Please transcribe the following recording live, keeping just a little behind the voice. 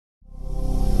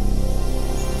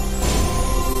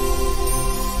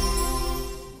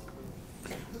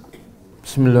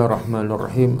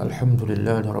Bismillahirrahmanirrahim.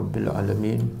 Alhamdulillahirabbil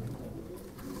alamin.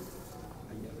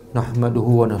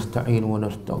 Nahmaduhu wa nasta'inu wa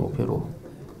nastaghfiruh.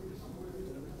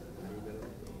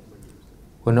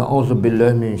 Wa na'udzu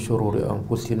billahi min syururi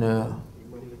anfusina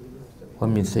wa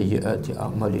min sayyiati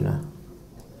a'malina.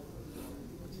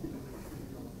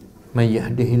 Man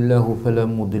yahdihillahu fala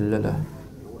mudilla lahu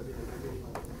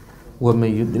wa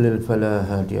man yudlil fala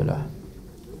hadiya lahu.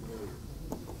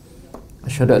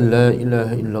 Asyhadu an la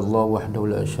ilaha illallah wahdahu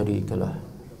la syarika lah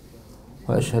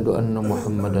wa asyhadu anna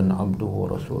Muhammadan abduhu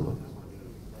wa rasuluh.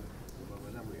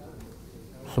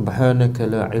 Subhanaka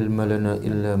la ilma lana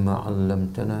illa ma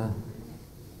 'allamtana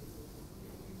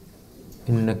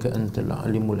innaka antal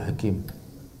alimul hakim.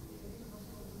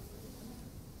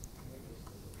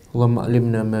 Allahumma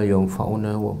 'allimna ma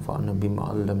yanfa'una wanfa'na bima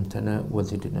 'allamtana wa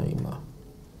zidna ilma.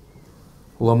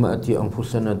 Allahumma ati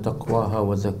anfusana taqwaha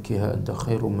wa zakkiha anta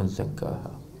khairu man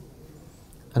zakkaha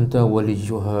anta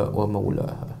waliyuha wa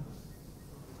maulaha.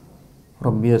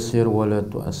 Rabbi yassir wa la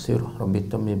tu'assir, Rabbi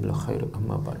tamim bil khair,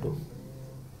 amma ba'du.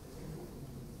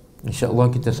 InsyaAllah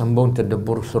kita sambung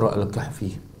Tadabbur surah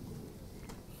Al-Kahfi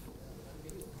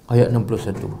ayat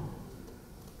 61.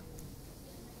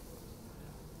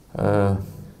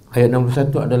 Ayat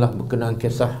 61 adalah berkenaan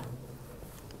kisah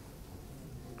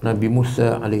Nabi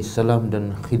Musa AS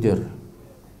dan Khidir.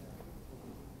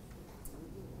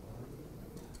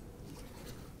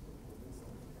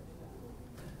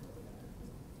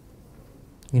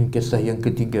 Ini kisah yang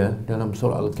ketiga dalam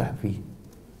surah Al-Kahfi.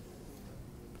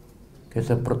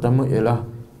 Kisah pertama ialah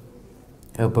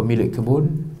pemilik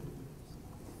kebun.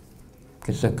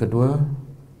 Kisah kedua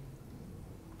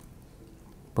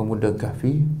pemuda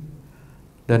Kahfi.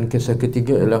 Dan kisah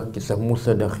ketiga ialah kisah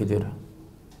Musa dan Khidir.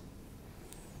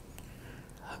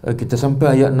 Kita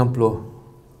sampai ayat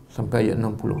 60 sampai ayat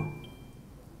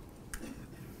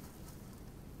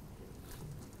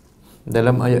 60.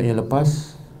 Dalam ayat yang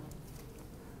lepas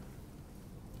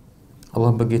Allah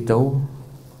beritahu,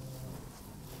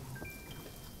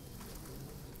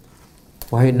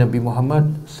 wahai Nabi Muhammad,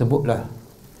 sebutlah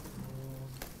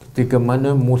ketika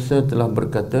mana Musa telah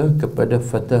berkata kepada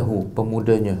fatahu,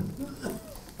 pemudanya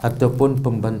ataupun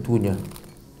pembantunya.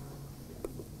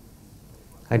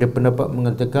 Ada pendapat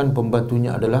mengatakan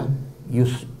pembantunya adalah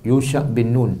Yusha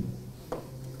bin Nun.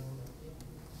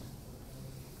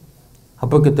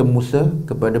 Apa kata Musa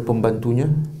kepada pembantunya?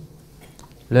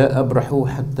 La abrahu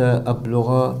hatta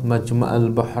ablugha majma'al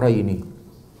bahraini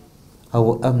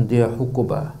aw amdiya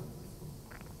hukuba.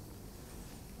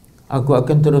 Aku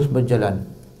akan terus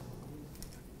berjalan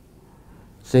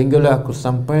sehinggalah aku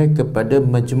sampai kepada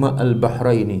majma'al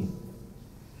bahraini.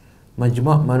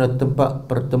 Majma' mana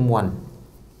tempat pertemuan.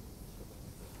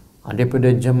 Daripada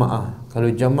jamaah.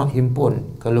 Kalau jamaah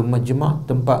himpun, kalau majma'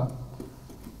 tempat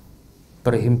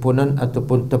perhimpunan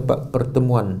ataupun tempat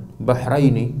pertemuan.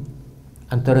 Bahraini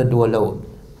antara dua laut.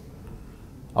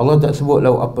 Allah tak sebut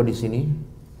laut apa di sini.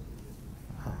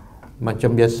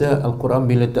 Macam biasa Al-Quran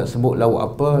bila tak sebut laut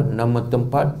apa, nama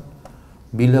tempat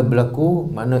bila berlaku,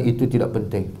 mana itu tidak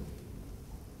penting.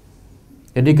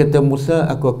 Jadi kata Musa,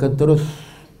 aku akan terus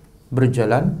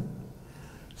berjalan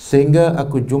sehingga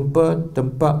aku jumpa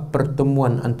tempat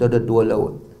pertemuan antara dua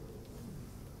laut.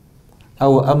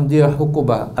 Aw amdiya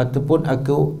hukubah, ataupun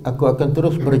aku akan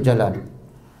terus berjalan.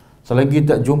 Selagi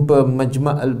tak jumpa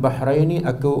majma' al-bahraini,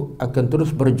 aku akan terus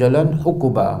berjalan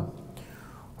hukubah.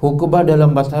 Hukubah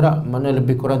dalam bahasa Arab mana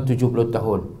lebih kurang 70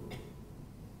 tahun.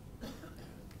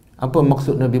 Apa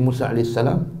maksud Nabi Musa AS?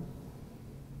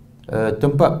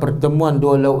 Tempat pertemuan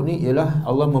dua laut ni ialah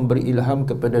Allah memberi ilham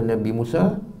kepada Nabi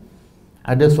Musa,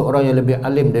 ada seorang yang lebih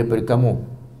alim daripada kamu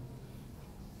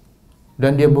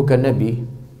dan dia bukan Nabi.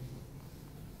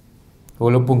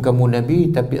 Walaupun kamu Nabi,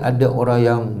 tapi ada orang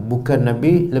yang bukan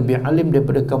Nabi lebih alim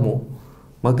daripada kamu,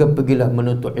 maka pergilah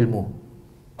menuntut ilmu.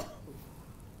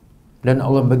 Dan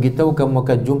Allah beritahu kamu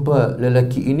akan jumpa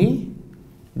lelaki ini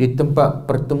di tempat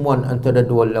pertemuan antara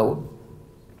dua laut.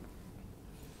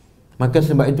 Maka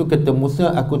sebab itu kata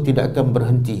Musa, aku tidak akan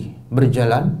berhenti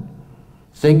berjalan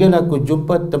sehinggalah aku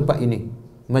jumpa tempat ini,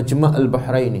 Majma'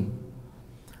 al-Bahraini,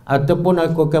 ataupun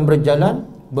aku akan berjalan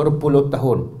berpuluh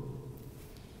tahun.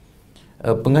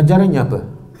 Pengajarannya apa?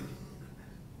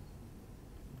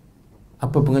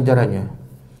 Apa pengajarannya?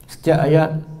 Setiap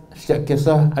ayat, setiap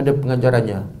kisah ada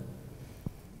pengajarannya.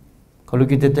 Kalau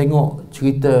kita tengok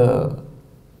cerita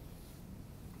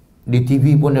di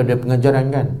TV pun ada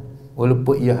pengajaran kan,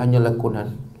 walaupun ia hanya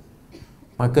lakonan.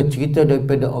 Maka cerita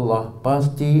daripada Allah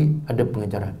pasti ada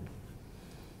pengajaran.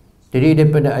 Jadi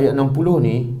daripada ayat 60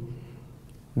 ni,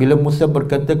 bila Musa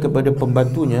berkata kepada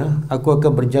pembantunya, aku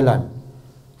akan berjalan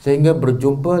sehingga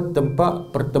berjumpa tempat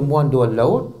pertemuan dua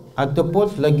laut, ataupun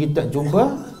selagi tak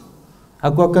jumpa,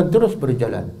 aku akan terus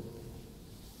berjalan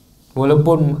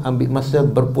walaupun ambil masa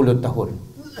berpuluh tahun.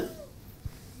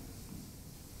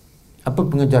 Apa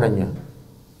pengejarannya?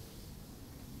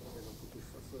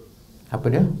 Apa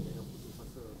dia?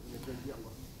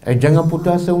 Jangan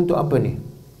putus asa untuk apa ni?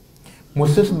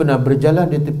 Musa sebenarnya berjalan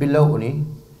di tepi laut ni,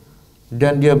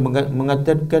 dan dia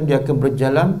mengatakan dia akan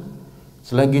berjalan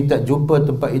selagi tak jumpa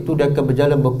tempat itu, dia akan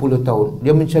berjalan berpuluh tahun.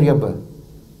 Dia mencari apa?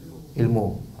 Ilmu.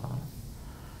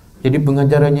 Jadi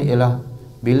pengajarannya ialah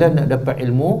bila nak dapat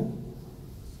ilmu,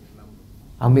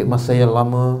 ambil masa yang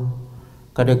lama,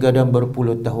 kadang-kadang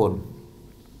berpuluh tahun.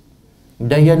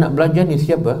 Dan yang nak belajar ni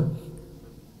siapa?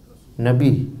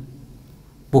 Nabi,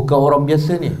 bukan orang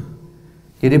biasa ni.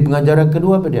 Jadi pengajaran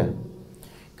kedua apa dia?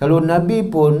 Kalau Nabi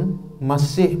pun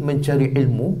masih mencari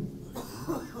ilmu,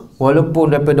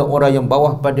 walaupun daripada orang yang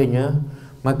bawah padanya,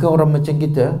 maka orang macam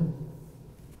kita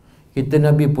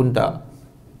Nabi pun tak,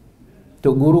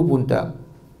 tok guru pun tak,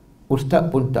 ustaz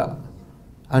pun tak,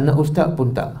 anak ustaz pun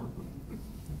tak,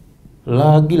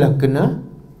 lagilah kena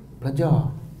belajar.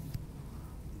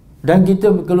 Dan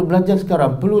kita kalau belajar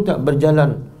sekarang, perlu tak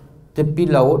berjalan tepi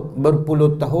laut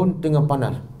berpuluh tahun tengah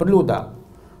panas? Perlu tak?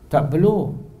 Tak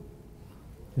perlu.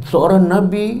 Seorang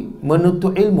Nabi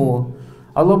menuntut ilmu,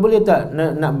 Allah boleh tak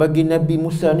nak bagi Nabi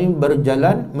Musa ni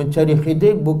berjalan mencari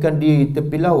Khidir bukan di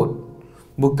tepi laut,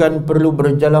 bukan perlu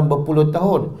berjalan berpuluh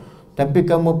tahun, tapi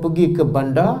kamu pergi ke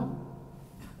bandar,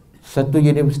 satu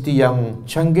universiti yang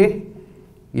canggih,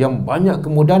 yang banyak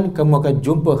kemudahan, kamu akan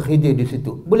jumpa Khidir di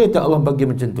situ. Boleh tak Allah bagi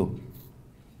macam tu?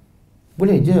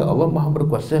 Boleh je, Allah Maha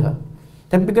berkuasa.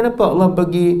 Tapi kenapa Allah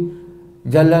bagi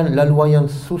jalan laluan yang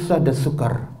susah dan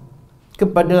sukar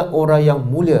kepada orang yang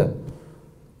mulia,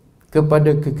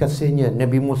 kepada kekasihnya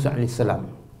Nabi Musa AS?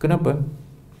 Kenapa?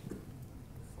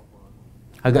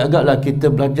 Agak-agaklah kita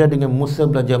belajar dengan Musa,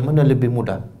 belajar mana lebih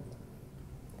mudah?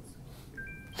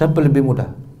 Siapa lebih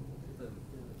mudah?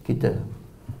 Kita.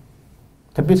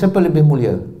 Tapi siapa lebih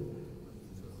mulia?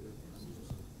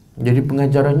 Jadi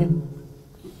pengajarannya,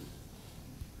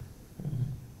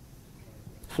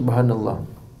 subhanallah,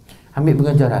 ambil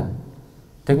pengajaran.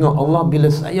 Tengok Allah bila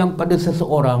sayang pada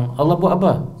seseorang, Allah buat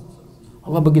apa?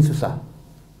 Allah bagi susah.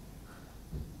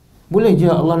 Boleh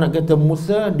je Allah nak kata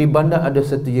Musa di bandar ada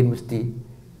satu universiti.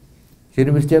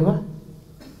 Universiti apa?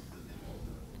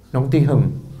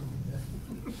 Nottingham.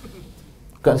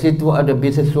 Kat situ ada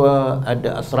beasiswa,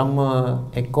 ada asrama,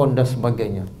 aircon dan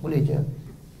sebagainya. Boleh je.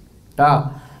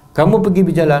 Tak. Kamu pergi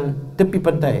berjalan tepi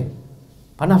pantai,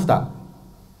 panas tak?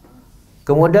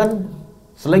 Kemudian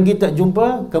selagi tak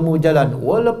jumpa, kamu berjalan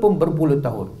walaupun berpuluh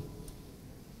tahun.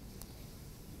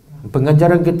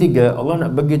 Pengajaran ketiga, Allah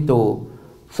nak beritahu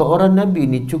seorang Nabi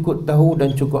ni cukup tahu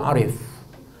dan cukup arif.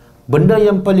 Benda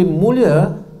yang paling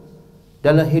mulia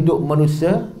dalam hidup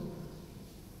manusia,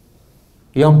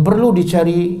 yang perlu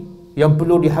dicari, yang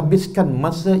perlu dihabiskan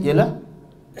masa ialah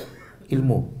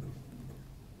ilmu.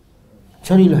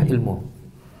 Carilah ilmu.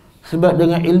 Sebab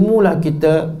dengan ilmulah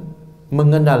kita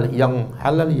mengenal yang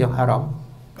halal, yang haram.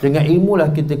 Dengan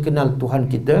ilmulah kita kenal Tuhan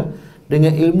kita.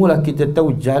 Dengan ilmulah kita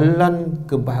tahu jalan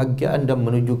kebahagiaan dan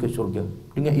menuju ke syurga.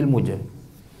 Dengan ilmu je.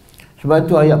 Sebab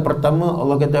itu ayat pertama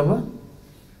Allah kata apa?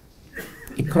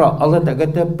 Iqra. Allah tak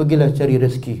kata pergilah cari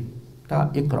rezeki.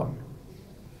 Tak, iqra.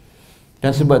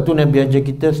 Dan sebab tu Nabi ajar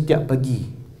kita setiap pagi,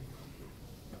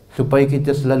 supaya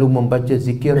kita selalu membaca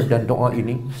zikir dan doa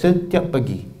ini setiap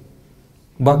pagi,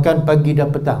 bahkan pagi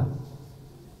dan petang.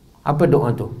 Apa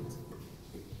doa tu?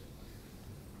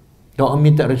 Doa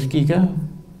minta rezeki ke?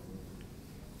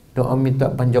 Doa minta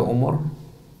panjang umur?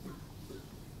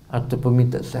 Ataupun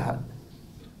minta sihat?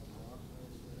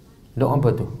 Doa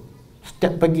apa tu?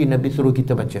 Setiap pagi Nabi suruh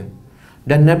kita baca.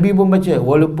 Dan Nabi pun baca,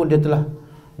 walaupun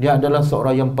dia adalah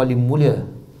seorang yang paling mulia,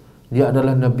 dia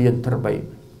adalah Nabi yang terbaik.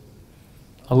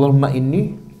 Allahumma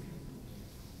inni,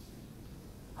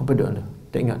 apa doa anda?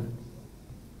 Tak ingat?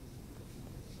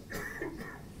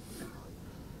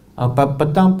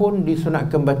 Petang pun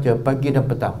disunatkan baca, pagi dan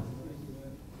petang.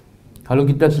 Kalau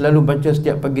kita selalu baca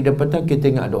setiap pagi dan petang, kita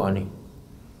ingat doa ni.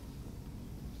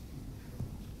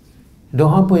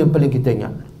 Doa apa yang paling kita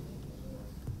ingat?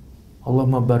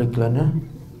 Allahumma barik lana.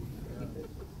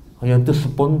 Yang tu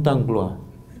spontan keluar.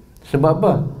 Sebab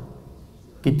apa?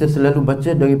 Kita selalu baca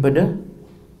daripada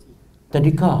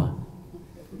tadika.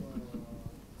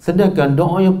 Sedangkan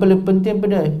doa yang paling penting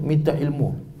pada minta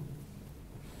ilmu.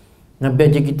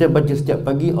 Nabi ajar kita baca setiap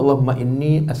pagi, Allahumma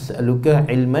inni as'aluka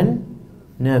ilman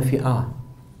nafi'ah.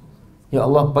 Ya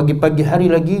Allah, pagi-pagi hari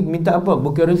lagi minta apa?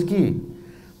 Bukan rezeki,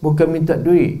 bukan minta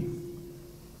duit.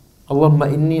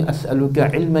 Allahumma inni as'aluka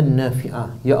ilman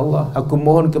nafi'ah. Ya Allah, aku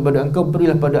mohon kepada Engkau,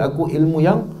 berilah pada aku ilmu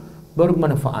yang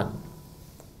bermanfaat.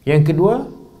 Yang kedua,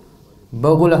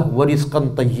 barulah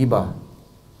warisqan tayyibah.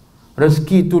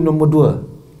 Rezeki itu nombor dua.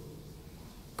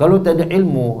 Kalau tak ada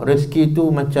ilmu, rezeki itu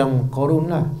macam Qarun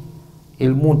lah.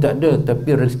 Ilmu tak ada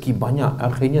tapi rezeki banyak,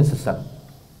 akhirnya sesat.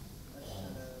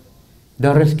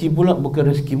 Dan rezeki pula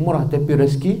bukan rezeki murah, tapi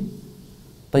rezeki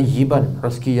tayyiban,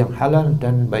 rezeki yang halal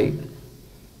dan baik.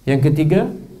 Yang ketiga,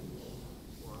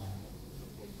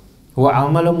 wa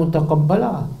amala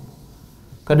mutaqabbala.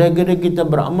 Kadang-kadang kita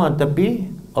beramal tapi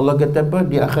Allah kata apa?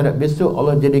 Di akhirat besok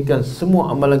Allah jadikan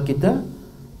semua amalan kita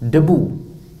debu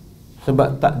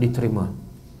sebab tak diterima.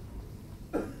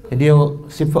 Jadi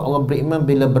sifat Allah beriman,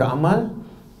 bila beramal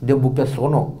dia bukan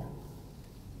seronok,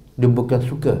 dia bukan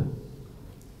suka,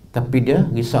 tapi dia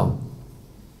risau.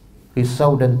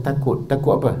 Risau dan takut.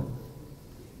 Takut apa?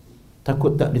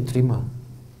 Takut tak diterima.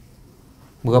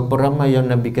 Berapa ramai yang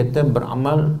Nabi kata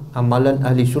beramal amalan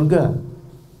ahli syurga,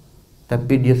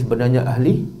 tapi dia sebenarnya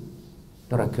ahli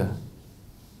neraka.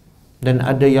 Dan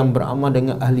ada yang beramal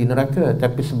dengan ahli neraka,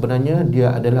 tapi sebenarnya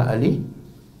dia adalah ahli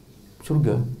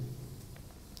syurga.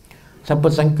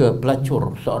 Siapa sangka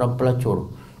pelacur, seorang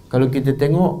pelacur, kalau kita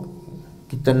tengok,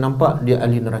 kita nampak dia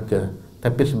ahli neraka,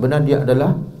 tapi sebenarnya dia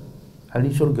adalah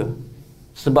ahli syurga.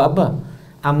 Sebab apa?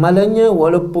 Amalannya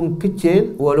walaupun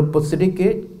kecil, walaupun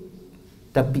sedikit,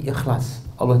 tapi ikhlas,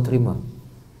 Allah terima.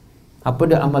 Apa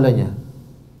dia amalannya?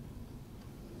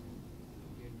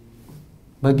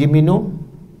 Bagi minum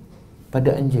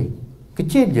pada anjing.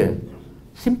 Kecil je,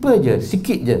 simple je,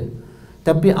 sikit je,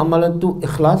 tapi amalan tu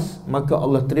ikhlas, maka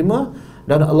Allah terima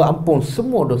dan Allah ampun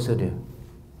semua dosa dia.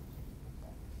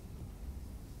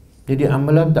 Jadi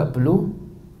amalan tak perlu.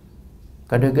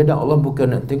 Kadang-kadang Allah bukan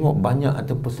nak tengok banyak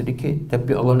ataupun sedikit,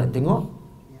 tapi Allah nak tengok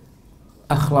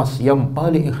ikhlas, yang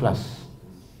paling ikhlas.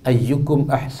 Ayyukum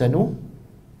ahsanu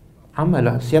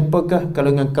amalah. Siapakah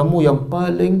kalangan kamu yang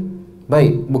paling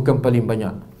baik, bukan paling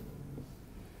banyak.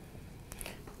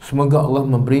 Semoga Allah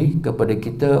memberi kepada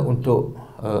kita untuk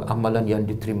amalan yang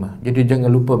diterima. Jadi jangan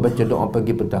lupa baca doa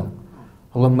pagi petang.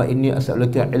 Allahumma inni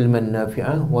as'aluka ilman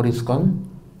nafi'ah wa rizqan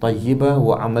tayyibah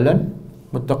wa amalan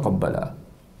mutaqabbala.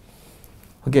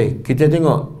 Okey, kita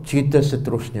tengok cerita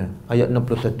seterusnya, ayat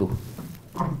 61.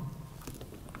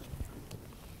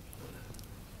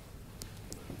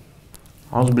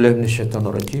 A'udzubillahi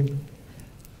minasyaitanir rajim.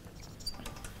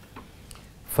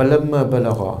 Falamma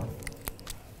balagha.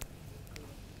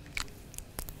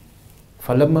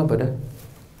 Falamma pada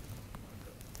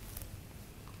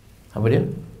apa dia?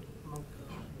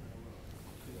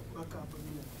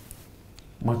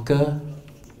 Maka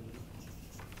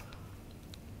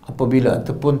apabila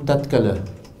ataupun tatkala.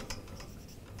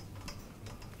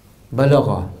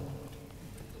 Balagha.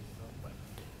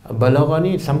 Balagha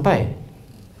ni sampai.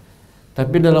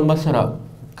 Tapi dalam bahasa Arab,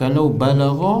 kalau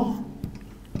balagha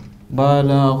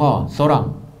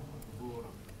seorang.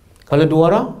 Kalau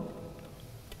dua orang,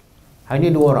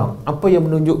 hanya dua orang. Apa yang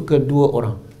menunjuk ke dua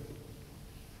orang?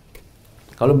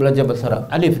 Kalau belajar bahasa Arab,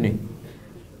 alif ni,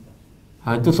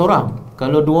 itu seorang.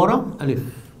 Kalau dua orang, alif.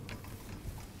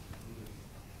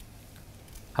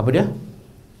 Apa dia?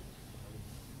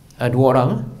 Dua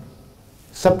orang.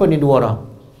 Siapa ni dua orang?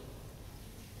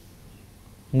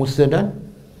 Musa dan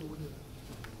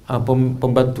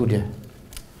pembantu dia.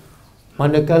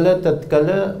 Manakala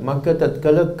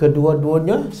tatkala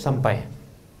kedua-duanya sampai.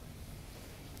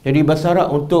 Jadi bahasa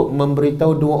Arab untuk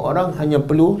memberitahu dua orang hanya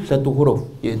perlu satu huruf,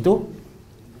 iaitu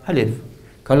alif.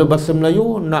 Kalau bahasa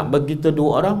Melayu nak bagi kita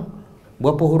dua orang,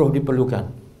 berapa huruf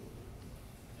diperlukan?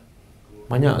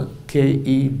 Banyak.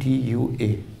 K-E-D-U-A.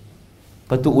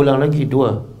 Lepas tu ulang lagi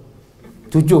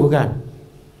 2, 7 kan?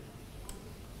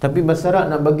 Tapi bahasa Arab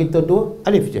nak bagi kita dua,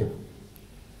 alif je.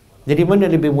 Jadi mana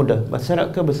lebih mudah, bahasa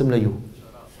Arab ke bahasa Melayu?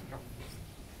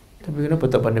 Tapi kenapa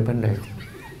tak pandai-pandai?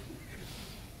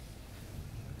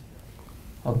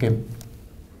 Okey.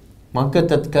 Maka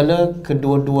tatkala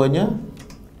kedua-duanya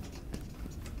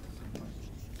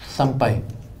sampai,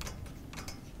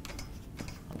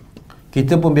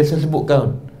 kita pun biasa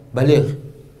sebutkan balik.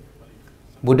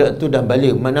 Budak tu dah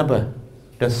balik, mana apa?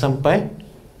 Dah sampai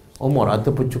umur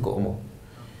ataupun cukup umur.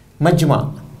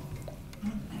 Majma'.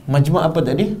 Majma' apa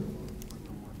tadi?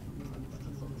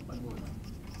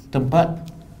 Tempat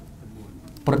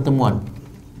pertemuan.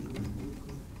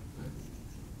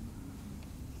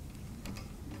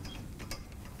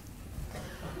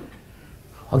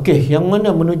 Okey, yang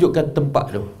mana menunjukkan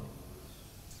tempat tu?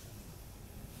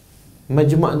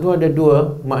 Majma' tu ada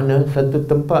dua makna, satu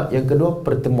tempat, yang kedua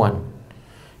pertemuan.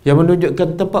 Yang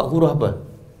menunjukkan tempat huruf apa?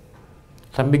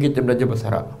 Sambil kita belajar bahasa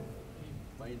Arab.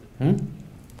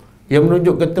 Yang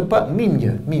menunjuk ke tempat mim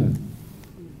je, mim.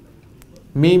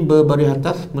 Mim berbaris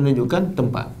atas menunjukkan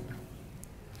tempat.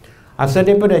 Asal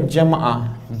daripada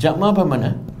jamaah. Jamaah apa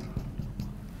mana?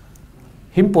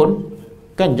 Himpun,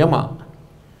 kan jamak.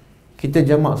 Kita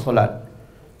jamak solat.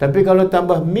 Tapi kalau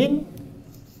tambah mim,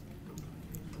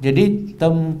 jadi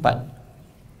tempat.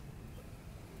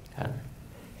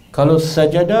 Kalau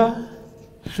sajadah,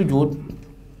 sujud.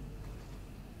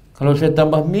 Kalau saya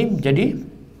tambah mim, jadi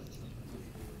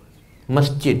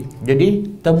masjid.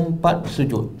 Jadi tempat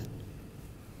sujud.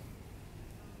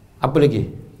 Apa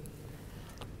lagi?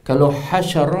 Kalau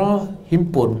hasyara,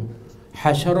 himpun.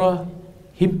 Hasyara,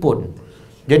 himpun.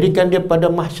 Jadikan dia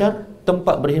pada mahsyar,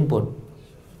 tempat berhimpun.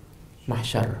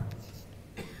 Mahsyar.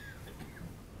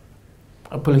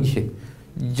 Apa lagi?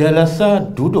 Jalasa,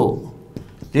 duduk.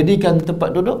 Jadikan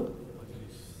tempat duduk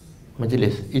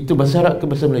majlis. Itu bahasa Arab ke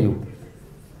bahasa Melayu?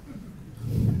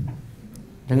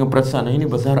 Jangan perasan, ini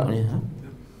bahasa Arab ni.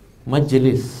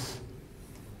 Majlis.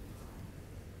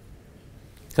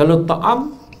 Kalau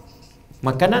ta'am,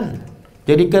 makanan.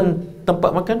 Jadikan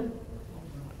tempat makan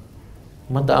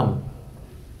mat'am.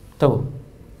 Tahu?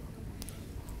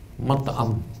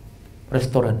 Mat'am,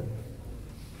 restoran.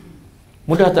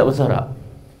 Mudah tak bahasa Arab?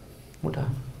 Mudah.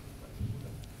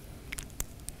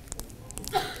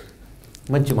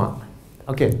 Majma'.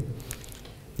 Okey.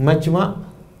 Majma'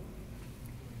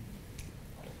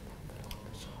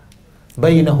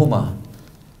 bainahuma,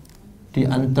 di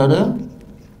antara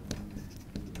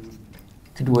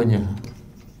keduanya.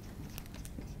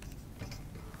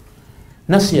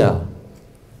 Nasya.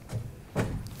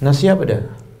 Nasya apa dia?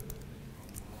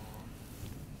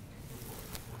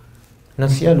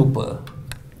 Nasya, lupa.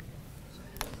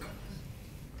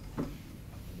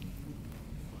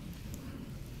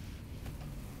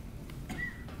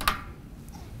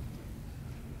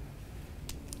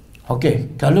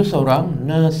 Okey, kalau seorang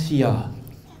nasya,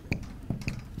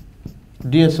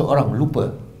 dia seorang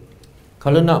lupa.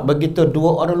 Kalau nak bagi tahu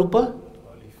dua orang lupa,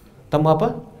 tambah apa?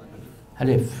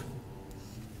 Alif.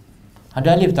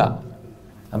 Ada alif tak?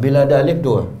 Bila ada alif,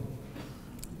 dua.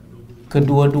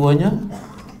 Kedua-duanya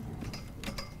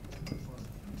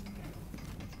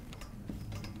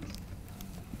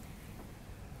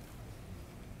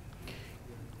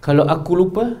kalau aku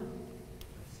lupa,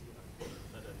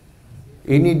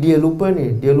 ini dia lupa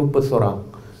ni, dia lupa seorang.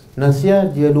 Nasya,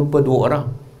 dia lupa dua orang.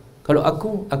 Kalau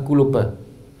aku lupa.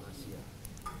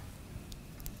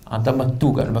 Tambah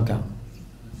tu kat belakang.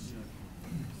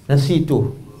 Nasi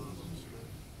tu.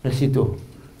 Nasi tu.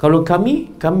 Kalau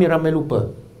kami ramai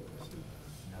lupa.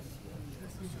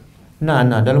 Nah,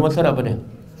 dalam bahasa Arab apa dia?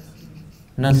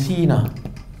 Nasina.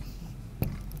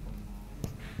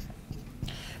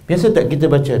 Biasa tak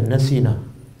kita baca nasina?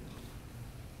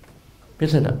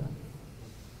 Biasa tak?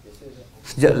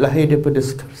 Sejak lahir daripada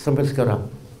sampai sekarang,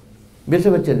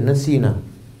 biasa baca nasina.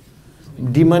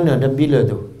 Di mana dan bila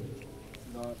tu?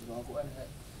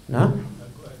 Nah?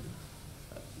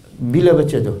 Bila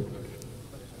baca tu?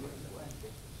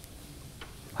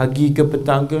 Pagi ke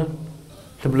petang ke?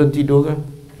 Sebelum tidur ke?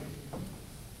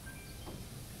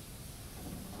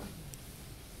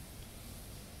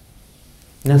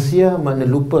 Nasya makna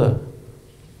lupa.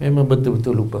 Memang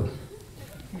betul-betul lupa.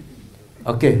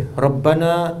 Okey,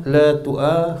 Rabbana la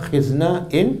tu'akhizna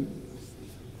in.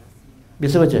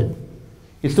 Biasa baca.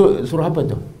 Itu surah apa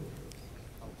tu?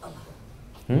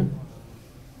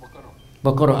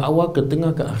 Baqarah awal ke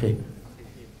tengah ke akhir?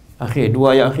 Akhir,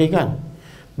 dua ayat akhir kan?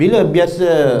 Bila biasa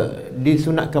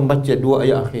disunatkan baca dua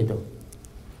ayat akhir tu?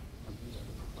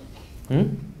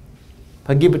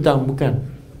 Pagi petang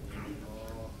bukan?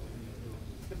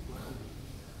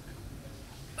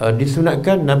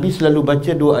 Disunatkan Nabi selalu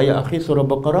baca dua ayat akhir surah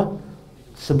Baqarah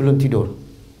sebelum tidur.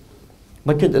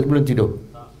 Baca tak sebelum tidur?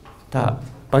 Tak.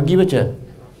 Pagi baca?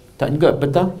 Tak juga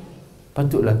petang?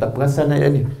 Patutlah tak perasan ayat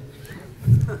ni.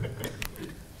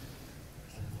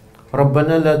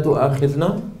 Rabbana la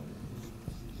tu'akhizna.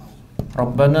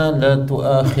 Rabbana la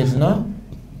tu'akhizna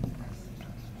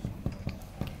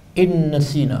in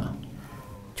nasina.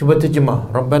 Cuba terjemah.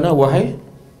 Rabbana, wahai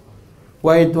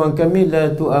Tuhan kami,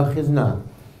 la tu'akhizna,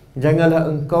 janganlah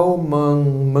engkau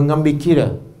mengambil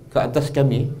kira ke atas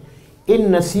kami, in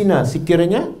nasina,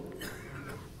 sekiranya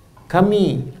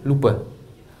kami lupa.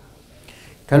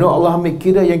 Kalau Allah ambil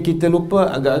kira yang kita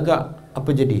lupa, agak-agak apa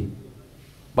jadi?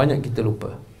 Banyak kita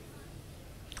lupa.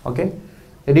 Okey?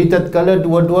 Jadi tatkala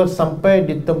dua-dua sampai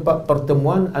di tempat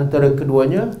pertemuan antara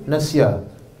keduanya, nasya,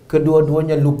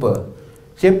 kedua-duanya lupa.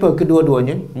 Siapa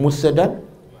kedua-duanya? Musa dan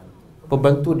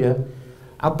pembantu dia.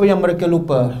 Apa yang mereka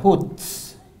lupa? Hut,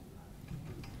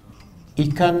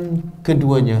 ikan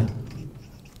keduanya.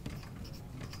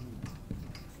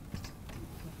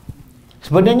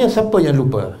 Sebenarnya siapa yang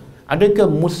lupa?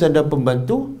 Adakah Musa dan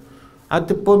pembantu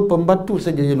ataupun pembantu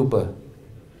saja yang lupa?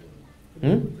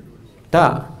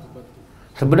 Tak.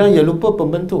 Sebenarnya yang lupa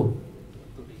pembantu.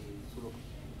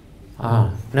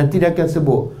 Nanti dia akan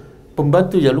sebut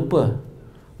pembantu yang lupa.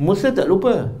 Musa tak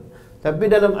lupa.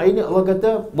 Tapi dalam ayat ini Allah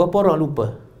kata berapa orang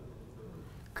lupa?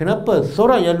 Kenapa?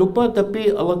 Seorang yang lupa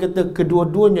tapi Allah kata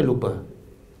kedua-duanya lupa.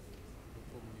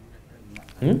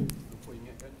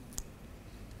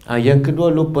 Yang kedua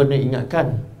lupa nak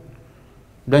ingatkan.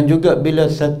 Dan juga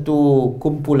bila satu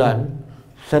kumpulan,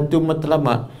 satu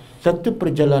matlamat, satu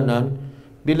perjalanan,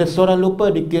 bila seorang lupa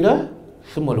dikira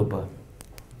semua lupa.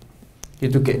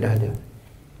 Itu kaedah dia.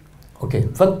 Okey,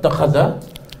 fattakhadha,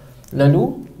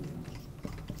 lalu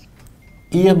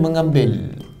ia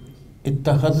mengambil,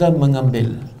 ittakhadha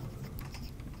mengambil,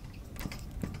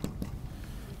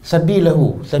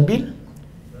 sabilahu, sabil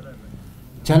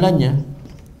jalannya,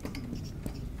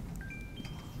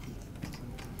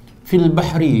 fil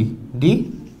bahri, di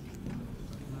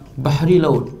bahri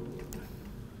laut,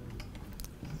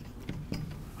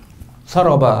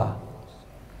 saraba.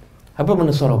 Apa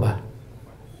makna saraba?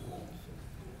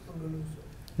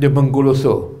 Dia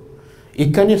menggelosor.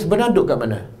 Ikannya sebenarnya duduk kat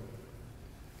mana?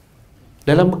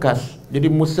 Dalam bekas. Jadi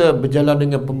Musa berjalan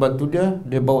dengan pembantu dia,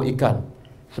 dia bawa ikan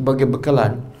sebagai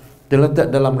bekalan, dia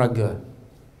letak dalam raga.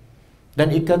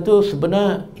 Dan ikan tu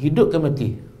sebenarnya hidup ke mati?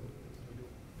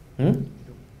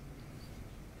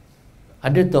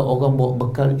 Ada tak orang bawa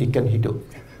bekal ikan hidup?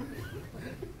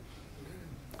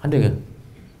 Ada ke?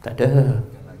 Tak ada.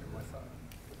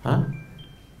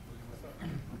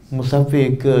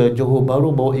 Musafir ke Johor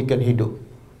Bahru bawa ikan hidup,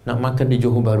 nak makan di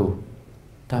Johor Bahru?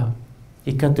 Tak.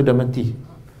 Ikan tu dah mati.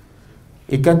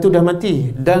 Ikan tu dah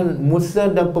mati. Dan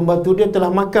Musa dan pembantu dia telah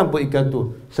makan pun ikan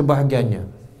tu, sebahagiannya.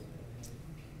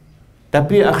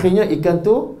 Tapi akhirnya ikan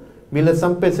tu bila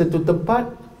sampai satu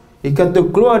tempat, ikan tu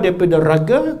keluar daripada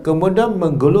raga, kemudian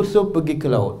menggelosor pergi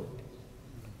ke laut.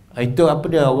 Itu apa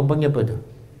dia, orang panggil apa tu?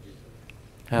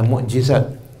 Mukjizat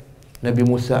Nabi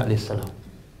Musa AS.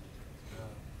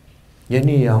 Yang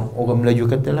ni yang orang Melayu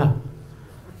katalah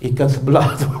ikan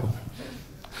sebelah tu.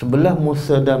 Sebelah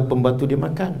Musa dan pembantu dia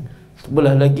makan,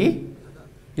 sebelah lagi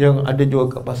yang ada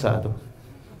jual kat pasar tu.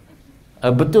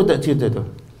 Betul tak cerita tu?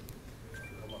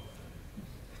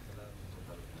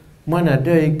 Mana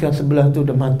ada ikan sebelah tu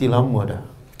dah mati lama dah.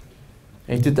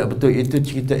 Itu tak betul. Itu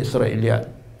cerita Israeliat.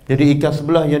 Jadi ikan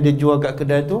sebelah yang dia jual kat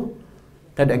kedai tu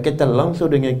tak ada kaitan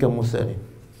langsung dengan ikan Musa ni.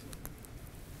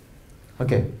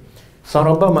 Okey.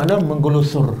 Saraba makna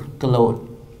menggelosor ke laut.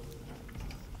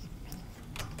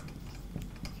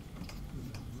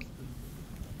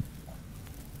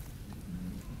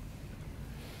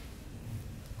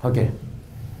 Okey.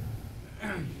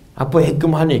 Apa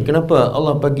hikmah ni? Kenapa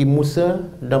Allah bagi Musa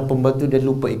dan pembantu dia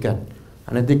lupa ikan?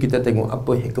 Nanti kita tengok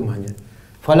apa hikmahnya.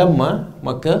 Falamma,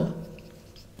 maka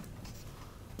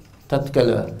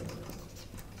tatkala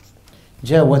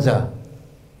jawaza,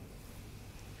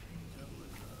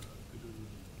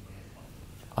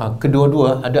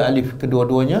 kedua-dua ada alif,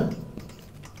 kedua-duanya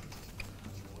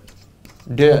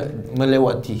dia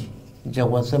melewati.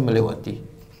 Jawaza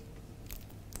melewati.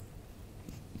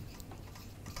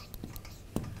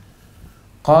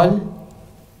 Qal,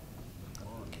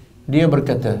 dia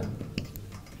berkata.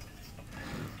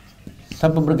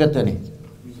 Siapa berkata ni?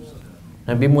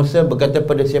 Nabi Musa berkata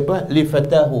pada siapa? Li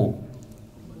fatahu,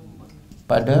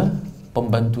 pada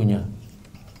pembantunya.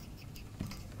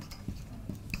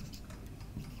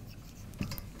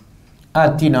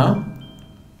 Atina,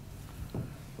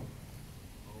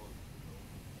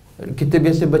 kita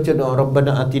biasa baca doa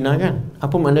Rabbana atina kan?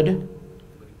 Apa makna dia?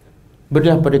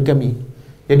 Berilah pada kami.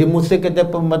 Jadi Musa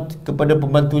kata kepada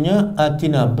pembantunya,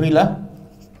 atina, berilah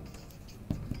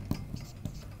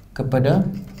kepada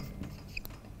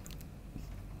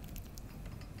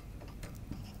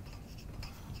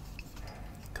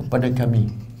kami.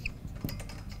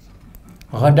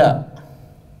 Ghada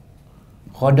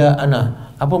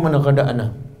ana. Apa makna ghada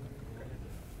ana?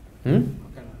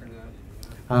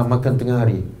 Makan tengah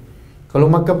hari.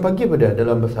 Kalau makan pagi apa dia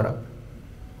dalam bahasa Arab?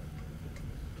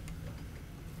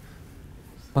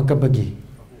 Makan pagi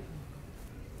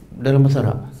dalam bahasa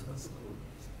Arab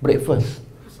breakfast.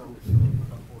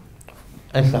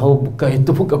 Sahur bukan,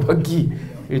 itu bukan pagi,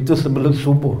 itu sebelum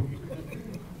subuh.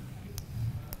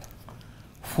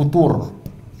 Futur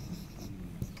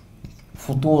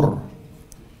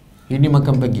ini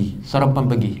makan pagi,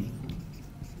 sarapan pagi.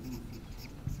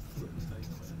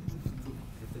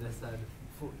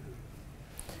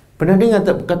 Pernah dengar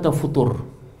tak kata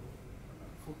futur?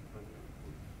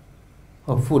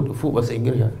 Food bahasa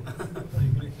Inggeris ya?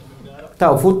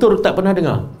 Tahu futur tak pernah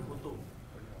dengar?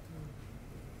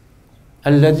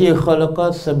 Allazi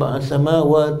khalaqa sab'a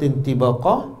samawatin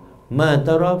tibaqa ma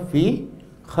tara fi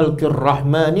khalqir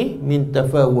rahmani min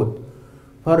tafawut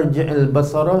farji'il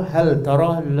basara hal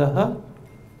tara laha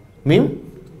min.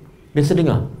 Biasa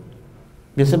dengar,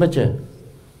 biasa baca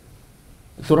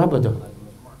surah apa tu?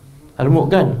 Al-Mulk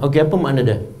kan? Okey, apa makna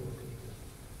dia?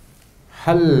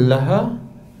 Hal laha,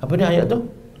 apa ni ayat tu?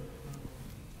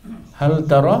 Hal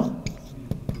tara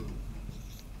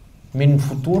min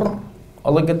futur.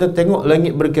 Allah kata tengok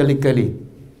langit berkali-kali,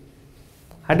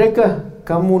 adakah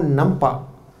kamu nampak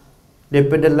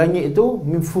daripada langit itu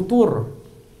min futur?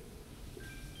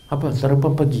 Apa?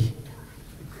 Sarapan pagi?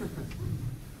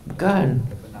 Bukan.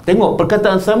 Tengok,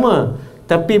 perkataan sama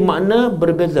tapi makna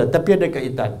berbeza, tapi ada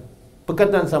kaitan.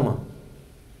 Perkataan sama.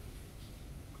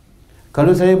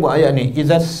 Kalau saya buat ayat ni,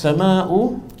 izas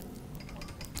sama'u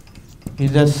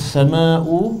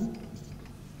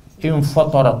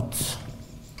infatarat.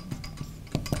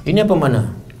 Ini apa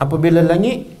makna? Apabila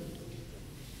langit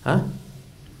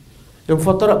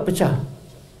infatarat, pecah.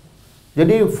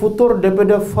 Jadi futur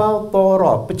daripada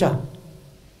fatara, pecah.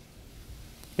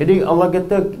 Jadi Allah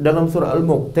kata dalam surah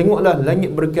Al-Mulk, tengoklah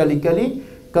langit berkali-kali,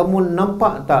 kamu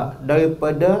nampak tak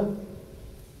daripada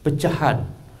pecahan?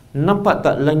 Nampak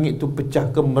tak langit tu pecah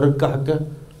ke, merekah ke?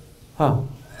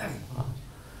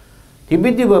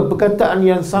 Tiba-tiba perkataan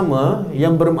yang sama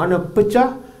yang bermakna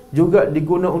pecah juga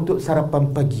digunakan untuk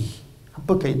sarapan pagi.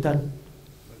 Apa kaitan?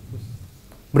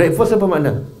 Breakfast apa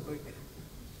makna?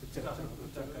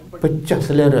 Pecah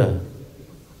selera.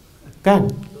 Kan?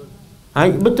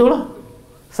 Betul lah.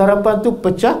 Sarapan tu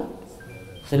pecah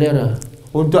selera.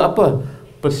 Untuk apa?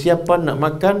 Persiapan nak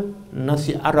makan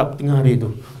nasi Arab tengah hari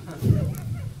tu.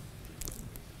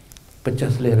 Pecah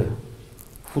selera.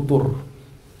 Futur.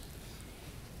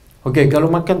 Okey, kalau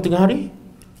makan tengah hari,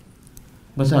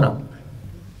 bahasa Arab.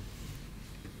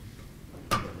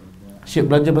 Syek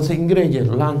belajar bahasa Inggeris je.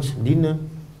 Lunch, dinner.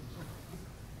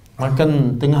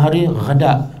 Makan tengah hari,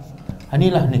 ghadak.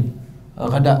 Inilah ni,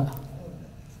 ghadak.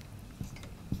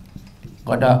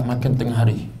 Ghadak, makan tengah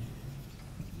hari.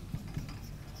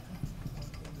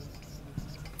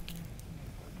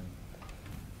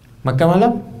 Makan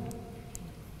malam?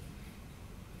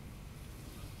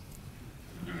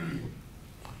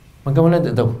 Makan malam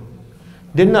tak tahu.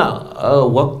 Dia nak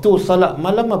waktu salat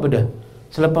malam apa dia?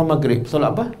 Selepas maghrib.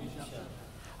 Salat apa?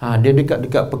 Dia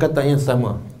dekat-dekat perkataan yang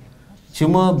sama,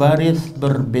 cuma baris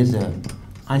berbeza.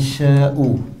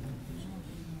 Asya'u.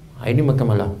 Ini makan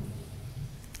malam.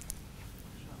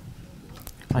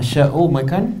 Asya'u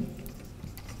makan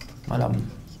malam.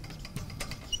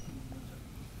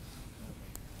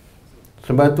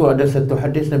 Sebab tu ada satu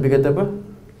hadis Nabi kata apa?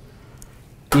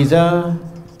 Iza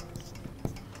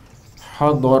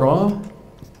hadara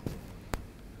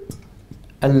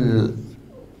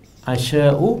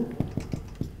al-asya'u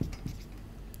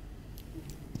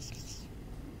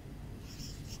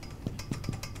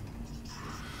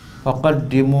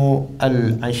faqaddimu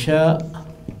al-asya'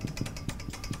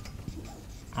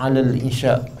 ala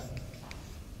al-isya'.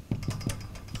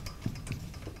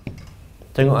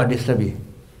 Tengok hadis Nabi.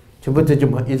 Cuba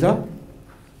terjemah. Iza,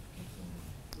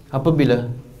 apabila,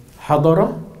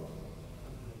 hadara,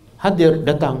 hadir,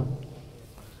 datang,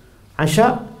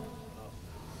 asya',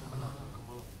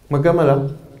 makan malam.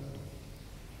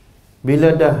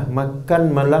 Bila dah makan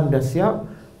malam dah siap,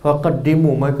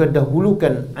 faqaddimu, maka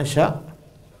dahulukan asya'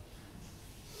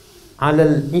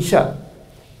 alal isya'.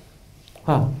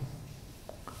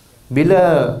 Bila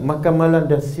makan malam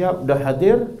dah siap, dah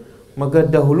hadir, maka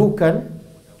dahulukan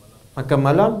makan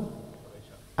malam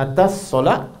atas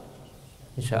solat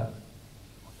isya'.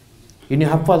 Ini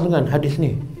hafal kan hadis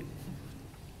ni.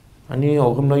 Ini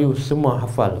orang Melayu semua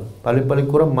hafal. Paling-paling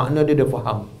kurang makna dia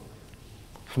faham.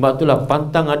 Sebab itulah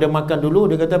pantang ada makan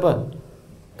dulu, dia kata apa?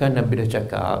 Kan Nabi dah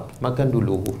cakap makan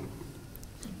dulu.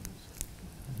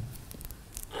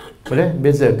 Boleh?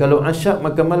 Beza. Kalau asya'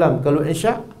 makan malam, kalau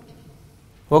isya'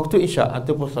 waktu isya'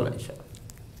 ataupun solat isya'.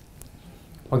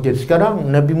 Okey,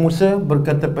 sekarang Nabi Musa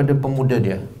berkata pada pemuda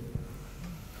dia,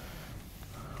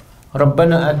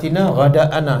 Rabbana atina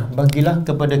ghada'ana, bagilah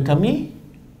kepada kami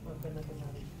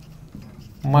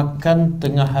makan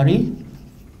tengah hari.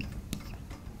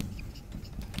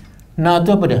 Nah,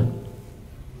 tu apa dia?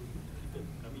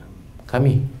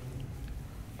 Kami.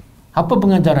 Apa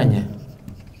pengajarannya?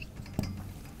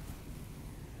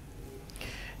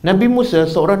 Nabi Musa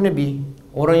seorang Nabi,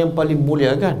 orang yang paling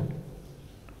mulia kan,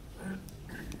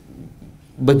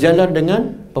 berjalan dengan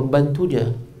pembantu dia.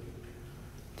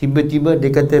 Tiba-tiba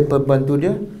dia kata pembantu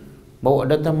dia, bawa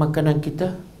datang makanan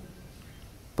kita.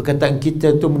 Perkataan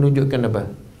kita tu menunjukkan apa?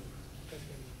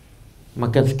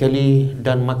 makan sekali,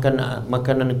 dan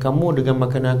makanan kamu dengan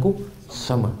makanan aku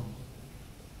sama.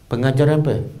 Pengajaran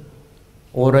apa?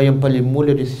 Orang yang paling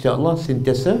mulia di sisi Allah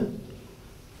sentiasa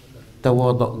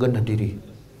tawaduk, rendah diri.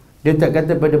 Dia tak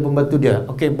kata pada pembantu dia,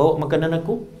 okey, bawa makanan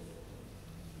aku,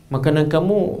 makanan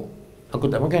kamu aku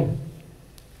tak makan.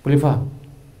 Boleh faham?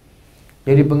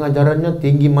 Jadi pengajarannya,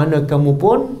 tinggi mana kamu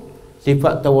pun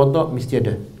sifat tawaduk mesti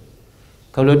ada.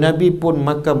 Kalau Nabi pun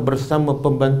makan bersama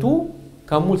pembantu,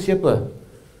 kamu siapa?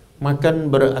 Makan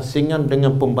berasingan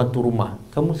dengan pembantu rumah,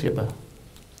 kamu siapa?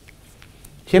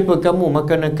 Siapa kamu?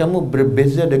 Makanan kamu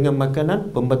berbeza dengan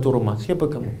makanan pembantu rumah, siapa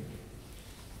kamu?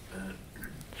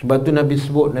 Sebab tu Nabi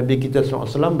sebut, Nabi kita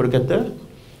SAW berkata,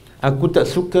 aku tak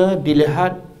suka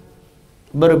dilihat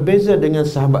berbeza dengan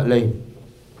sahabat lain.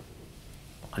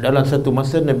 Dalam satu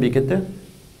masa Nabi kata,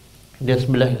 dia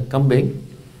sebelah kambing,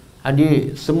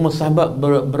 ada semua sahabat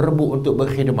berebut untuk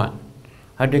berkhidmat.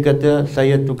 Ada kata,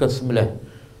 saya tukar sebelah,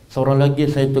 seorang lagi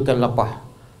saya tukar lapah,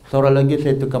 seorang lagi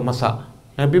saya tukar masak.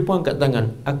 Nabi pun angkat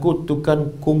tangan, aku tukar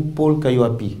kumpul kayu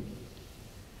api.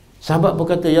 Sahabat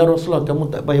berkata, ya Rasulullah,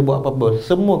 kamu tak payah buat apa-apa,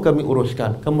 semua kami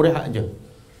uruskan, kamu rehat je.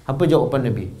 Apa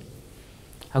jawapan Nabi?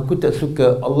 Aku tak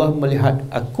suka Allah melihat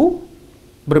aku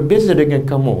berbeza dengan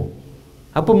kamu.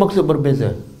 Apa maksud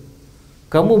berbeza?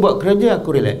 Kamu buat kerja,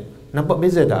 aku relax. Nampak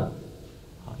beza tak?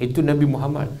 Itu Nabi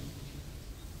Muhammad.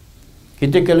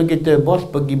 Kita kalau kita bos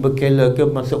pergi berkela ke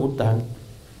masa hutan,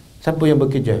 siapa yang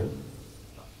bekerja?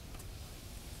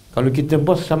 Kalau kita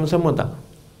bos sama-sama tak?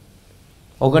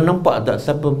 Orang nampak tak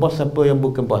siapa bos, siapa yang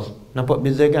bukan bos? Nampak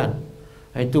beza kan?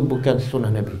 Itu bukan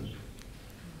sunnah Nabi.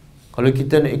 Kalau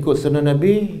kita nak ikut sunnah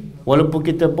Nabi, walaupun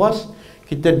kita bos,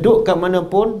 kita duduk kat mana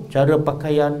pun, cara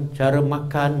pakaian, cara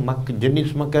makan,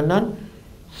 jenis makanan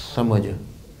sama je.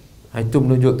 Itu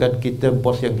menunjukkan kita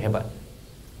bos yang hebat.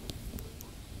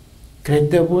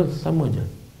 Kereta pun sama je,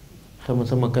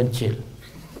 sama-sama kancil.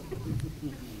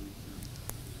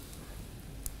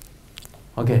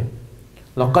 Okey.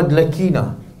 Laqad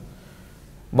lakina,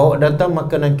 bawa datang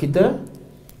makanan kita.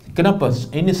 Kenapa?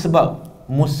 Ini sebab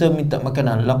Musa minta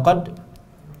makanan. Laqad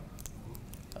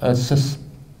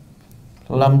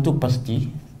lam tu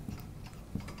pasti,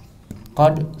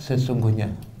 qad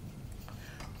sesungguhnya.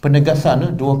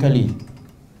 Penegasan dua kali.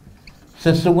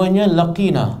 Sesungguhnya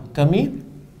laqina, kami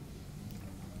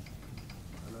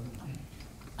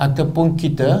ataupun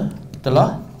kita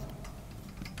telah.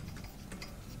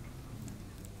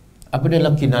 Apa dia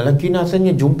laqina? Laqina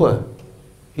asalnya jumpa.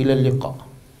 Ila liqa,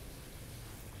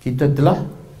 kita telah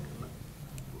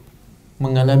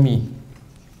mengalami.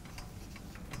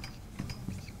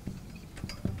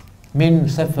 Min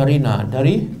safarina,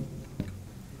 dari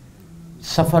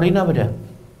safarina apa dia?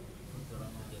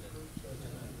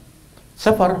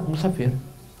 Safar, musafir.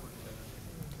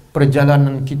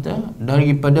 Perjalanan kita,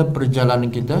 daripada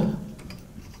perjalanan kita.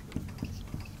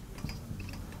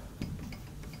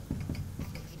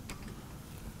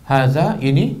 Haza,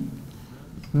 ini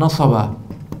nasaba.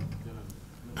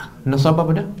 Nasaba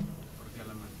apa dia?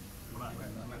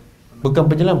 Bukan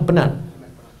perjalanan, penat.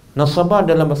 Nasaba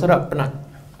dalam bahasa Arab penat.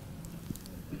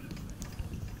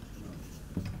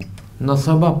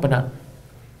 Nasaba penat.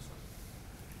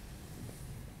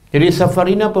 Jadi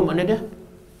safarina apa makna dia?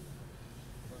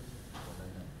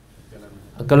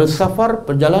 Kalau safar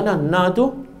perjalanan, na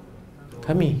tu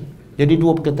kami. Jadi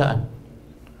dua perkataan.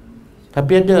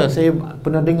 Tapi ada, saya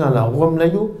pernah dengar lah, orang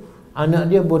Melayu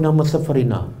anak dia bernama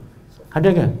Safarina. Ada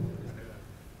kan?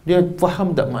 Dia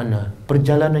faham tak makna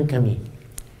perjalanan kami?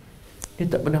 Dia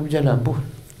tak pernah berjalan pun.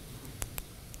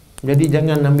 Jadi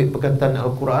jangan ambil perkataan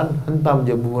Al-Quran, hentam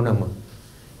je buku nama.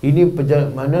 Ini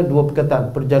mana dua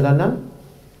perkataan, perjalanan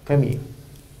kami.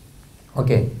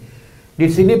 Okey. Di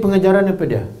sini pengajaran apa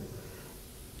dia?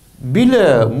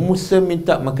 Bila Musa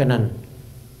minta makanan?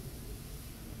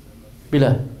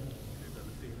 Bila?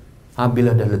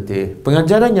 Bila dah letih.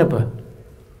 Pengajarannya apa?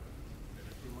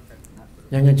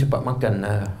 Jangan cepat makan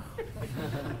lah.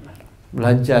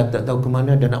 Belajar tak tahu ke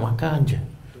mana, dah nak makan je.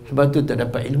 Sebab tu tak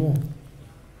dapat ilmu.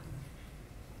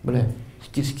 Boleh?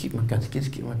 Sikit-sikit makan,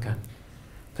 sikit-sikit makan.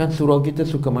 Kan surau kita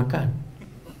suka makan.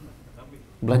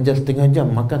 Belajar setengah jam,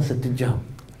 makan 1 jam.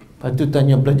 Lepas tu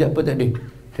tanya, belajar apa tadi?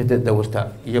 Saya tak tahu Ustaz.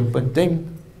 Yang penting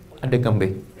ada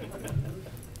kambing.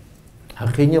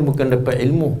 Akhirnya bukan dapat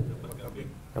ilmu,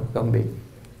 dapat kambing.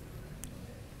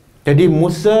 Jadi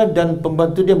Musa dan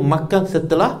pembantu dia makan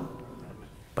setelah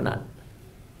penat.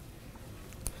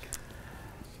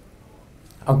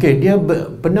 Okey, dia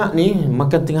penat ni,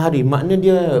 makan tengah hari. Makna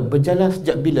dia berjalan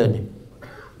sejak bila ni?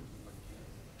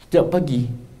 Sejak pagi.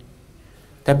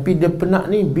 Tapi dia penat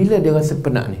ni, bila dia rasa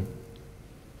penat ni?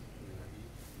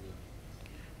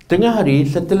 Tengah hari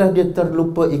setelah dia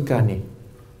terlupa ikan ni,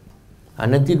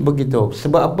 nanti beritahu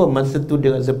sebab apa masa tu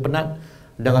dia rasa penat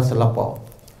dan rasa lapar.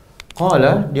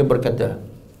 Qala, dia berkata,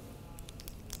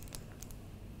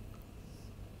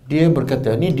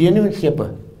 ni dia ni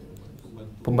siapa?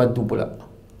 Pembantu pula.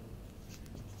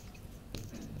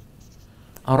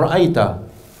 Ara'aita,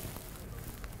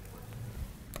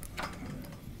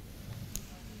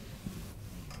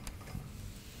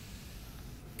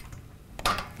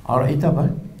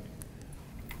 apa?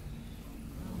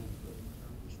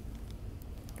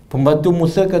 Pembantu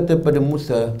Musa kata pada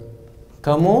Musa,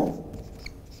 kamu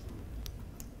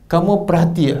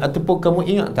perhati ataupun kamu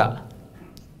ingat tak?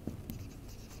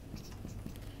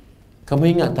 Kamu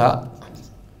ingat tak?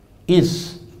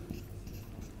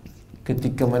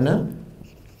 Ketika mana?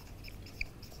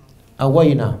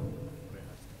 Awaina,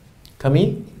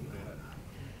 kami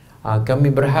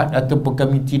berehat ataupun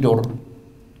kami tidur,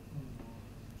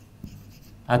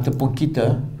 ataupun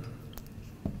kita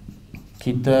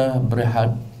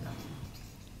berehat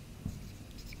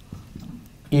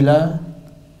ila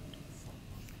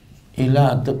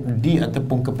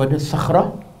ataupun kepada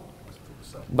sakhrah,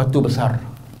 batu besar.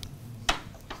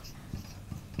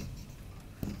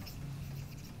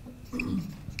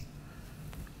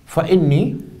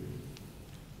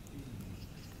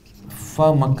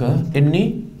 Maka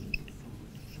ini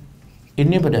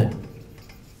pada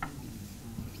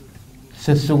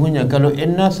sesungguhnya, kalau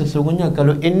inna, sesungguhnya,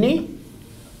 kalau ini,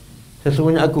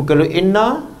 sesungguhnya aku, kalau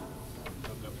inna,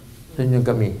 sesungguhnya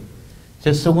kami,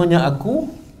 sesungguhnya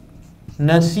aku,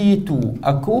 nasitu,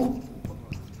 aku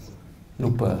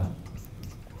lupa.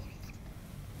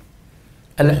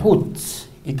 Al-hut,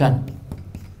 ikan.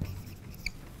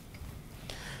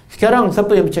 Sekarang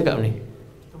siapa yang bercakap ni?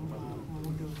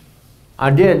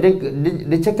 Dia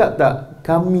cakap tak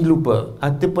kami lupa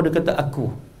ataupun dia kata aku?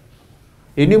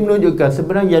 Ini menunjukkan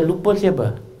sebenarnya yang lupa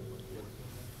siapa?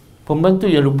 Pembantu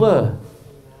yang lupa.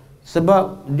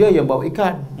 Sebab dia yang bawa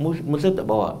ikan, Musa tak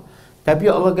bawa. Tapi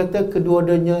Allah kata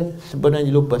kedua-duanya sebenarnya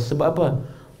lupa. Sebab apa?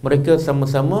 Mereka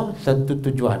sama-sama satu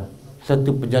tujuan,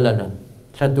 satu perjalanan,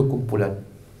 satu kumpulan.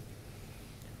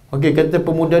 Okey, kata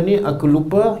pemuda ni, aku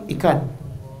lupa ikan.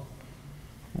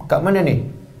 Kat mana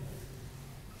ni?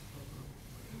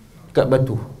 Kat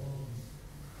batu.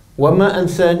 Wa ma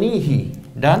ansanihi,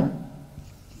 dan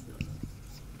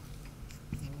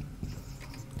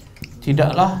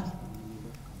tidaklah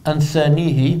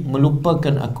ansanihi,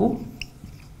 melupakan aku,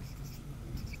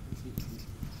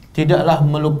 tidaklah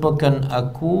melupakan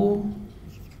aku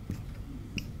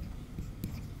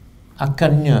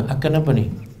akannya. Akan apa ni?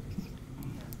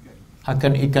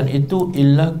 Akan ikan itu,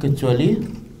 illa, kecuali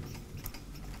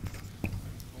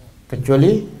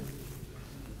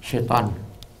syaitan.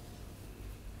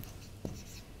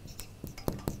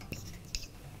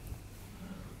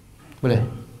 Boleh?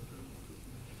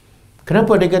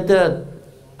 Kenapa dia kata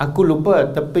aku lupa,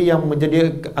 tapi yang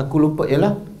menjadi aku lupa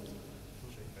ialah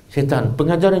syaitan?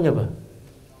 Pengajarannya apa?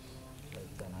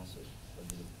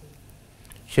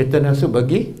 Syaitan hasut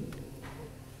bagi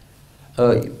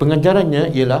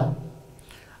pengajarannya ialah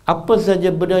apa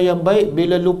saja benda yang baik,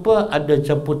 bila lupa ada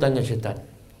campur tangan syaitan.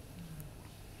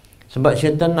 Sebab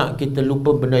syaitan nak kita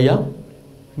lupa benda yang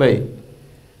baik.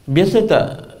 Biasa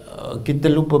tak kita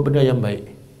lupa benda yang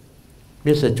baik?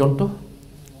 Biasa, contoh?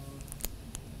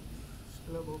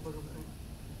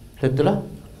 Setelah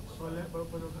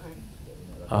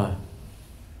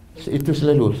itu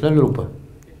selalu lupa.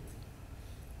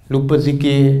 Lupa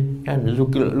zikir, kan?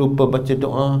 Lupa baca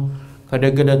doa.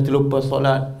 Kadang-kadang terlupa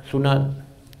solat sunat.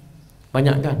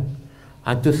 Banyak, kan?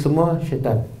 Itu semua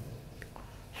syaitan.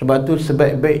 Sebab tu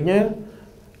sebaik-baiknya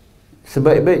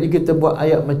kita buat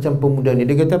ayat macam pemuda ni.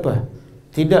 Dia kata apa?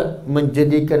 Tidak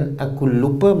menjadikan aku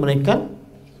lupa, melainkan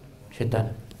syaitan.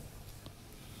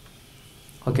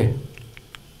 Okey.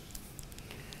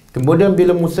 Kemudian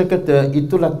bila Musa kata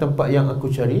itulah tempat yang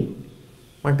aku cari,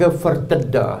 maka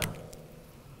fartadda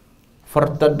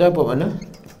apa makna?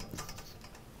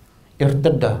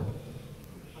 Irtadda.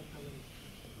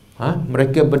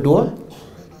 Mereka berdua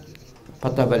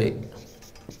patah balik.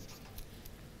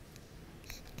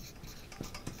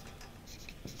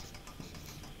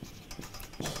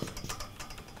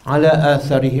 Ala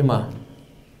asarihima,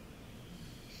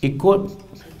 ikut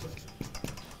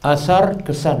asar,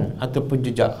 kesan ataupun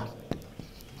jejak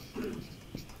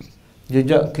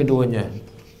keduanya.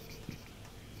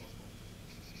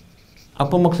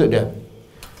 Apa maksud dia?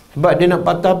 Sebab dia nak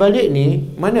patah balik ni,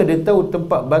 mana dia tahu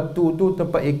tempat batu tu,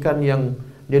 tempat ikan yang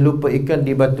dia lupa ikan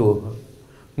di batu?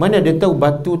 Mana dia tahu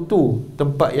batu tu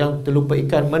tempat yang terlupa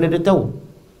ikan? Mana dia tahu?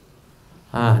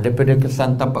 Daripada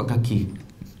kesan tapak kaki.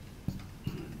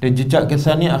 Dia jejak ke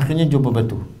sana, akhirnya jumpa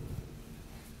batu.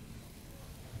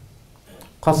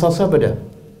 Qasasa apa dia?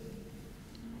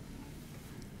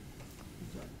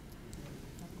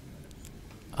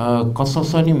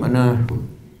 Qasasa ni makna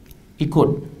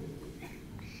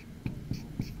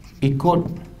ikut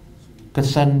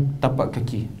kesan tapak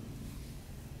kaki.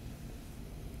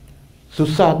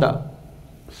 Susah tak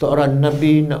seorang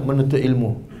Nabi nak menuntut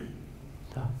ilmu?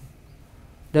 Tak.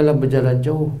 Dalam berjalan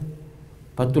jauh,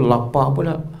 lepas tu lapar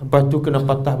pula, lepas tu kena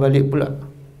patah balik pula.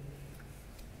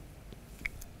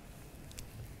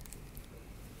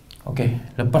 Okey,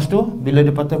 lepas tu bila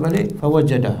dia patah balik,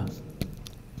 fawajada,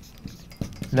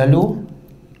 lalu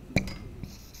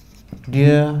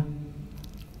dia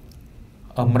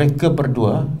mereka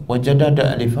berdua, wajada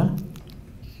ada alif,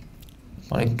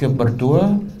 mereka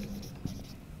berdua,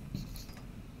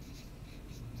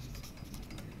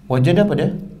 wajada apa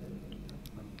dia?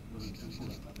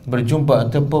 Berjumpa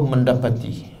ataupun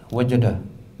mendapati. Wajada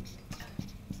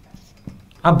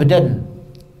abdan,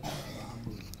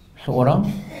 seorang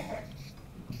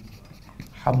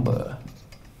hamba,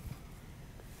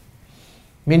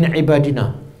 min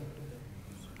ibadina,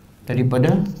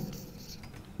 daripada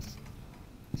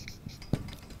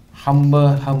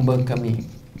hamba-hamba kami.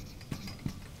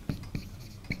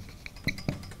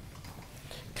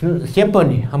 Siapa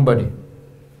ni hamba ni?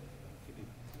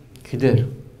 Khidir.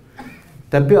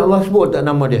 Tapi Allah sebut tak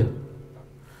nama dia?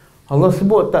 Allah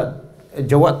sebut tak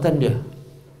jawatan dia?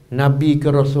 Nabi ke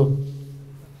Rasul?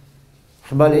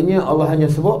 Sebaliknya Allah hanya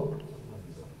sebut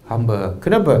hamba.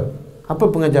 Kenapa? Apa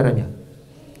pengajarannya?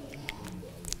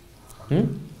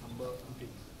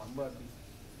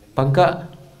 Pangkat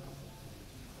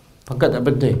tak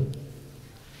penting.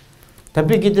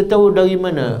 Tapi kita tahu dari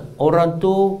mana orang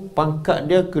tu pangkat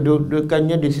dia,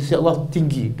 kedudukannya di sisi Allah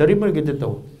tinggi. Dari mana kita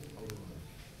tahu?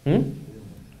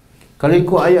 Kalau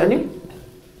ikut ayat ni,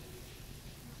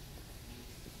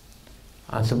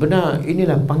 sebenarnya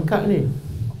inilah pangkat ni.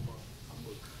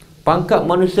 Pangkat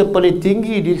manusia paling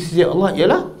tinggi di sisi Allah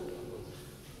ialah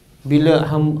bila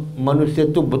manusia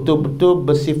tu betul-betul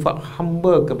bersifat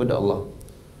hamba kepada Allah.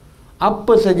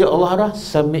 Apa saja Allah arah,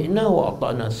 sami'na wa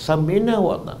ata'na, sami'na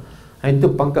wa ata'na.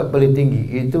 Itu pangkat paling tinggi,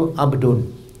 itu abdun.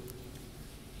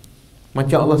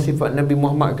 Macam Allah sifat Nabi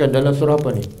Muhammad kan dalam surah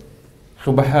apa ni?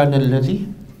 Subhanallazi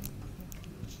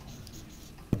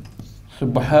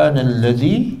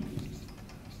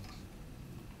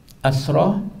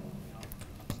asra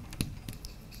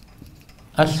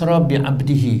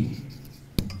bi'abdihi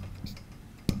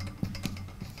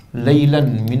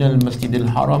laylan minal masjidil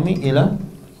harami ila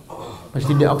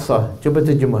Masjidil Aqsa. Cuba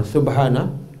terjemah.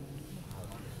 Subhana,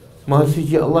 Maha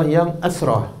suci Allah yang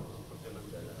asra,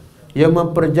 yang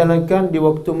memperjalankan di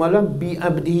waktu malam, bi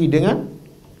abdihi, dengan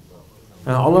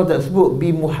Allah tak sebut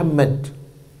bi Muhammad,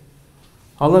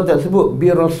 Allah tak sebut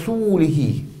bi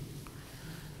rasulihi.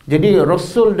 Jadi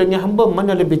Rasul dengan hamba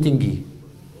mana lebih tinggi?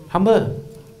 Hamba.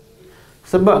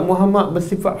 Sebab Muhammad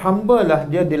bersifat hamba lah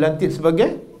dia dilantik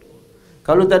sebagai,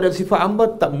 kalau tak ada sifat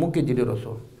hamba tak mungkin jadi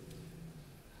Rasul.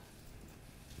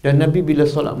 Dan Nabi bila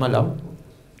solat malam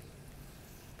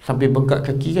sampai bengkak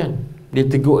kaki kan, dia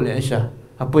tegur oleh Aisyah.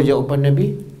 Apa jawapan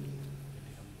Nabi?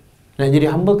 Nak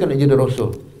jadi hamba kan nak jadi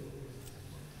Rasul?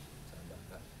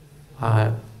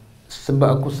 Sebab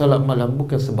aku solat malam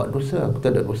bukan sebab dosa, aku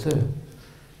tak ada dosa,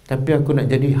 tapi aku nak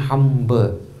jadi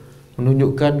hamba.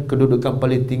 Menunjukkan kedudukan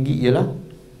paling tinggi ialah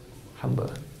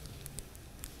hamba.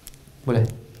 Boleh?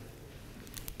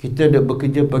 Kita dah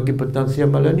bekerja pagi, petang, siang,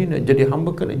 malam ni, nak jadi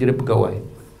hamba kan nak jadi pegawai?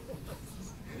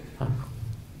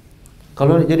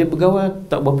 Kalau nak jadi pegawai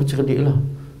tak berapa cerdik lah.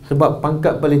 Sebab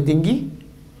pangkat paling tinggi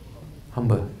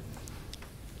hamba.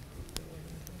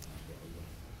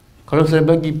 Kalau saya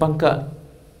bagi pangkat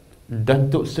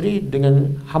Datuk Seri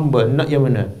dengan hamba, nak yang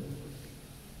mana?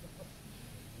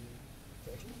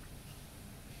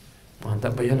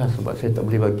 Tak payahlah, sebab saya tak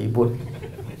boleh bagi pun.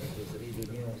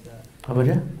 Apa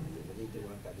dia?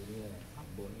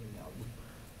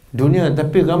 Dunia.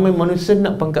 Tapi ramai manusia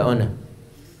nak pangkat mana?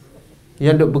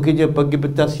 Yang duk bekerja pagi,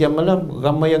 petang, siang, malam.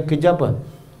 Ramai yang kerja apa?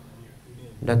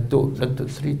 Datuk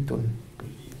Seri Tun.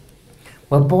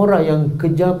 Berapa orang yang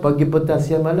kerja pagi, petang,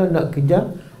 siang, malam nak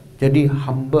kerja jadi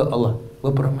hamba Allah?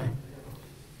 Berapa ramai?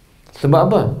 Sebab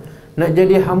apa? Nak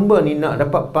jadi hamba ni, nak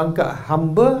dapat pangkat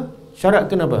hamba, syarat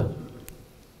kenapa?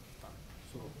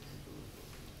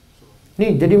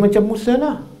 Ni jadi macam Musa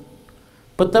lah.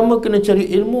 Pertama kena cari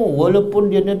ilmu walaupun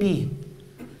dia Nabi.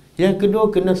 Yang kedua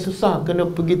kena susah, kena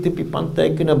pergi tepi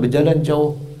pantai, kena berjalan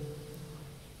jauh.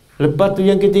 Lepas tu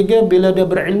yang ketiga, bila dia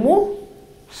berilmu,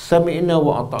 sami'na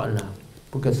wa ata'na.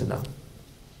 Bukan senang.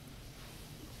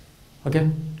 Okey?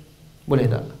 Boleh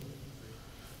tak?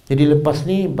 Jadi lepas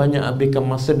ni banyak habiskan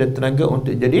masa dan tenaga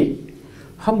untuk jadi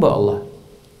hamba Allah.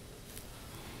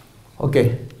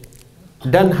 Okey.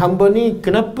 Dan hamba ni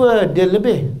kenapa dia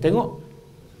lebih? Tengok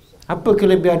apa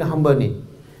kelebihan hamba ni.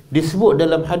 Disebut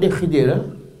dalam hadis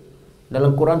Khidir,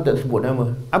 dalam Quran tak sebut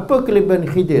nama. Apa kelebihan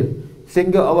Khidir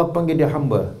sehingga Allah panggil dia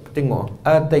hamba? Tengok,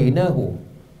 atainahu,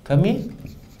 kami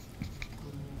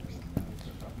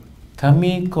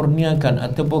kurniakan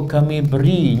ataupun kami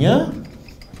berinya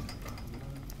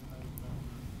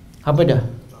apa dah?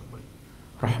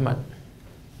 Rahmat.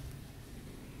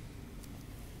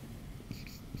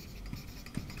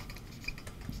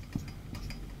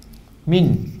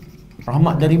 Min,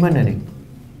 rahmat dari mana ni?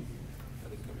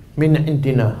 Min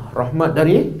intina, rahmat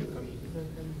dari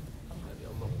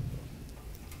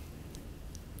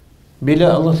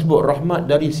bila Allah sebut rahmat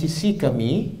dari sisi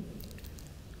kami,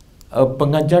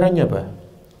 pengajarannya apa?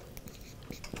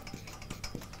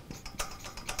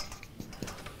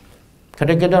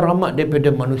 Kadang-kadang rahmat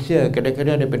daripada manusia,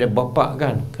 kadang-kadang daripada bapa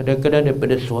kan, kadang-kadang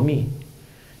daripada suami.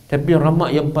 Tapi rahmat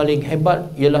yang paling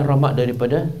hebat ialah rahmat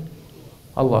daripada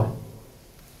Allah.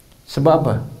 Sebab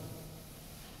apa?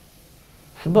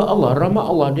 Sebab Allah, rahmat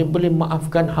Allah, dia boleh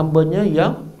maafkan hambanya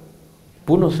yang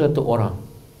bunuh satu orang.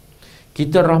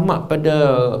 Kita rahmat pada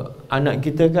anak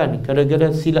kita kan,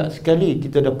 kadang-kadang silap sekali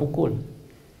kita dah pukul.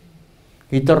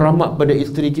 Kita rahmat pada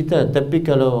isteri kita, tapi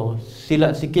kalau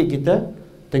silap sikit kita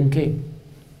tengking.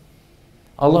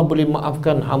 Allah boleh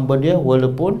maafkan hamba dia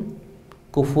walaupun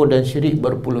kufur dan syirik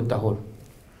berpuluh tahun.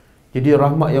 Jadi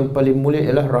rahmat yang paling mulia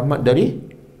ialah rahmat dari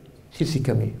sisi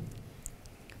kami.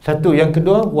 Satu. Yang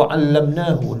kedua,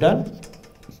 wa'allamnahu, dan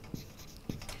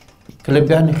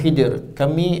kelebihan Khidir,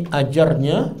 kami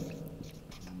ajarnya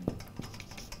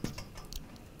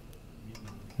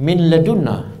min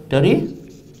ladunna, dari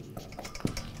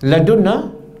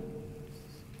ladunna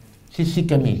sisi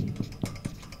kami,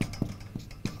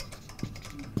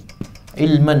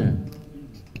 ilman,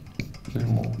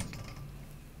 ilmu.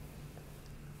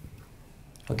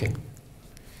 Okey.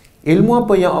 Ilmu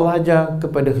apa yang Allah ajar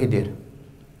kepada Khidir?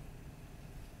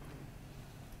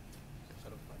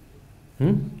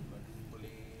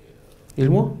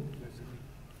 Ilmu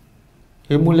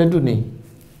laduni.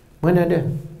 Mana ada?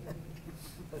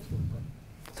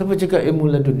 Siapa cakap ilmu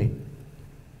laduni?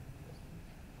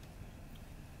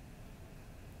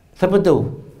 Siapa tahu?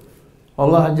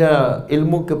 Allah ajar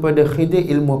ilmu kepada Khidir,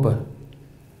 ilmu apa?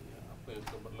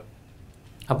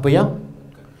 Apa yang?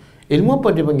 Ilmu apa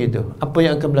dia panggil tu? Apa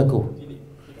yang akan berlaku?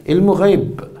 Ilmu ghaib.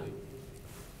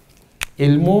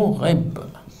 Ilmu ghaib.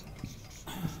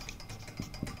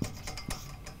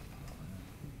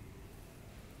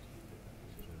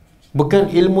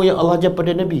 Bukan ilmu yang Allah ajar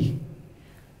pada Nabi.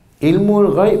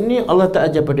 Ilmu ghaib ni Allah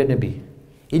tak ajar pada Nabi.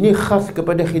 Ini khas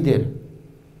kepada Khidir.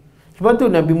 Sebab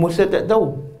tu Nabi Musa tak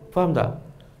tahu. Faham tak?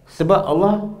 Sebab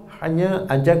Allah hanya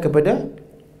ajar kepada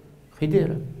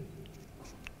Khidir.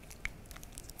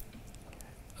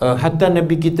 Hatta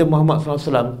Nabi kita Muhammad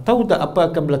SAW tahu tak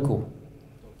apa akan berlaku?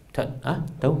 Tak?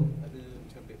 Tahu?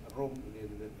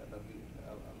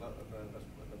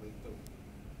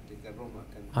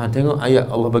 Tengok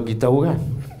ayat Allah bagi tahu kan.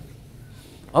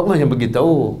 Allah yang bagi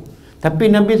tahu.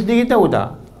 Tapi Nabi sendiri tahu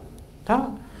tak?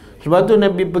 Tak. Sebab tu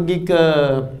Nabi pergi ke,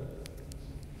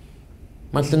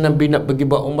 masa Nabi nak pergi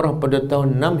buat umrah pada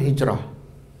tahun 6 Hijrah,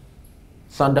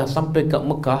 dah sampai kat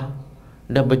Mekah,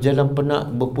 dah berjalan penat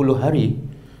berpuluh hari,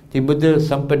 tiba-tiba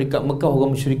sampai dekat Mekah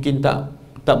orang musyrikin tak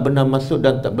benar masuk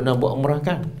dan tak benar buat umrah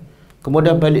kan.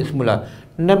 Kemudian balik semula.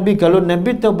 Nabi, kalau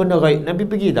Nabi tahu benda gaib, Nabi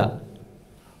pergi tak?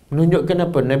 Menunjukkan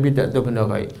apa? Nabi tak tahu benda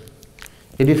gaib.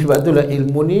 Jadi sebab itulah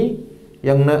ilmu ni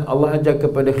yang Allah ajar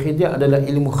kepada Khidir adalah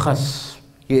ilmu khas,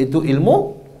 iaitu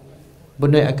ilmu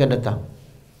benda yang akan datang.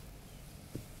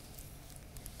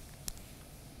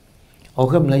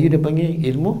 Orang Melayu dia panggil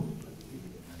ilmu.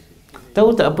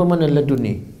 Tahu tak apa mana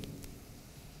laduni?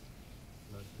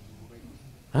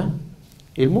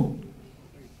 Ilmu?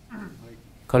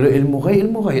 Kalau ilmu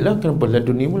ghaib lah. Kenapa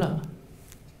laduni pula?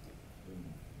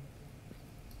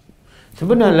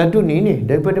 Sebenarnya laduni ni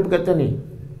daripada perkataan ni,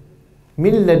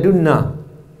 min ladunna.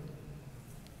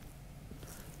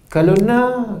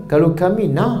 Kalau kami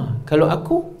kalau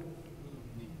aku,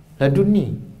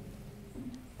 laduni.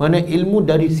 Mana ilmu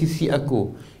dari sisi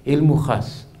aku, ilmu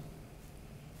khas.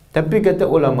 Tapi kata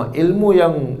ulama, ilmu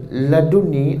yang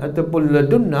laduni ataupun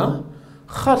ladunna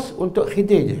khas untuk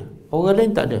Khidir je. Orang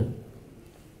lain tak ada.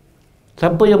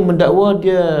 Siapa yang mendakwa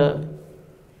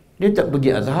dia tak pergi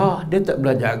Azhar, dia tak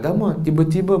belajar agama,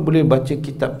 tiba-tiba boleh baca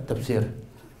kitab tafsir.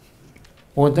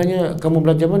 Orang tanya, kamu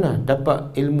belajar mana?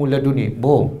 Dapat ilmu laduni.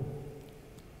 Bohong.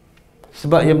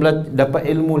 Sebab yang dapat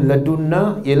ilmu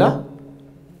ladunna ialah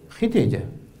Khidir je.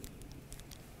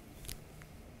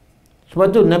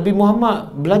 Sebab tu Nabi Muhammad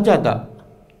belajar tak?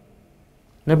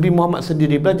 Nabi Muhammad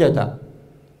sendiri belajar tak?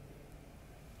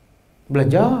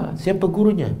 Belajar. Siapa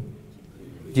gurunya?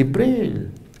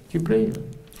 Jibril.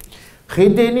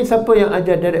 Khidir ni siapa yang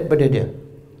ajar direct pada dia?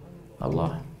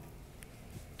 Allah.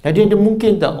 Jadi ada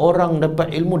mungkin tak orang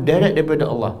dapat ilmu direct daripada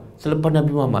Allah selepas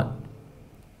Nabi Muhammad?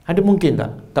 Ada mungkin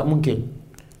tak? Tak mungkin.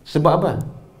 Sebab apa?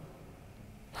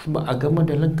 Sebab agama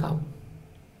dah lengkap.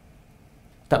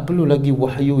 Tak perlu lagi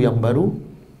wahyu yang baru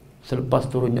selepas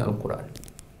turunnya Al-Quran.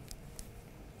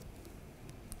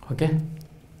 Okey?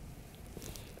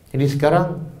 Jadi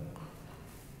sekarang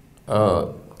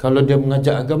kalau dia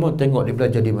mengajar agama, tengok dia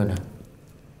belajar di mana.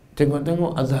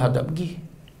 Tengok-tengok Azhar tak pergi,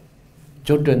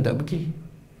 Jordan tak pergi,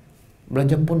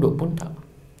 belajar pondok pun tak.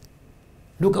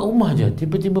 Duduk kat rumah je,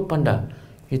 tiba-tiba pandai.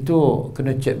 Itu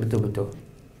kena cek betul-betul.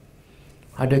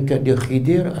 Adakah dia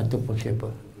Khidir ataupun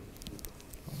siapa?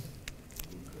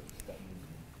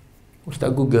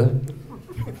 Ustaz Google.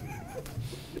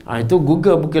 Itu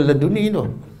Google bukan laduni tu.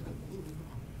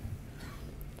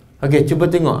 Okey, cuba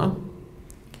tengok.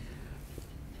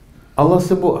 Allah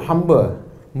sebut hamba,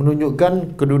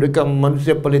 menunjukkan kedudukan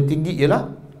manusia paling tinggi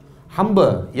ialah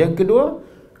hamba. Yang kedua,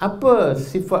 apa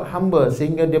sifat hamba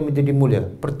sehingga dia menjadi mulia?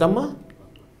 Pertama,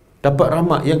 dapat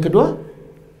rahmat. Yang kedua,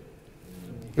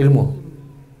 ilmu.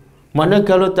 Mana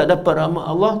kalau tak dapat rahmat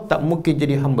Allah, tak mungkin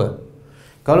jadi hamba.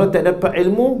 Kalau tak dapat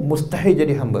ilmu, mustahil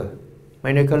jadi hamba.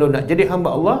 Mana kalau nak jadi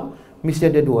hamba Allah, mesti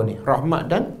ada dua ni, rahmat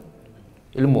dan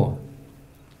ilmu.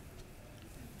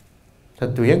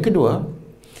 Satu. Yang kedua,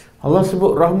 Allah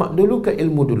sebut rahmat dulu ke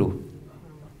ilmu dulu?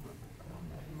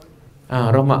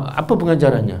 Rahmat. Apa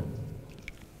pengajarannya?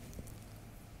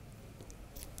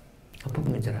 Apa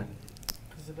pengajaran?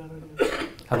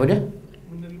 Apa dia?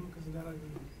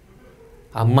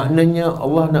 Maknanya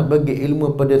Allah nak bagi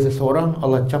ilmu pada seseorang,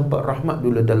 Allah campak rahmat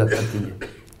dulu dalam hatinya.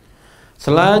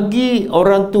 Selagi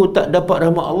orang tu tak dapat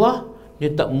rahmat Allah,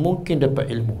 dia tak mungkin dapat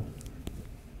ilmu.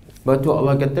 Sebab tu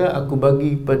Allah kata, aku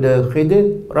bagi pada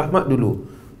Khidir rahmat dulu,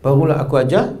 barulah aku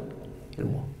ajar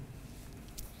ilmu.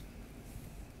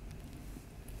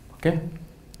 Okey?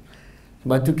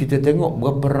 Sebab tu kita tengok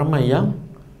berapa ramai yang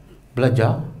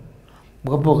belajar,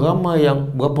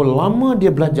 berapa lama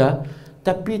dia belajar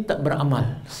tapi tak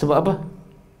beramal. Sebab apa?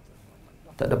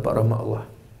 Tak dapat rahmat Allah.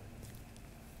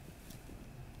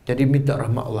 Jadi minta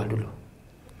rahmat Allah dulu.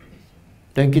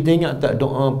 Dan kita ingat tak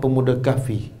doa pemuda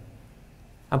Kahfi?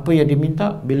 Apa yang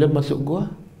diminta bila masuk gua?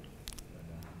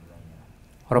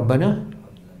 Rabbana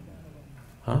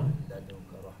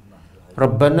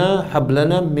Rabbana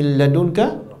hablana min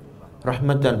ladunka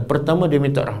rahmatan. Pertama dia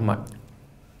minta rahmat.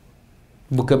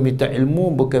 Bukan minta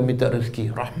ilmu, bukan minta rezeki,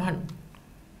 rahmat.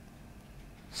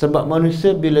 Sebab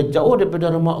manusia bila jauh daripada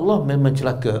rahmat Allah memang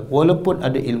celaka, walaupun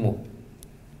ada ilmu.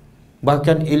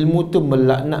 Bahkan ilmu tu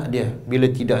melaknat dia bila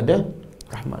tidak ada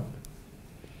rahmat.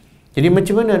 Jadi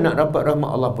macam mana nak dapat rahmat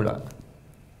Allah pula?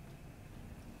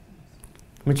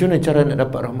 Macam mana cara nak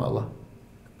dapat rahmat Allah?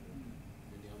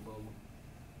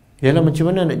 Ialah macam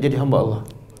mana nak jadi hamba Allah?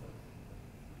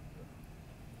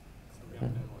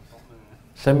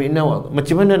 Sami'na wa,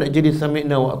 macam mana nak jadi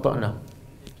sami'na wa ata'na?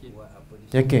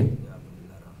 Yakin.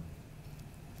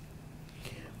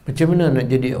 Macam mana nak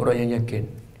jadi orang yang yakin?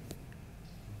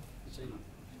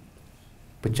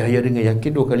 Percaya dengan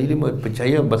yakin 2 kali 5.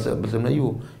 Percaya bahasa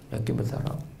Melayu, yakin bahasa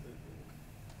Arab.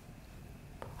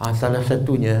 Salah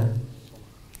satunya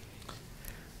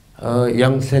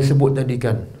yang saya sebut tadi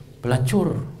kan,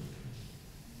 pelacur.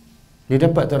 Dia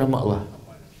dapat tak rahmat Allah?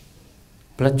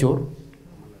 Pelacur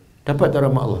dapat tak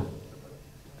rahmat Allah?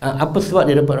 Apa sebab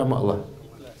dia dapat rahmat Allah?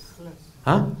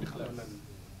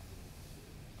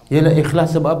 Ialah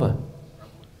ikhlas. Sebab apa?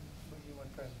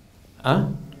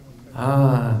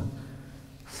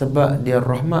 Sebab dia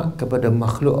rahmat kepada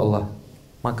makhluk Allah,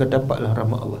 maka dapatlah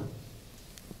rahmat Allah.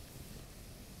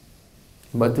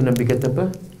 Sebab tu Nabi kata apa?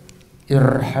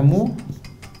 Irhamu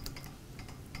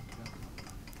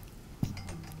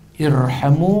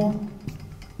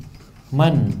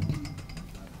man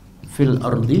fil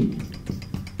ardi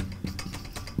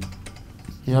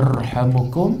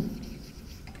yarhamukum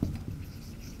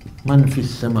man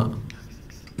fis sama.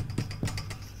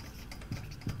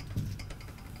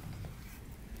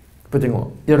 Apa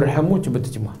tengok? Irhamu, cuba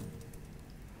terjemah.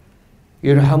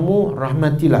 Irhamu,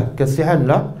 rahmatilah,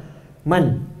 kasihanlah.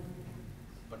 Man,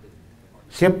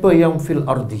 siapa yang fil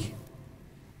ardi,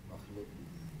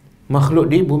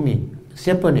 makhluk di bumi.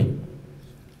 Siapa ni?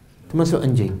 Termasuk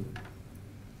anjing.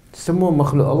 Semua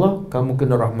makhluk Allah kamu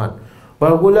kena rahmat.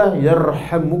 Barulah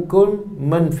yarhamukum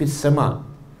man fis sama,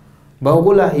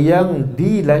 barulah yang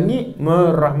di langit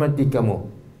merahmati kamu.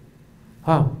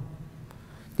 Faham?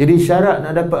 Jadi syarat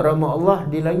nak dapat rahmat Allah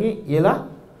di langit ialah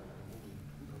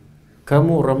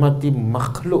kamu rahmati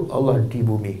makhluk Allah di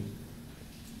bumi.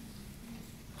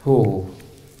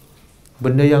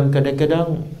 Benda yang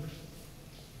kadang-kadang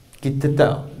kita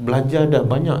tak belajar dah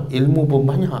banyak, ilmu pun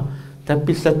banyak,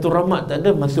 tapi satu rahmat tak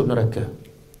ada, masuk neraka.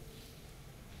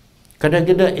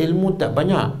 Kadang-kadang ilmu tak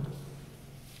banyak,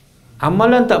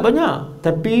 amalan tak banyak,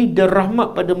 tapi dia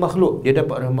rahmat pada makhluk, dia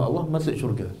dapat rahmat Allah, masuk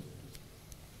syurga.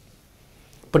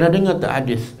 Pernah dengar tak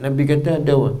hadis Nabi kata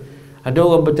ada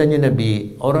orang bertanya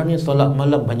Nabi, orang ni solat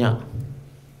malam banyak,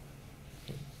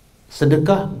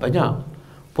 sedekah banyak,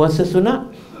 puasa sunat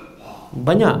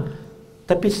banyak,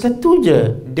 tapi satu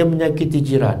je dia menyakiti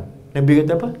jiran. Nabi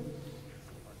kata apa?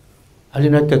 Ahli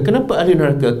neraka. Kenapa ahli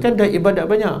neraka? Kan dah ibadat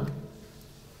banyak.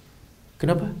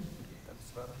 Kenapa?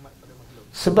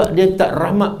 Sebab dia tak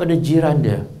rahmat pada jiran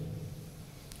dia.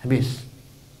 Habis.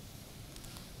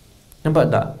 Nampak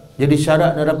tak? Jadi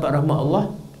syarat nak dapat rahmat Allah,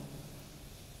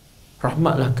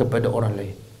 rahmatlah kepada orang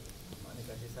lain.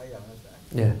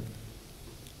 Ya.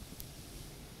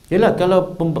 Yelah,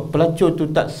 kalau pelacur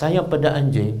tu tak sayang pada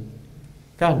anjing,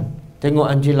 kan, tengok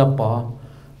anjing lapar,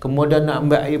 kemudian nak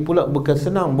ambil air pula bukan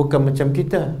senang, bukan macam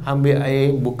kita ambil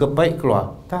air, buka paip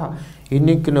keluar. Tak,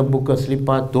 ini kena buka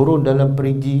selipar, turun dalam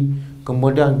perigi,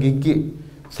 kemudian gigit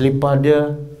selipar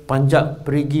dia, panjat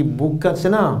perigi, bukan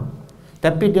senang.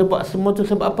 Tapi dia buat semua tu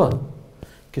sebab apa?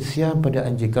 Kesian pada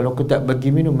anjing. Kalau aku tak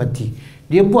bagi minum, mati.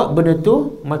 Dia buat benda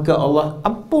tu, maka Allah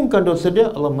ampunkan dosa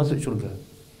dia, Allah masuk syurga.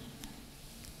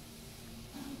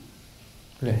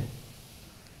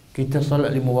 Kita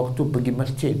solat 5 waktu, pergi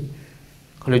masjid,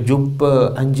 kalau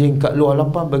jumpa anjing kat luar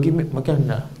lapar, bagi makan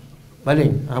tak?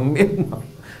 Baling.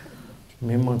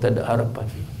 Memang tak ada harapan.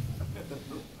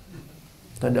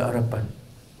 Tak ada harapan.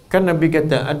 Kan Nabi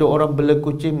kata ada orang bela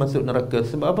kucing masuk neraka.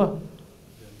 Sebab apa?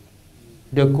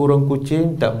 Dia kurang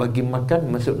kucing, tak bagi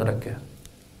makan, masuk neraka.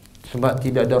 Sebab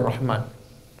tidak ada rahmat.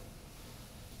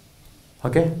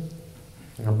 Okey?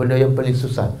 Benda yang paling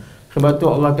susah. Sebab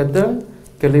tu Allah kata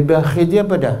kelebihan akhir dia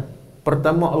apa dah?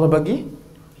 Pertama Allah bagi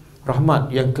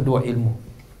rahmat, yang kedua ilmu.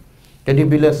 Jadi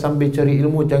bila sambil cari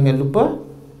ilmu, jangan lupa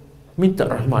minta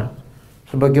rahmat.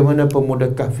 Sebagaimana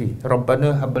pemuda Kahfi,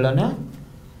 Rabbana hablana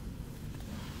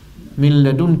min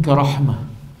ladunka rahmah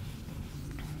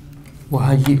wa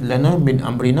hayyi' lana min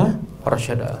amrina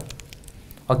rasyada.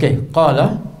 Okey,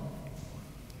 qala,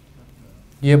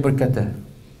 dia berkata,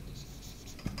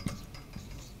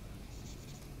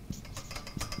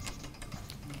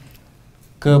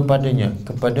 kepadanya,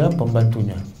 kepada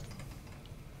pembantunya.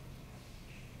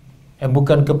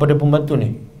 Bukan kepada pembantu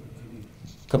ni,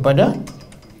 kepada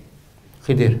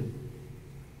Khidir.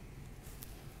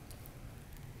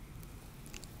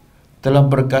 Telah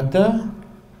berkata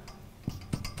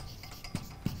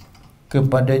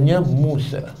kepadanya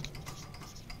Musa.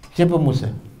 Siapa Musa?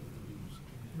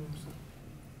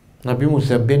 Nabi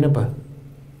Musa bin apa?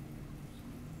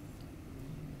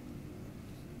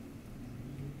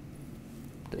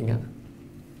 Tak ingat.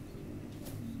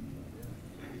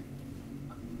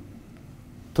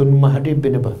 Tun Mahdi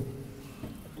bin apa?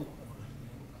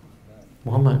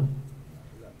 Muhammad.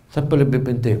 Siapa lebih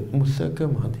penting, Musa ke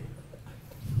Mahdi?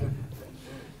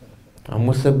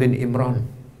 Musa bin Imran.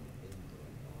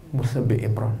 Musa bin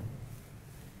Imran.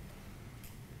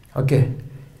 Okey.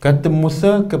 Kata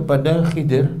Musa kepada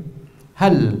Khidir,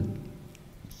 hal,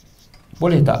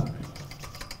 boleh tak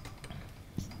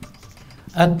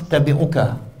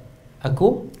attabi'uka,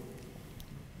 aku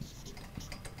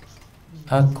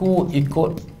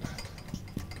ikut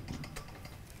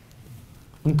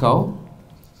engkau.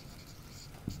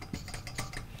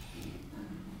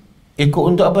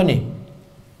 Ikut untuk apa ni?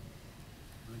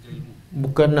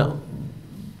 Bukan nak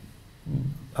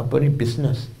apa ni,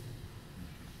 bisnes.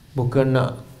 Bukan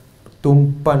nak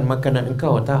tumpan makanan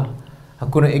engkau, tak.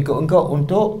 Aku nak ikut engkau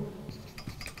untuk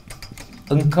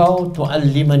engkau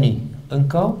tu'allimani,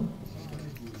 engkau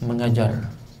mengajar,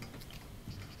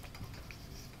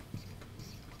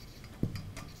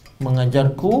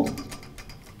 mengajarku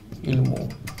ilmu.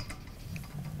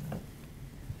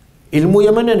 Ilmu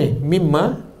yang mana ni?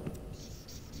 Mimma,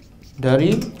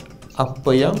 dari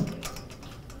apa yang,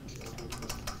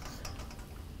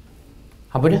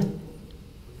 apa dia?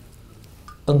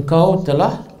 Engkau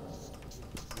telah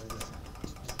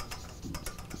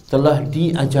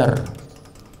diajar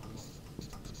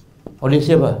oleh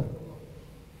siapa?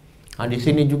 Di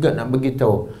sini juga nak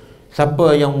beritahu,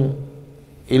 siapa yang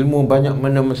ilmu banyak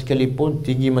mana sekalipun,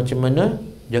 tinggi macam mana,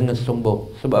 jangan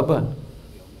sombong. Sebab apa?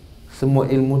 Semua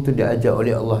ilmu tu diajar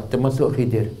oleh Allah, termasuk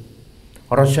Khidir.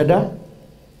 Rasyadah.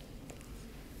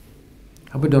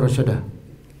 Apa dia rasyadah?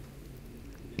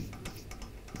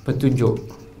 Petunjuk.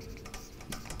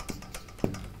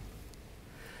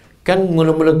 Kan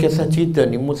mula-mula kisah cerita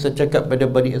ni Musa cakap pada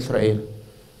Bani Israel.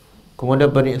 Kemudian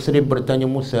Bani Israel bertanya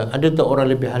Musa, ada tak orang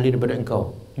lebih ahli daripada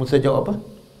engkau? Musa jawab apa?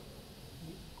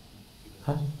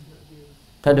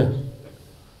 Tak ada.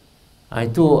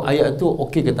 Itu ayat tu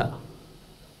okey ke tak?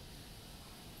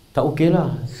 Tak okey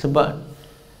lah. Sebab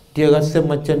dia rasa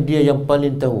macam dia yang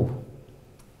paling tahu.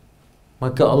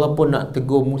 Maka Allah pun nak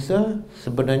tegur Musa,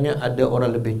 sebenarnya ada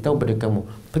orang lebih tahu daripada kamu.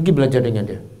 Pergi belajar dengan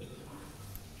dia.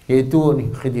 Iaitu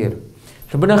ni Khidir.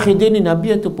 Sebenarnya Khidir ni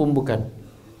Nabi ataupun bukan?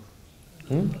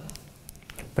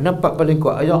 Pendapat paling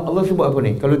kuat ayat Allah sebut apa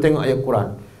ni? Kalau tengok ayat Quran,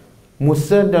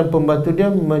 Musa dan pembantu dia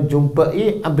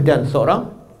menjumpai abdan, seorang.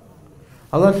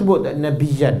 Allah sebut tak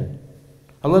nabiyan,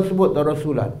 Allah sebut tak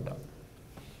rasulan.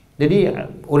 Jadi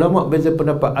ulama beza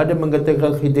pendapat. Ada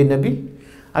mengatakan Khidir Nabi,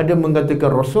 ada mengatakan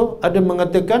rasul, ada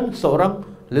mengatakan seorang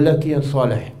lelaki yang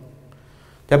soleh.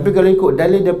 Tapi kalau ikut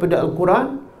dalil daripada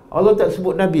Al-Quran, Allah tak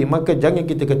sebut Nabi, maka jangan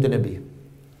kita kata Nabi.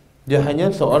 Dia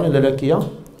hanya seorang lelaki yang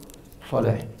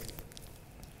soleh.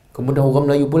 Kemudian orang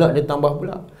Melayu pula, dia tambah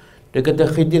pula, dia kata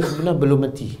Khidir sebenarnya belum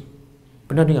mati.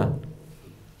 Pernah dengar?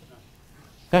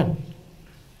 Kan?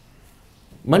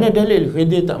 Mana dalil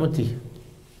Khidir tak mati?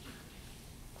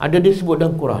 Ada disebut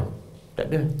dalam Quran? Tak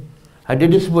ada. Ada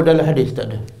disebut dalam hadis? Tak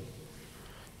ada.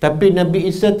 Tapi Nabi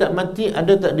Isa tak mati,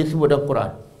 ada tak disebut dalam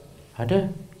Quran?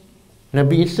 Ada.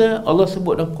 Nabi Isa Allah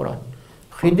sebut dalam Quran.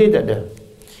 Khidir tak ada.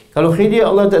 Kalau Khidir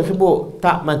Allah tak sebut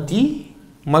tak mati,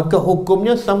 maka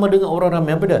hukumnya sama dengan orang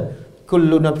ramai. Apa dah?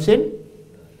 Kullu nafsin,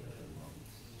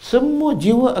 semua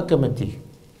jiwa akan mati.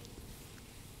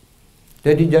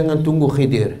 Jadi jangan tunggu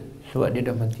Khidir, sebab dia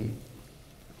dah mati.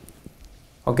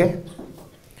 Okey?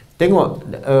 Tengok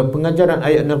pengajaran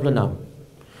ayat 66.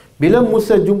 Bila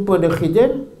Musa jumpa dengan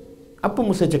Khidir, apa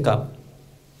Musa cakap?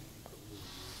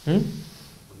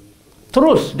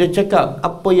 Terus dia cakap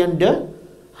apa yang dia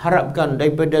harapkan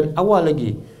daripada awal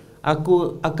lagi.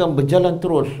 Aku akan berjalan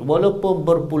terus walaupun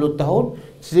berpuluh tahun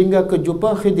sehingga ke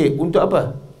jumpa Khidir. Untuk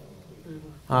apa?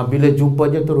 Bila jumpa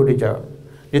je terus dia jawab.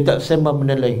 Dia tak sembang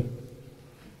benda lain.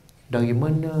 Dari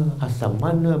mana, asal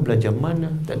mana, belajar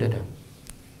mana, tak ada dah.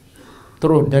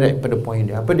 Terus direct pada poin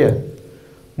dia. Apa dia?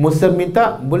 Musa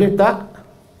minta, boleh tak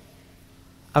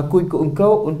aku ikut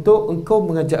engkau untuk engkau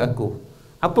mengajar aku?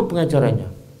 Apa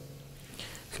pengajarannya?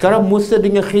 Sekarang Musa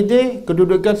dengan Khidir,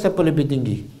 kedudukan siapa lebih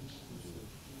tinggi?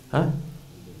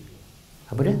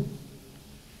 Apa dia?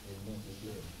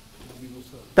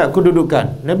 Tak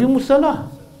kedudukan Nabi Musa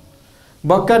lah.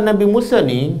 Bahkan Nabi Musa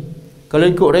ni, kalau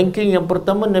ikut ranking, yang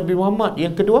pertama Nabi Muhammad,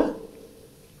 yang kedua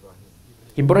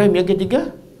Ibrahim, yang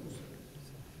ketiga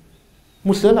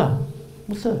Musa lah.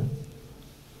 Musa.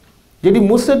 Jadi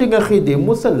Musa dengan Khidir,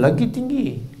 Musa lagi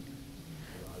tinggi.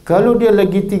 Kalau dia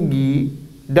lagi tinggi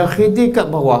dan Khidir kat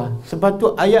bawah, sebab tu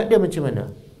ayat dia macam mana?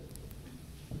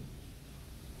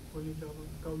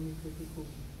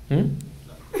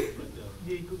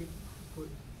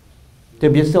 Dia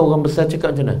biasa orang besar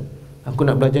cakap macam mana? Aku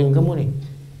nak belajar dengan kamu ni,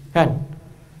 kan?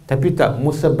 Tapi tak,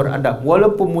 Musa beradab.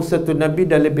 Walaupun Musa tu Nabi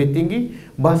dah lebih tinggi,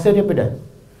 bahasa dia apa dah?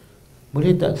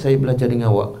 Boleh tak saya belajar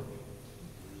dengan awak?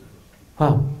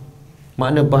 Faham?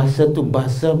 Makna bahasa tu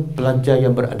bahasa pelajar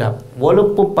yang beradab,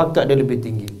 walaupun pangkat dia lebih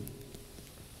tinggi.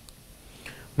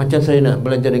 Macam saya nak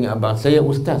belajar dengan abang, saya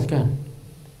ustaz kan?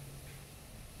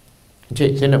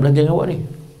 Cik, saya nak belajar dengan awak ni.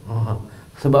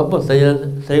 Sebab apa?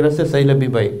 Saya rasa saya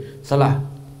lebih baik. Salah.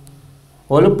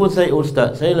 Walaupun saya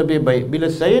ustaz, saya lebih baik.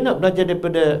 Bila saya nak belajar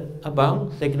daripada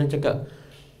abang, saya kena cakap,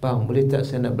 bang, boleh tak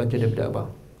saya nak belajar daripada abang?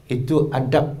 Itu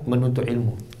adab menuntut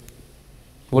ilmu,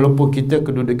 walaupun kita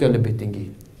kedudukan lebih tinggi.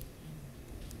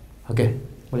 Okey,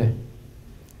 boleh.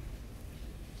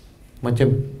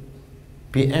 Macam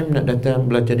PM nak datang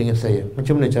belajar dengan saya,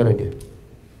 macam mana cara dia?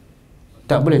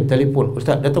 Tak boleh telefon,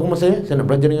 ustaz datang rumah saya nak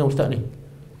belajar dengan ustaz ni.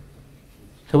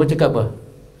 Saya cakap apa?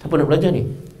 Siapa nak belajar ni?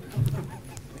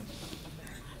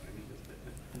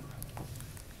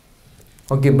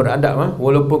 Okey, beradab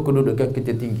walaupun kedudukan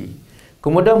kita tinggi.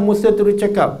 Kemudian Musa terus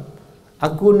cakap,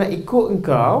 aku nak ikut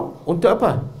engkau untuk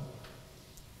apa?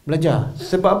 Belajar.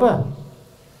 Sebab apa?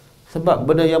 Sebab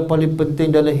benda yang paling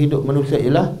penting dalam hidup manusia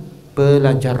ialah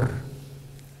belajar.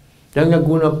 Jangan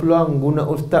guna peluang, guna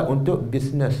ustaz untuk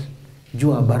bisnes,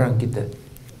 jual barang kita.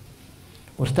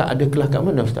 Ustaz ada kelas kat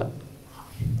mana ustaz?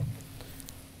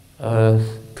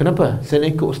 Kenapa saya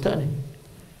nak ikut ustaz ni?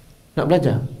 Nak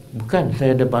belajar? Bukan,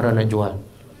 saya ada barang nak jual.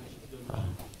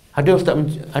 Ada ustaz,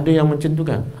 ada yang macam tu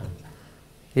kan?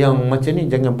 Yang macam ni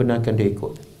jangan benarkan dia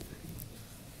ikut.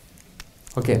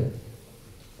 Okey.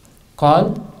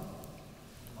 Qal,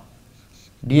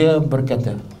 dia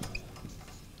berkata.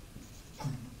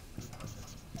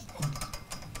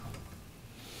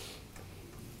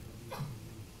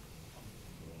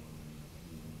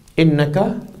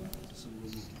 Innaka,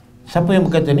 siapa yang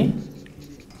berkata ni?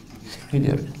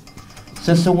 Khidir.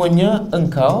 Sesungguhnya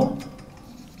engkau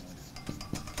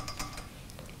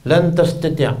lan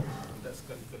tastati',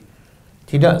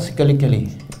 tidak sekali-kali,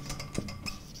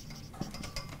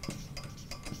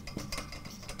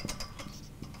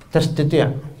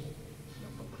 tastati',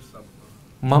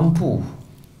 mampu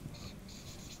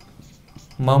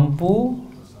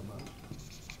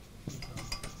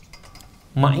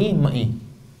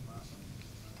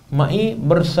ma'i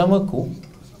bersamaku,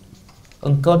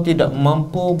 engkau tidak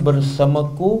mampu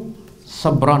bersamaku,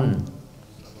 sabran,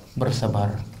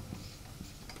 bersabar.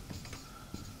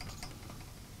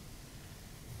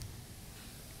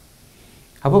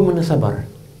 Apa makna sabar?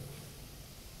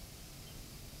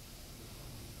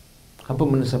 Apa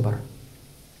makna sabar?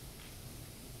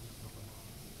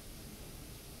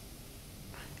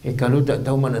 Kalau tak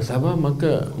tahu makna sabar,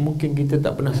 maka mungkin kita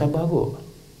tak pernah sabar kot.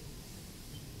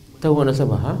 Tahu makna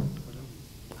sabar? Ha?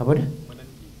 Apa dia?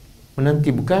 Menanti,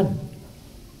 bukan?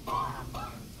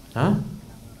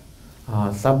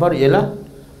 Sabar ialah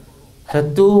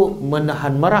satu,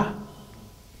 menahan marah.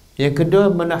 Yang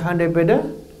kedua, menahan daripada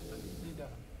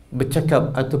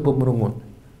bercakap ataupun merungut.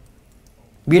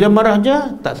 Bila marah je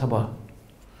tak sabar,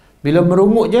 bila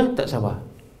merungut je tak sabar.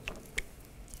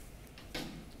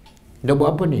 Dah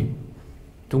buat apa ni?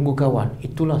 Tunggu kawan.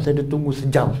 Itulah saya dah tunggu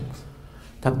sejam,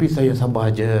 tapi saya sabar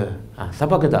je.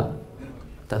 Sabar ke tak?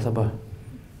 Tak sabar.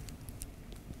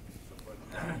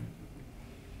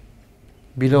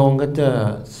 Bila orang kata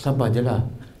sabar je lah,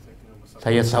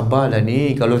 saya sabar lah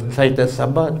ni. Kalau saya tak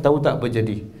sabar, tahu tak apa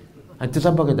jadi? Itu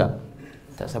sabar ke tak?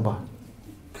 Tak sabar.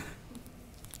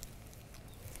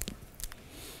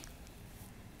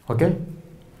 Okey?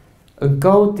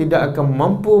 Engkau tidak akan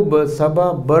mampu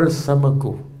bersabar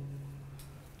bersamaku.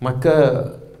 Maka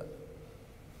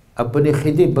apa ni,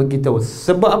 Khidir beritahu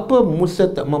sebab apa Musa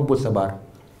tak mampu sabar.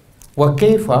 Wa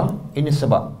kaifa, ini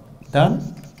sebab, dan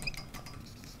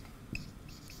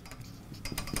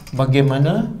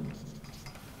bagaimana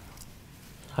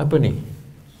apa ni,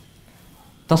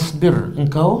 tasbir,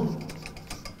 engkau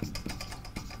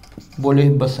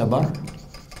boleh bersabar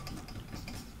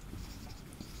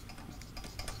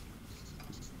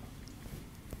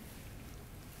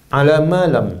ala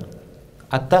malam,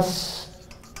 atas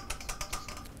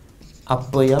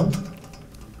apa yang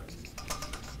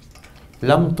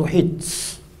lam tuhit,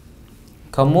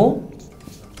 kamu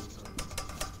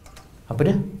apa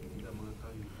dia,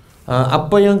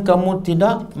 apa yang kamu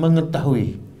tidak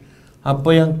mengetahui, apa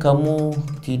yang kamu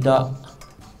tidak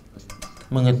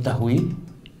mengetahui,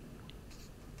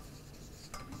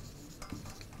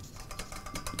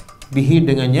 bihi,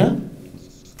 dengannya,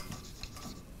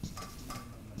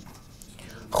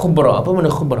 khubra. Apa makna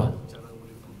khubra?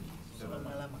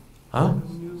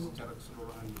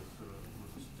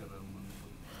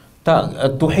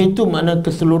 Tak, tuhit itu makna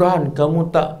keseluruhan.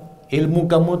 Kamu tak, ilmu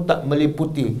kamu tak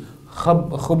meliputi.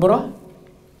 Khubra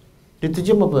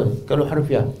diterjem apa kalau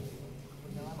harfiah?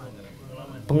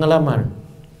 Pengalaman.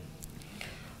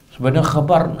 Sebenarnya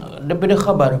khabar, daripada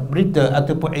khabar, berita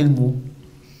ataupun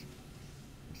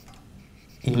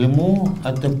ilmu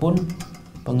ataupun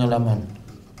pengalaman.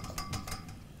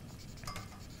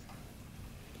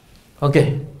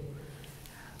 Okey.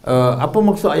 Apa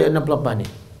maksud ayat 68 ni?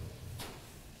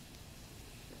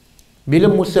 Bila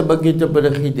Musa bagi kepada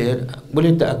Khidir,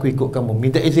 boleh tak aku ikut kamu?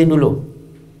 Minta izin dulu.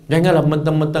 Janganlah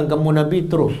mentang-mentang kamu Nabi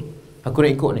terus aku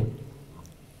nak ikut ni.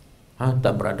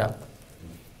 Tak beradab.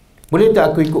 Boleh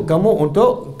tak aku ikut kamu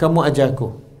untuk kamu ajar aku?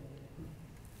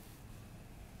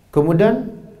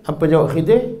 Kemudian apa jawab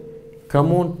Khidir?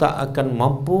 Kamu tak akan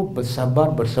mampu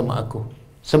bersabar bersama aku.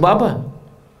 Sebab apa?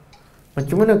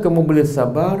 Macam mana kamu boleh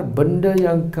sabar benda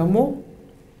yang kamu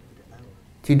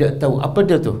tidak tahu? Apa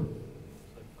dia tu?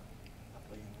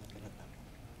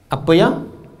 Apa yang?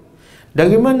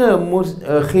 Dari mana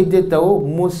Khidir tahu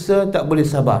Musa tak boleh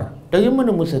sabar? Dari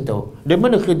mana Musa tahu? Dari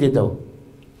mana Khidir tahu?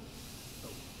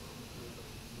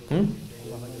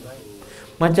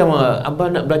 Macam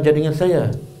abang nak belajar dengan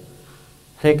saya.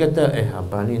 Saya kata,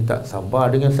 abang ni tak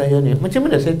sabar dengan saya ni. Macam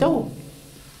mana saya tahu?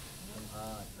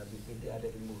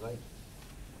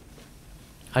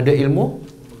 Ada ilmu?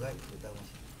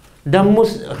 Dan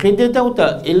Khidir tahu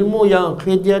tak ilmu yang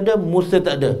Khidir ada, Musa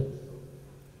tak ada?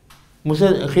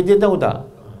 Khidir tahu tak?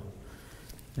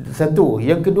 Satu.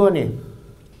 Yang kedua ni,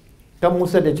 kan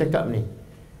Musa dah cakap ni,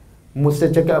 Musa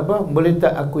cakap apa? Boleh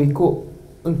tak aku ikut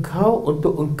engkau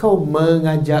untuk engkau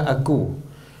mengajar aku.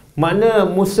 Makna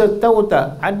Musa tahu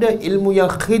tak ada ilmu yang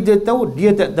Khidir tahu,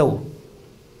 dia tak tahu.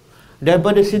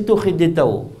 Daripada situ Khidir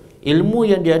tahu ilmu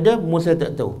yang dia ada, Musa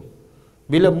tak tahu.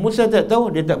 Bila Musa tak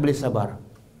tahu, dia tak boleh sabar.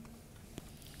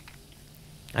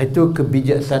 Itu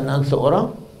kebijaksanaan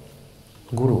seorang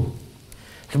guru.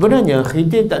 Sebenarnya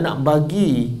Khidir tak nak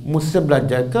bagi Musa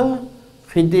belajar ke?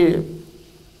 Khidir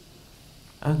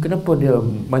kenapa dia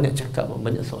banyak cakap,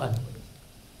 banyak soal?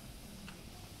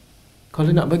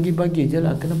 Kalau nak bagi-bagi je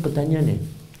lah. Kenapa tanya ni?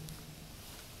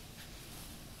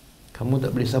 Kamu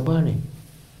tak boleh sabar ni.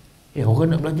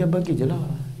 Orang nak belajar, bagi je lah.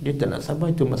 Dia tak nak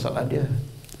sabar, itu masalah dia.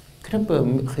 Kenapa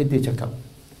Khidir cakap?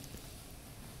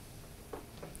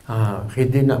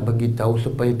 Khidir nak bagi tahu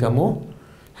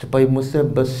supaya Musa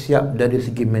bersiap dari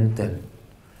segi mental.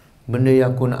 Benda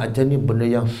yang aku nak ajar ni benda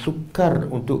yang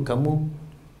sukar untuk kamu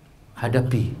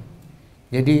hadapi.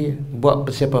 Jadi buat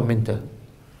persiapan mental.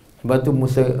 Sebab tu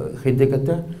Khidir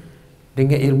kata,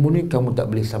 dengan ilmu ni kamu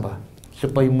tak boleh sabar,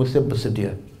 supaya Musa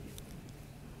bersedia.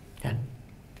 Kan?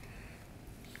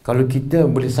 Kalau kita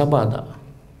boleh sabar tak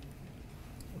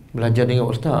belajar dengan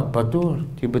ustaz, lepas tu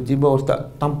tiba-tiba ustaz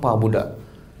tampar budak,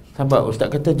 sabar, ustaz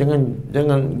kata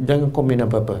jangan komen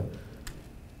apa-apa,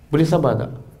 boleh sabar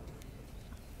tak?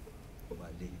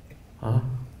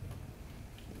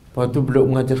 Lepas tu budak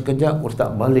mengajar sekejap, ustaz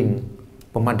baling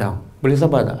pemadam, boleh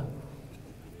sabar tak?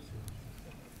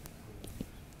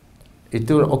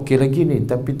 Itu okey lagi ni.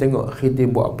 Tapi tengok Khidir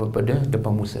buat apa pada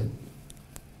depan Musa.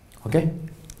 Okey.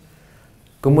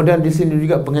 Kemudian di sini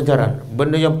juga pengajaran.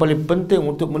 Benda yang paling penting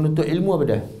untuk menuntut ilmu apa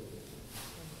dah?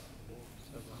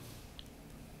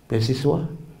 Beasiswa.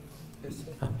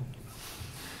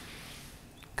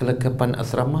 Kelengkapan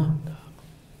asrama.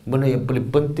 Benda yang paling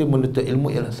penting menuntut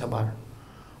ilmu ialah sabar.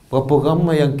 Berapa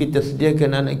ramai yang kita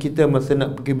sediakan anak kita masa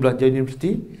nak pergi belajar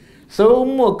universiti,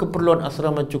 semua keperluan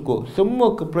asrama cukup,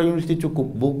 semua keperluan universiti cukup,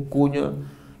 bukunya,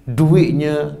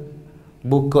 duitnya,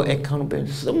 buka akaun bank,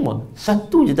 semua.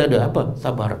 Satu je tak ada, apa?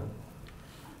 Sabar.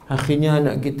 Akhirnya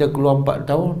anak kita keluar 4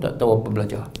 tahun tak tahu apa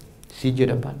belajar.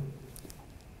 CJ dapat.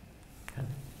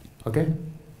 Okey?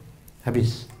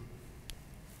 Habis.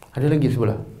 Ada lagi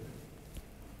sebelah.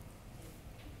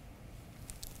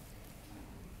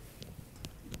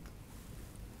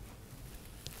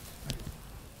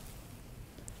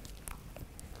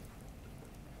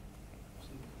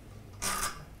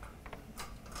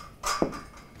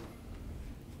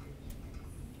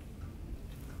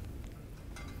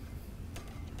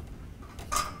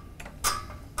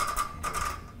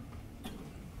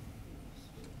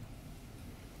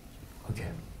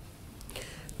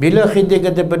 Bila Khidir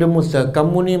kata pada Musa,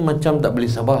 kamu ni macam tak boleh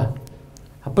sabar,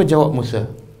 apa jawab Musa?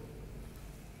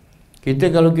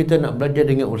 Kita kalau kita nak belajar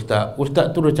dengan ustaz,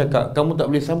 ustaz terus cakap kamu tak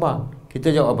boleh sabar,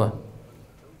 kita jawab apa?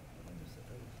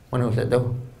 Mana ustaz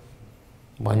tahu?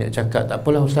 Banyak cakap, tak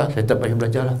apalah ustaz, saya tak payah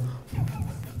belajar lah.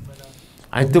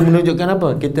 Itu menunjukkan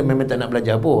apa? Kita memang tak nak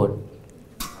belajar pun.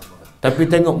 Tapi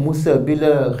tengok Musa,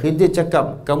 bila Khidir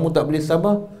cakap kamu tak boleh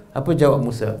sabar, apa jawab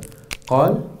Musa?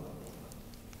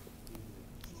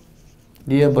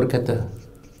 Dia berkata,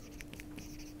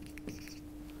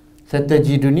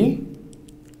 satajiduni,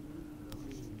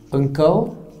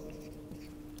 engkau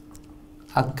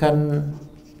akan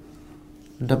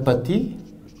dapati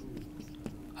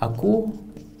aku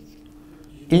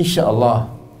insya-Allah,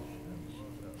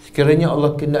 sekiranya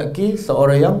Allah kehendaki,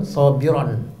 seorang yang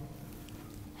sabiran,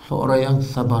 seorang yang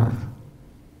sabar.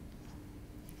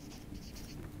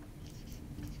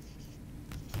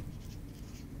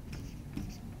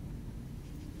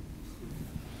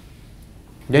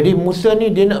 Jadi Musa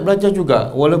ni dia nak belajar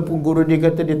juga, walaupun guru dia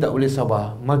kata dia tak boleh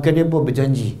sabar, maka dia pun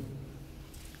berjanji.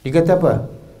 Dia kata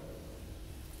apa?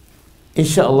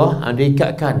 InsyaAllah, dia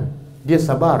ikatkan, dia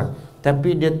sabar,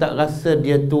 tapi dia tak rasa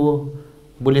dia tu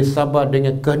boleh sabar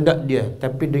dengan kehendak dia,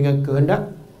 tapi dengan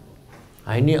kehendak.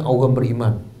 Ini orang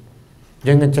beriman.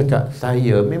 Jangan cakap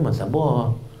saya memang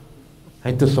sabar,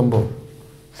 itu sombong.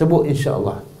 Sebut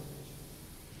insyaAllah.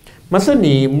 Masa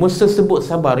ni Musa sebut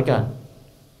sabar kan?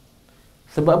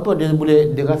 Sebab apa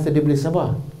dia rasa dia boleh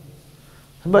sabar?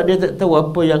 Sebab dia tak tahu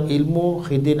apa yang ilmu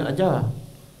Khidir nak ajar.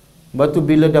 Lepas tu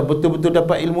bila dah betul-betul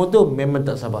dapat ilmu tu, memang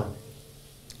tak sabar.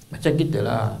 Macam kita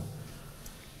lah.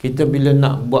 Kita bila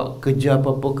nak buat kerja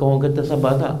apa-apa, kawan kata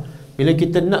sabar tak? Bila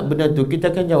kita nak benda tu, kita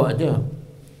akan jawab je,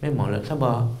 memanglah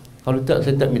sabar. Kalau tak,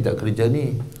 saya tak minta kerja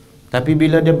ni. Tapi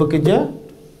bila dia bekerja,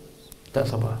 tak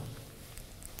sabar.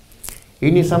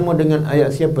 Ini sama dengan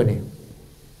ayat siapa ni?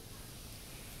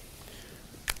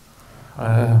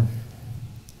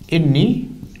 Inni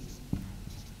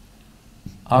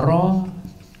ara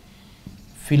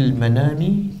fil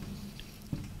manami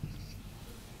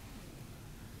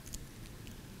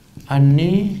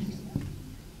anni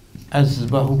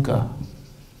azbahuka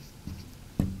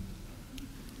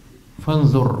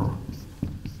fanzur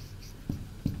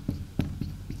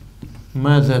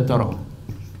maza tara.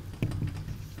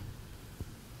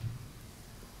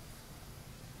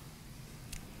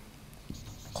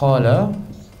 Qala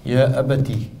ya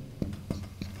abati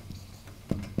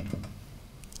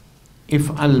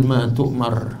if'al ma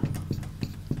tu'mar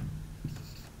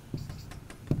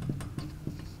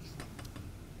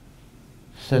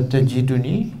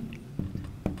satajiduni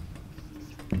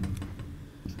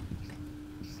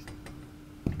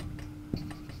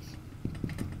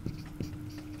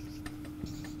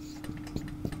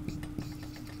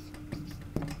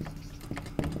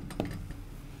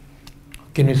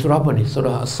Ini surah apa ni?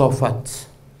 Surah As-Saffat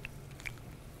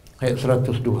ayat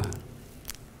 102.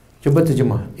 Cuba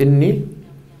terjemah. Ini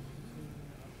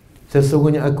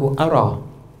sesungguhnya aku ara,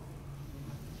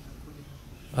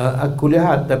 aku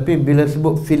lihat. Tapi bila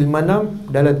sebut fil manam,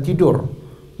 dalam tidur,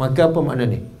 maka apa makna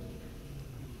ni?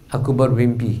 Aku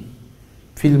bermimpi.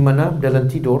 Fil manam, dalam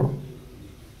tidur.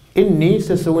 Ini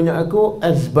sesungguhnya aku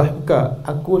azbahka,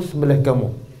 aku sembelih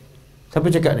kamu. Siapa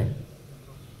cakap ni?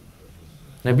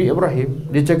 Nabi Ibrahim.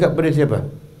 Dia cakap pada siapa?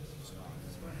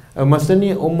 Masa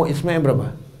ni umur Ismail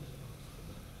berapa?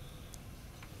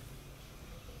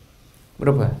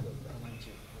 Berapa?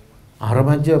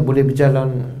 Remaja, boleh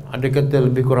berjalan. Ada kata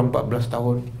lebih kurang 14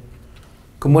 tahun.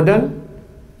 Kemudian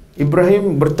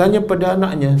Ibrahim bertanya pada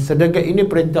anaknya, sedangkan ini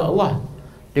perintah Allah.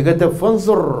 Dia kata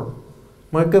fanzur,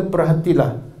 maka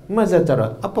perhatilah, maza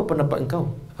tara, apa pendapat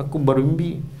engkau? Aku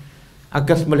bermimpi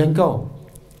akan sembelih engkau.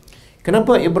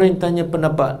 Kenapa Ibrahim tanya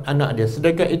pendapat anak dia,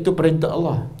 sedangkan itu perintah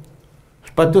Allah?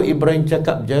 Sepatut Ibrahim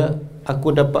cakap je,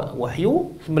 aku dapat wahyu,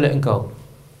 sembelih engkau.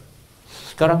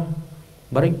 Sekarang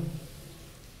baring.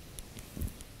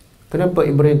 Kenapa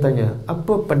Ibrahim tanya,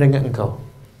 apa pandangan engkau?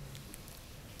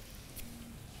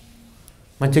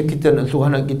 Macam kita nak suruh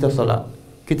anak kita solat,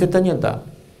 kita tanya tak?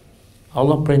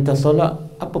 Allah perintah solat,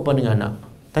 apa pandangan anak?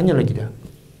 Tanya lagi dia.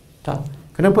 Tak.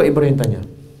 Kenapa Ibrahim tanya?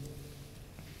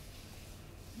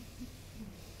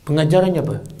 Pengajarannya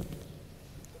apa?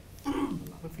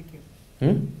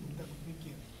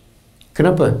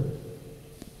 Kenapa?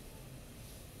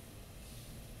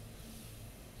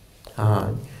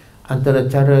 Antara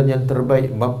cara yang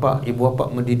terbaik bapa, ibu bapa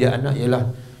mendidik anak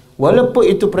ialah, walaupun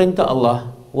itu perintah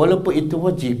Allah, walaupun itu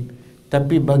wajib,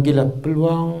 tapi bagilah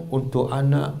peluang untuk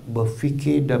anak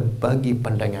berfikir dan bagi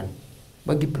pandangan.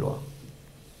 Bagi peluang.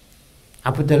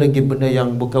 Apatah lagi benda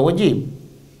yang bukan wajib.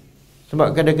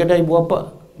 Sebab kadang-kadang ibu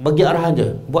bapa bagi arahan je,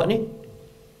 buat ni.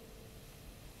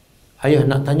 Ayah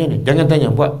nak tanya ni, jangan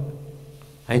tanya, buat.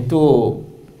 Itu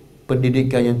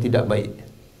pendidikan yang tidak baik.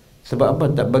 Sebab apa?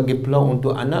 Tak bagi peluang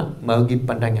untuk anak bagi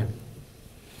pandangan.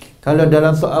 Kalau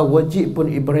dalam soal wajib pun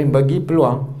Ibrahim bagi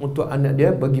peluang untuk anak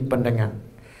dia bagi pandangan.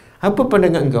 Apa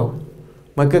pandangan engkau?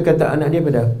 Maka kata anak dia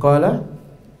pada, qala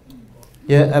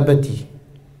ya abati.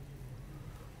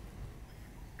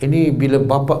 Ini bila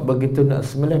bapa begitu nak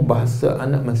sembelih, bahasa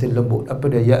anak masih lembut. Apa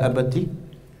dia? Ya abati,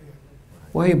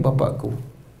 wahai bapakku.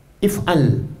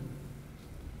 If'al.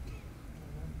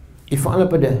 If'al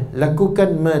apa dia?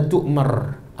 Lakukan ma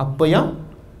tu'mar, apa yang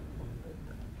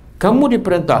kamu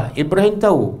diperintah. Ibrahim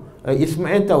tahu,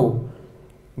 Ismail tahu,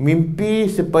 mimpi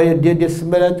supaya dia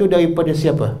sembelih itu daripada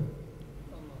siapa?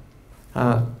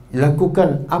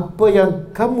 Lakukan apa yang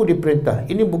kamu diperintah.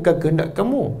 Ini bukan kehendak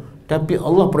kamu, tapi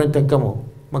Allah perintah kamu,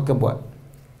 maka buat.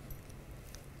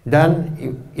 Dan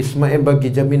Ismail bagi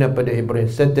jaminan pada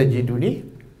Ibrahim, satajiduni,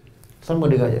 sama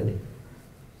dengan ayat ni,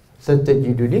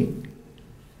 satajiduni,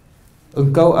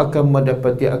 engkau akan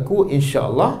mendapati aku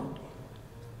insya-Allah,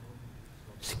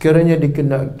 sekiranya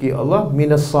dikehendaki Allah,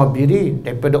 minas sabirin,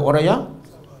 daripada orang yang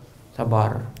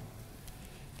sabar.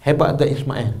 Hebat tak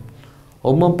Ismail?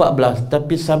 Umur 14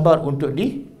 tapi sabar untuk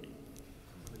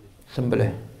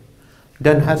disembelih.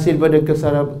 Dan hasil pada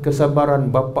kesabaran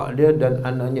bapa dia dan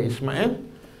anaknya Ismail,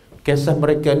 kisah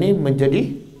mereka ni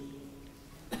menjadi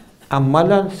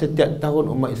amalan setiap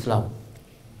tahun umat Islam,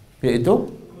 iaitu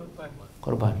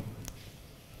korban.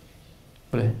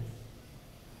 Boleh.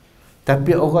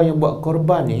 Tapi orang yang buat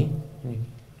korban ni,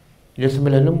 dia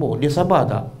sembelih lembu, dia sabar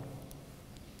tak?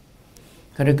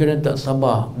 Kadang-kadang tak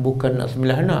sabar, bukan nak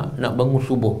sembelih anak, nak bangun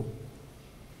subuh,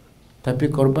 tapi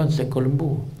korban seekor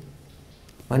lembu.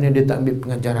 Mana dia tak ambil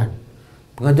pengajaran?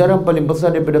 Pengajaran paling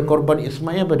besar daripada korban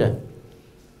Ismail pada,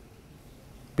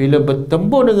 bila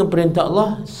bertembur dengan perintah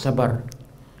Allah, sabar.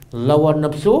 Lawan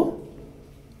nafsu,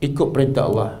 ikut perintah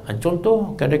Allah.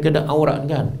 Contoh, kadang-kadang aurat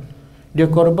kan,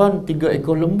 dia korban 3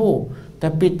 ekor lembu,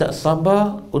 tapi tak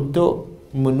sabar untuk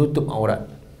menutup aurat.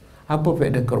 Apa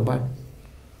faedah korban?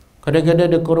 Kadang-kadang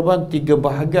ada korban 3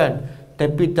 bahagian,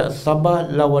 tapi tak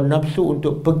sabar lawan nafsu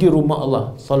untuk pergi rumah Allah,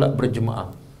 solat berjemaah.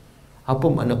 Apa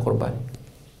makna korban?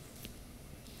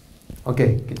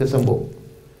 Okey, kita sambung.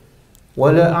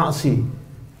 Wala a'si.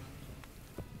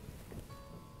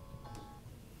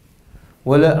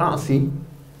 Wala a'si,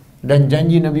 dan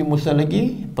janji Nabi Musa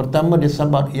lagi, pertama dia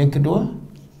sabar, yang kedua,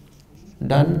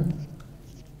 dan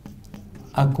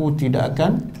aku tidak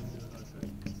akan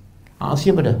a'si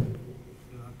apa dah?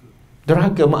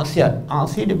 Derhaka, maksiat.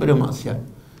 A'si daripada maksiat.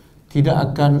 Tidak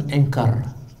akan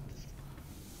engkar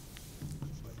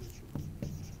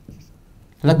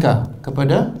laka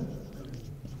kepada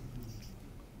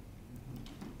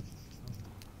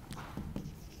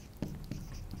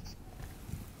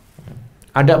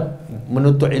adab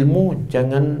menuntut ilmu,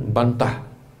 jangan bantah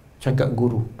cakap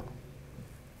guru.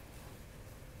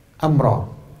 Amra,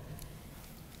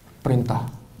 perintah.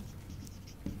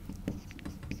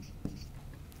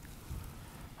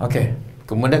 Okey,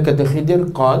 kemudian kata Khidir,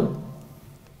 qal,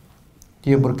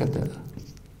 dia berkata,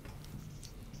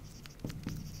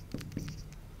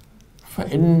 fa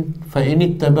in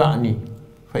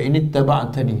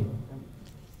ittaba'tani,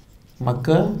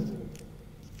 maka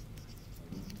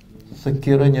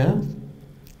sekiranya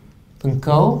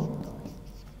engkau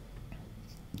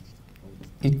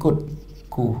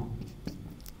ikutku.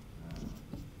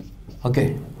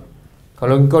 Okey,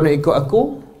 kalau engkau nak ikut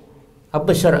aku,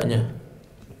 apa syaratnya?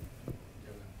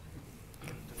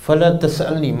 Fala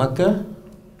tas'alni, maka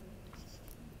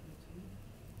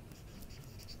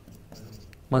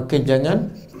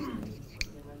jangan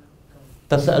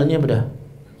tas'alni apa dah?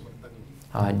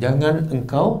 Jangan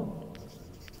engkau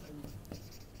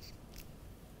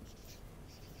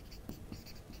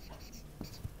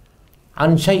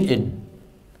an syai'in,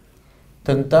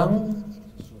 tentang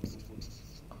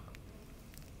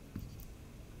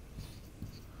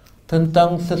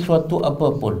sesuatu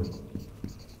apapun.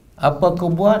 Apa kau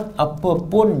buat,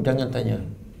 apapun jangan tanya.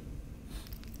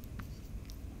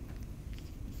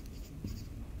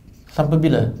 Sampai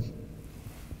bila?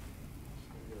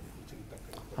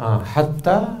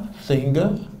 Hatta,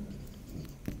 sehingga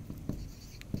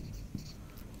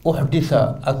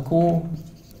uhdisa, aku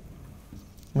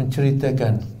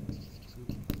menceritakan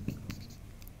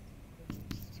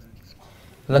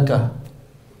laka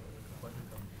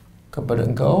kepada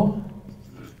engkau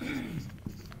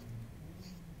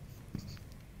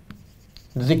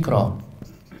zikra,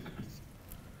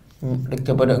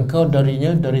 kepada engkau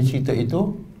darinya, dari cerita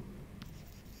itu,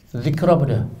 zikra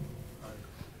pada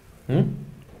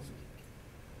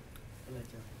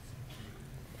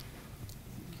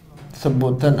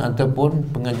sebutan ataupun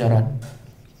pengajaran.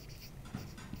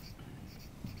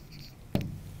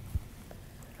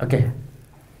 Okey,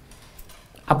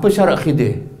 apa syarat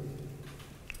Khidir?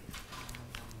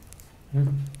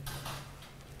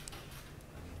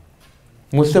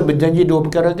 Musa berjanji 2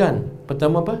 perkara kan?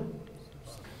 Pertama apa?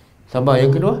 Sabar.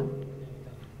 Yang kedua?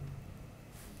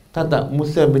 Tak,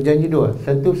 Musa berjanji 2.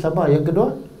 Satu sabar, yang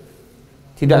kedua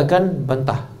tidak akan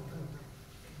bantah.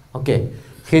 Okey,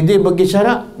 Khidir bagi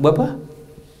syarat berapa?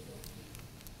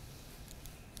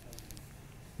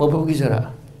 Berapa bagi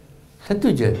syarat?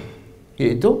 Satu je,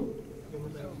 iaitu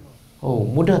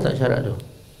mudah tak syarat tu?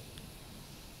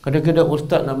 Kadang-kadang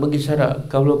ustaz nak bagi syarat,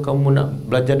 kalau kamu nak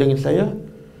belajar dengan saya,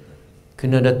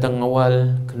 kena datang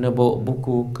awal, kena bawa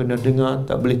buku, kena dengar,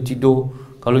 tak boleh tidur.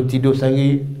 Kalau tidur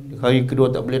sehari, hari kedua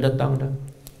tak boleh datang dah.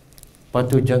 Lepas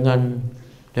tu jangan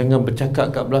bercakap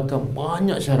kat belakang.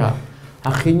 Banyak syarat.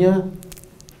 Akhirnya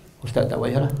ustaz tak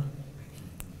payahlah.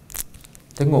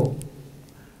 Tengok,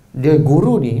 dia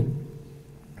guru ni,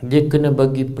 dia kena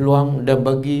bagi peluang dan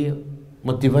bagi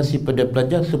motivasi pada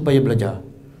pelajar supaya belajar.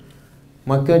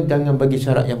 Maka jangan bagi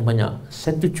syarat yang banyak.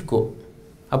 Satu cukup.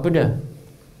 Apa dia?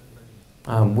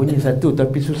 Bunyi satu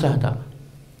tapi susah tak?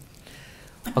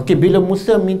 Okey, bila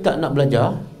Musa minta nak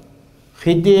belajar,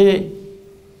 Khidir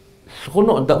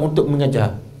seronok tak untuk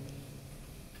mengajar?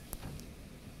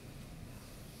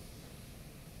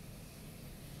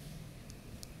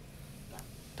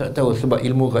 Tak tahu, sebab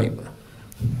ilmu ghaib.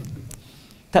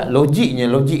 Tak, logik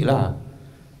lah.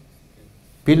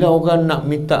 Bila orang nak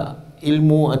minta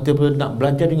ilmu ataupun nak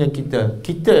belajar dengan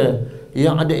kita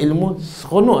yang ada ilmu,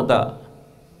 seronok tak?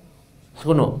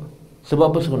 Seronok.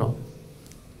 Sebab apa seronok?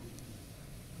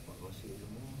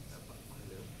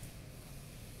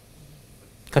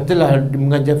 Katalah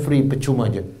mengajar free, percuma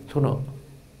je, seronok.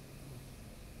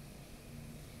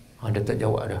 Dia tak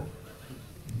jawab dah.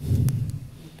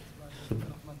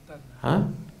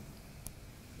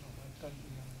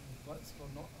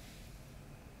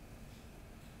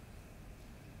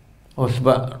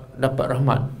 Sebab dapat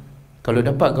rahmat. Kalau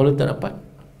tak dapat,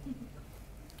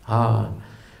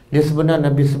 Dia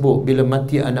sebenarnya Nabi sebut bila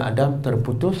mati anak Adam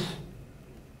terputus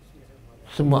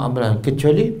semua amalan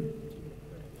kecuali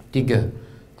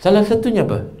 3. Salah satunya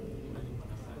apa?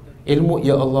 Ilmu.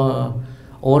 Ya Allah,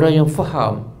 orang yang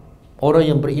faham, orang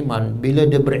yang beriman, bila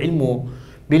dia berilmu,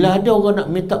 bila ada orang nak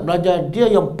minta belajar, dia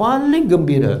yang paling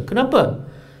gembira. Kenapa?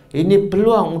 Ini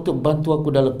peluang untuk bantu aku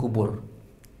dalam kubur.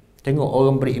 Tengok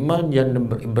orang beriman yang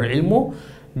berilmu,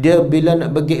 dia bila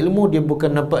nak bagi ilmu, dia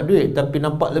bukan nampak duit, tapi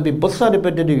nampak lebih besar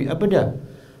daripada duit. Apa dia?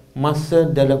 Masa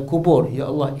dalam kubur.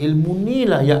 Ya Allah, ilmu ni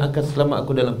lah yang akan selamat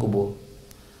aku dalam kubur.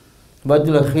 Sebab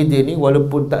itulah Khidir ni,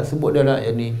 walaupun tak sebut dalam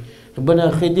ayat ni,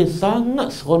 sebenarnya Khidir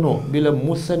sangat seronok bila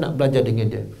Musa nak belajar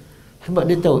dengan dia. Sebab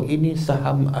dia tahu ini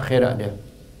saham akhirat dia.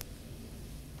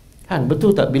 Kan,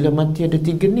 betul tak? Bila mati ada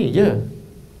 3 ni je.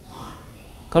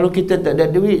 Kalau kita tak ada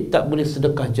duit, tak boleh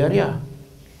sedekah jariah.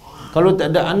 Kalau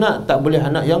tak ada anak, tak boleh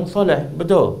anak yang soleh.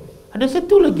 Betul? Ada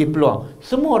satu lagi peluang.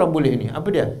 Semua orang boleh ni. Apa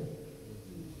dia?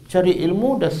 Cari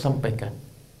ilmu dan sampaikan.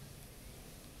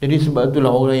 Jadi sebab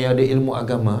itulah orang yang ada ilmu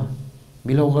agama,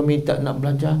 bila orang minta nak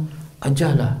belajar,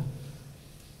 ajarlah.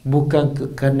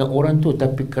 Bukan kerana orang tu,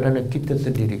 tapi kerana kita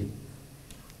sendiri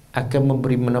akan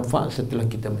memberi manfaat setelah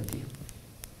kita mati.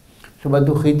 Sebab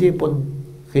tu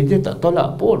Khidir tak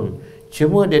tolak pun.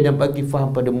 Cuma dia nak bagi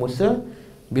faham pada Musa,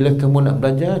 bila kamu nak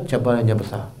belajar, cabarannya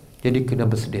besar. Jadi kena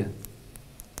bersedia.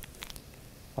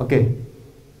 Okey.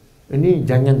 Ini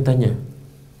jangan tanya.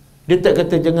 Dia tak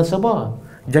kata jangan sabar,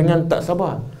 jangan tak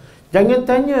sabar. Jangan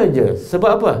tanya je.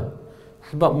 Sebab apa?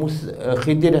 Sebab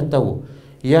Khidir dah tahu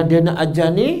yang dia nak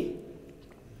ajar ni,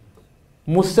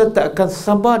 Musa tak akan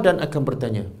sabar dan akan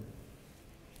bertanya.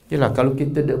 Yalah, kalau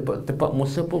kita dapat tempat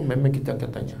Musa pun memang kita akan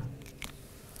tanya.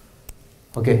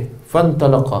 Okey,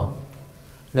 fantalaqa.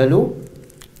 Lalu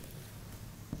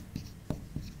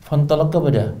fantalaqa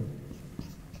pada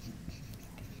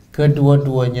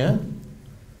kedua-duanya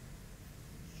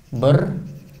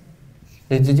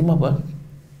terjemah apa?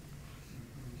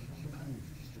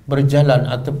 Berjalan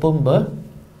ataupun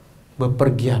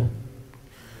berpergian.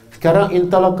 Sekarang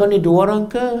intalaqa ni 2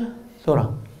 orang ke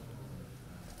seorang?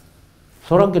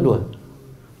 Seorang ke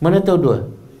 2? Mana tahu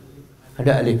 2?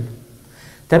 Ada alif.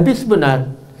 Tapi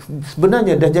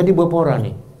sebenarnya dah jadi berapa orang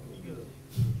ni?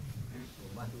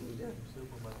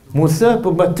 Musa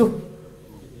pembantu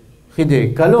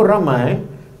Khidir. Kalau ramai,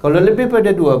 kalau lebih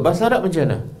pada 2, bahasa Arab macam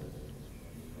mana?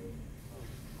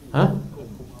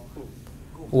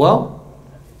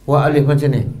 Wa alif macam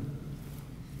ni.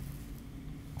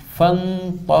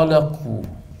 Fantalaqu.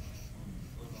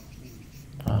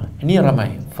 Ini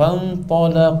ramai.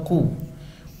 Fantalaqu.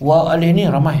 Wa alif ni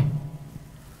ramai.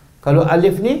 Kalau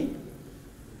alif ni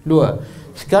 2.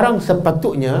 Sekarang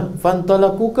sepatutnya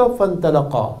fantalaqu ke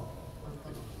fantalaqa?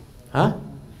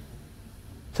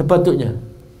 Sepatutnya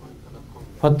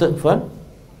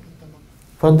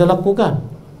fantalaku kan?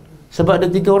 Sebab ada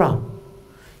 3 orang.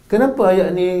 Kenapa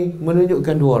ayat ni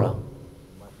menunjukkan 2 orang?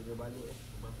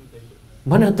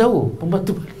 Mana tahu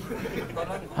pembantu.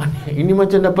 Ini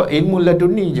macam dapat ilmu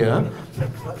laduni je.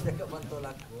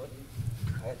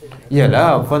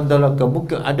 Yalah, fantalaku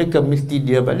bukan, adakah mesti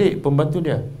dia balik pembantu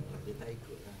dia?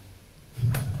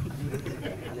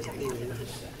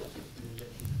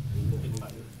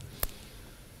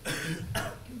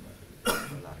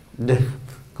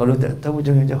 Kalau tak tahu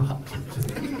jangan jawab.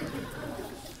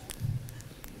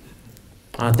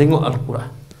 Tengok Al-Quran.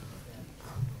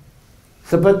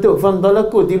 Sepatut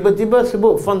fantalaku, tiba-tiba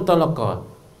sebut fantalaqa.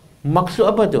 Maksud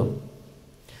apa tu?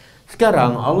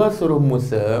 Sekarang Allah suruh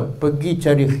Musa pergi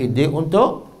cari Khidir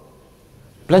untuk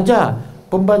belajar.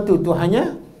 Pembantu tu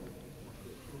hanya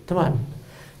teman.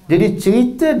 Jadi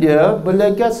cerita dia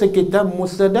belajar sekitar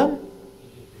Musa dan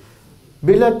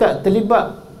bila tak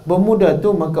terlibat pemuda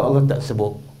tu, maka Allah tak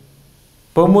sebut.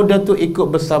 Pemuda tu ikut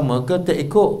bersama ke tak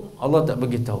ikut, Allah tak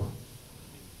bagi tahu.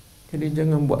 Jadi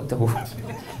jangan buat tahu.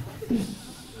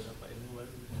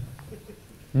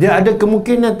 Dia ada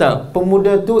kemungkinan tak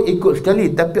pemuda tu ikut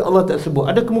sekali tapi Allah tak sebut?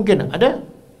 Ada kemungkinan? Ada?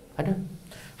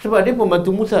 Sebab dia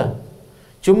pembantu Musa.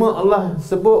 Cuma Allah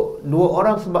sebut 2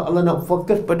 orang sebab Allah nak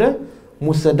fokus pada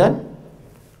Musa dan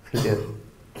Khidir.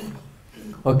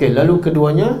 Okey, lalu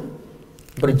keduanya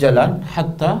berjalan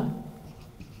hatta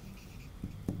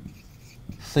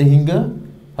sehingga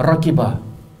rakibah.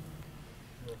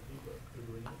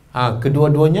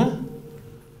 Kedua-duanya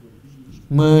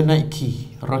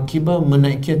menaiki. Rakibah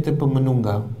menaiki ataupun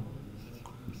menunggang.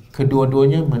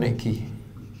 Kedua-duanya menaiki.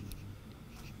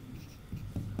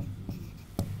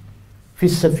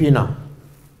 Fis safinah.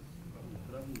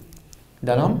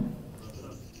 Dalam,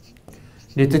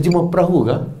 dia terjemah perahu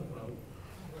ke?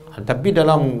 Tapi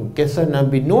dalam kisah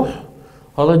Nabi Nuh,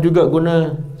 Allah juga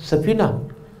guna safinah.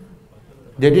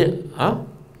 Jadi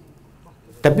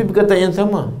tapi perkataan yang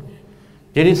sama.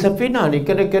 Jadi safinah ni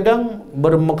kadang-kadang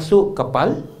bermaksud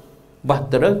kapal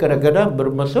bahtera, kadang-kadang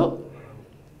bermaksud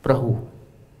perahu.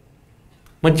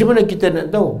 Macam mana kita nak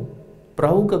tahu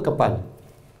perahu ke kapal?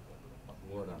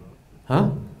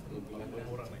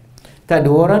 Tak,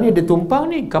 dua orang ni dia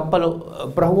tumpang ni kapal,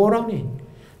 perahu orang ni.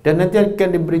 Dan nanti akan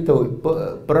diberitahu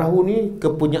perahu ni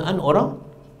kepunyaan orang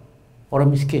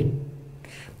miskin.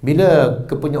 Bila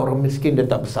kepunyaan orang miskin dia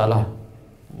tak bersalah,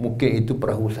 mungkin itu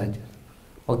perahu saja.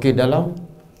 Okey, dalam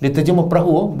dia terjemah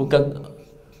perahu bukan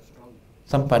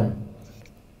sampan.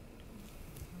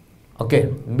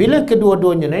 Okey, bila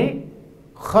kedua-duanya naik,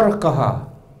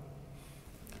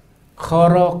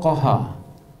 kharaqaha,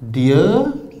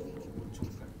 dia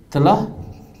telah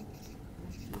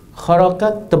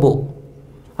kharakat, tebuk,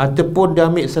 ataupun dia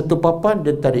ambil satu papan,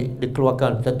 dia tarik, dia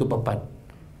keluarkan satu papan.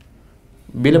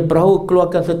 Bila perahu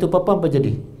keluarkan satu papan, apa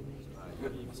jadi?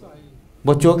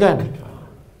 Bocor kan?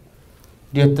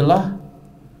 Dia telah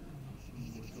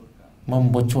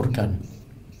membocorkan.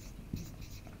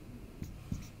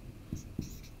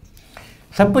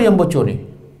 Siapa yang bocor ni?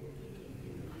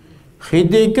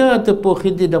 Khidir ke ataupun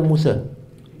Khidir dan Musa?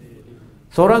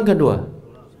 Seorang ke dua?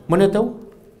 Mana tahu?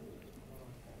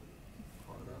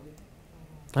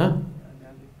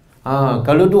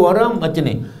 Kalau dua orang macam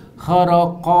ni,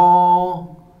 kharaqa,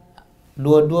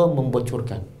 dua-dua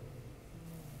membocorkan.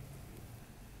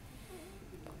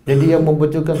 Jadi yang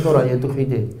membocorkan seorang, iaitu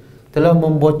Khidir, telah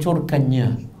membocorkannya.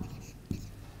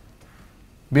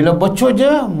 Bila bocor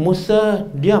je, Musa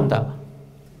diam tak?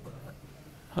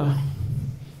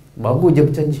 Baru je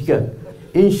berjanjikan,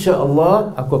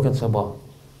 insya-Allah aku akan sabar.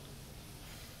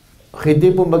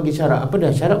 Khidir pun bagi syarat. Apa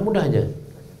dah? Syarat mudah je.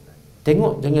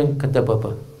 Tengok, jangan kata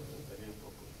apa-apa.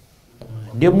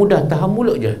 Dia mudah, tahan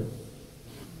mulut je.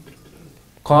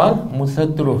 Qal, Musa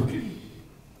terus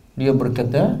dia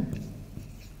berkata,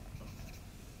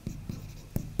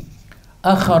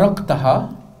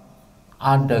 akharaqtaha,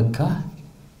 adakah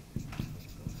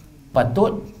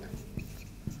patut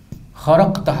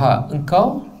kharaqtaha,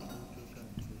 engkau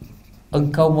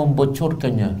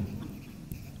membocorkannya.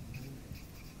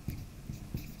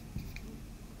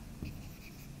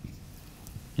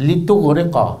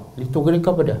 Litughriqa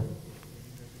apa dah?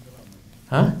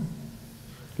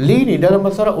 Li ni dalam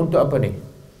bahasa Arab untuk apa ni?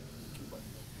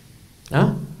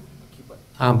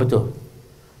 Betul.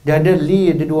 Dia ada li,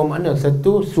 ada dua makna.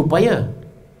 Satu, supaya.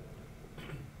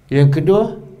 Yang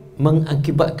kedua,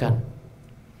 mengakibatkan.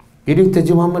 Ini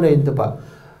terjemah mana yang tepat?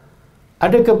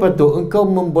 Adakah patut engkau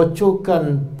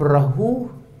membocorkan perahu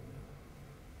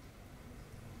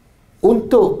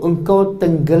untuk engkau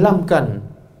tenggelamkan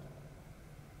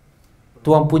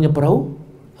tuan punya perahu?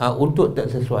 Untuk tak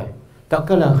sesuai.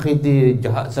 Takkanlah Khidir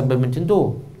jahat sampai macam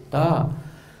tu. Tak.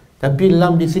 Tapi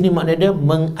lam di sini makna dia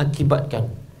mengakibatkan.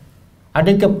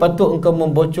 Adakah patut engkau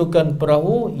membocorkan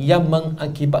perahu yang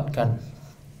mengakibatkan?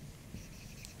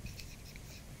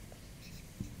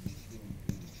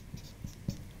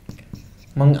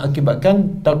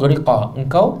 Mengakibatkan taghriqa,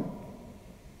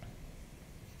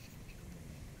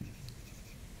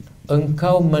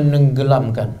 engkau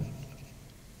menenggelamkan.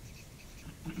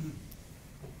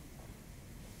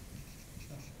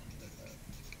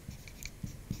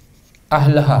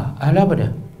 Ahlah apa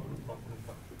dia?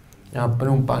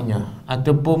 Penumpangnya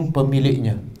ataupun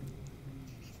pemiliknya.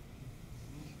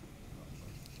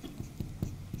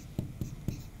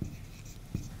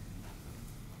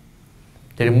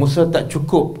 Jadi Musa tak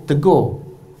cukup tegur,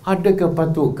 adakah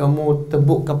patut kamu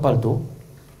tebuk kapal tu?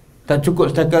 Tak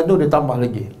cukup setakat tu, dia tambah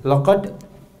lagi, laqad,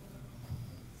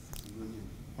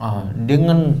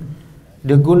 dengan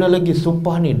dia guna lagi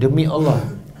sumpah ni, demi Allah.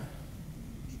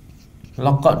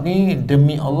 Laqad ni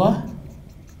demi Allah,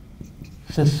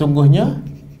 sesungguhnya.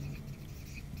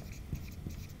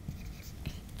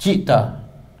 Jita,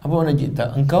 apa makna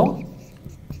jita? Engkau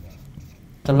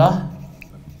telah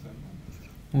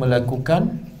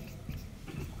melakukan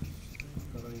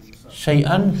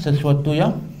syai'an, sesuatu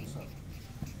yang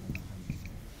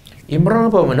Imran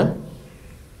apa mana?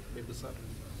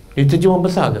 Diterjemah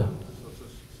besar ke?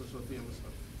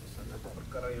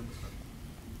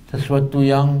 Sesuatu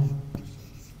yang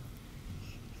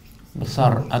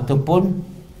besar ataupun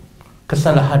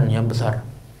kesalahan yang besar.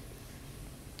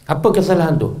 Apa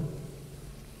kesalahan tu?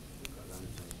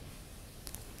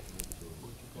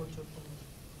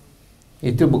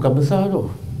 Itu bukan besar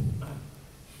tu.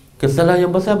 Kesalahan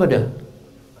yang besar apa dia?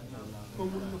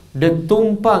 Dia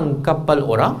tumpang kapal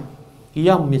orang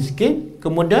yang miskin,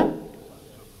 kemudian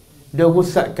dia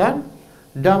rusakkan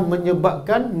dan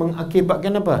menyebabkan,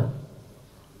 mengakibatkan apa?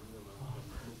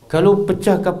 Kalau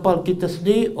pecah kapal kita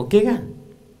sendiri, okey kan?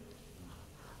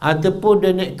 Ataupun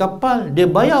dia naik kapal, dia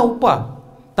bayar upah,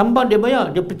 tambah dia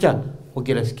bayar, dia pecah,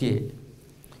 okeylah sikit.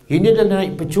 Ini dah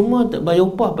naik percuma, tak bayar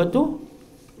upah, lepas tu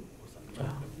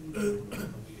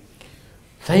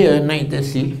saya naik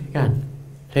taksi kan,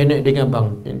 saya naik dengan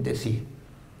abang naik taksi.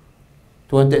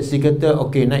 Tuan taksi kata,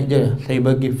 okey naik je, saya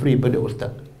bagi free pada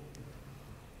ustaz.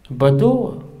 Lepas tu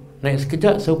naik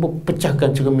sekejap, saya pun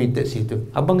pecahkan cermin taksi tu.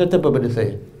 Abang kata apa pada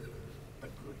saya?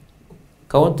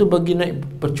 Kawan tu bagi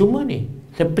naik percuma ni,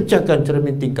 saya pecahkan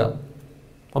cermin tingkap.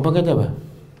 Abang kata apa?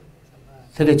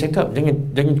 Saya dah cakap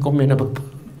jangan komen apa-apa.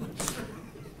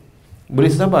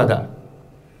 Boleh sabar tak?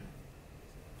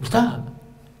 Ustaz,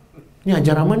 ni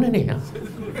ajaran mana ni?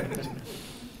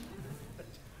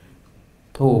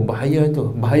 Tu bahaya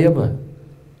tu. Bahaya apa?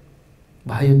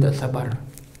 Bahaya tak sabar.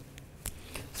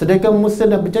 Sedangkan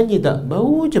Musa dah berjanji tak?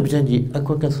 Baru je berjanji,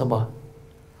 aku akan sabar.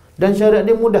 Dan syarat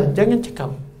dia mudah, jangan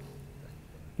cakap.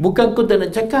 Bukan aku tak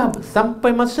nak cakap,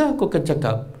 sampai masa aku akan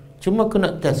cakap. Cuma aku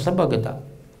nak test, sabar ke tak?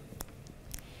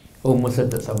 Oh, Musa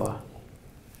tak sabar.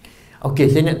 Okey,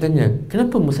 saya nak tanya,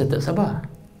 kenapa Musa tak sabar?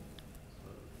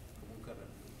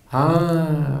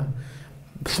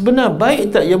 Sebenar baik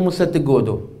tak yang Musa tegur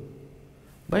tu?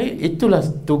 Baik, itulah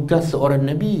tugas seorang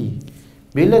Nabi.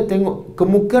 Bila tengok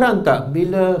kemungkaran tak?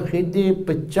 Bila Khidir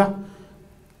pecah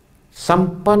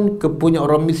sampan ke punya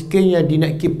orang miskin yang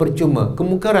dinaiki percuma,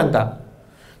 kemungkaran tak?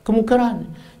 Kemungkaran.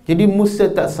 Jadi Musa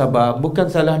tak sabar, bukan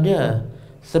salah dia.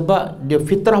 Sebab dia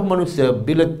fitrah manusia,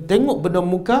 bila tengok benda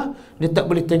muka, dia tak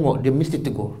boleh tengok, dia mesti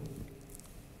tegur.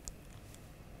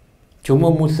 Cuma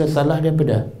Musa salah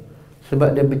daripada,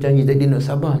 sebab dia berjanji tadi nak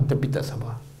sabar, tapi tak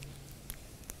sabar.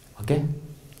 Okey?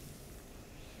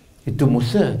 Itu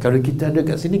Musa. Kalau kita ada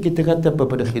kat sini, kita kata apa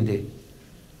pada Khidir?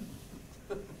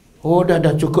 Oh dah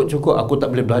cukup, aku tak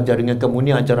boleh belajar dengan kamu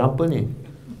ni, ajar apa ni?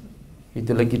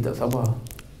 Itu lagi tak sabar.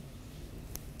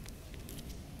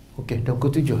 Okey, dah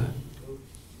pukul 7.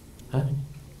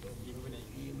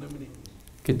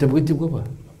 Kita berhenti pukul apa?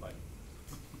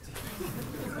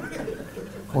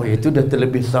 Oh, itu dah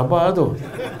terlebih sabar tu.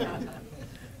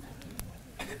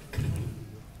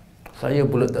 Saya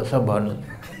pula tak sabar nak.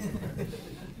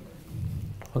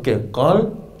 Okey,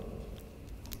 call.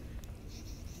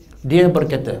 Dia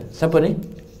berkata, siapa ni?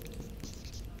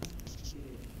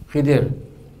 Khidir.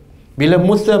 Bila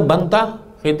Musa bantah,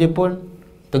 Khidir pun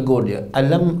tegur dia.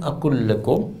 Alam aqul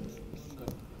lakum,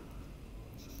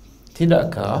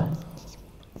 tidakkah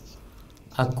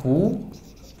aku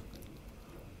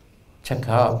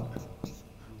cakap?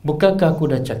 Bukankah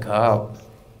aku dah cakap?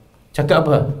 Cakap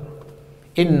apa?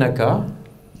 Innaka,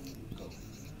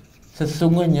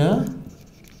 sesungguhnya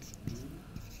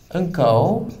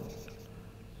engkau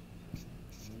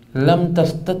lam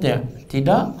tastati',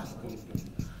 tidak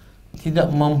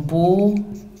mampu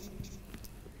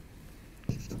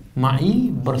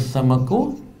ma'i,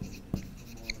 bersamaku,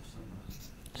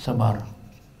 sabar.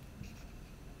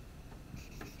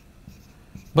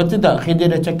 Betul tak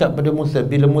Khidir dah cakap pada Musa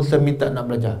bila Musa minta nak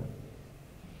belajar?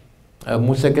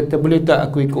 Musa kata, boleh tak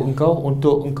aku ikut engkau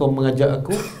untuk engkau mengajar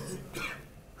aku?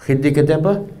 Khidir kata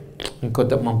apa? Engkau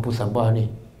tak mampu sabar ni.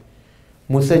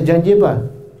 Musa janji apa?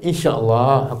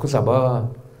 InsyaAllah aku sabar.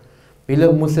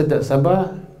 Bila Musa tak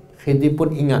sabar, Khidir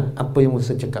pun ingat apa yang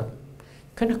Musa cakap.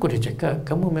 Kan aku dah cakap,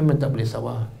 kamu memang tak boleh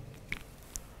sabar.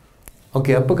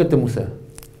 Okey, apa kata Musa?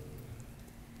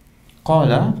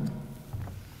 Qala,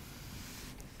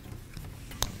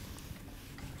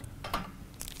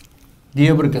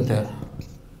 dia berkata.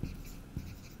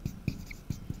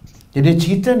 Jadi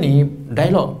cerita ni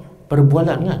dialog,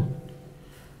 perbualan kan.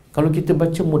 Kalau kita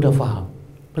baca mudah faham.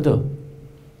 Betul?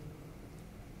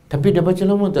 Tapi dah baca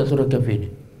lama tak surah Kahfi ni?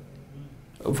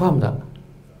 Faham tak?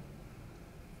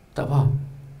 Tak faham.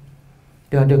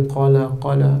 Dia ada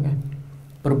qala kan,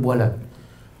 perbualan.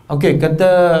 Okey,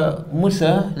 kata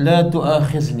Musa, la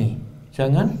tu'akhizni,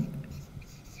 jangan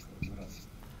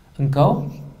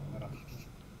engkau,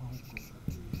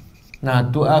 nah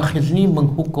tu'akhizni,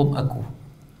 menghukum aku.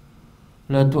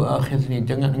 La tu'akhizni,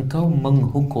 jangan engkau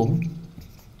menghukum.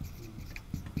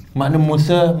 Makna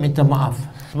Musa minta maaf.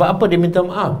 Sebab apa dia minta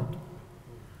maaf?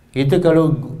 Kita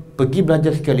kalau pergi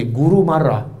belajar sekali, guru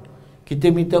marah,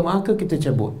 kita minta maaf ke kita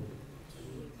cabut?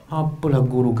 Apalah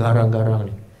guru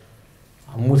garang-garang ni.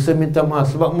 Musa minta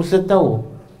maaf sebab Musa tahu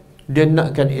dia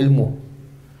nakkan ilmu.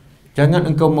 Jangan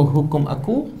engkau menghukum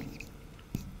aku.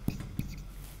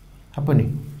 Apa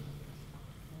ni?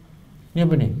 Ni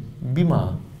apa ni?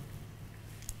 Bima.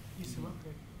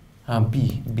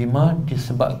 Bima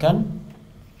disebabkan,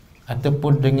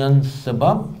 ataupun dengan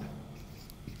sebab,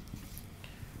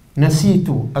 nasi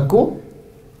itu aku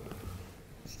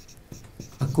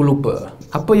Aku lupa.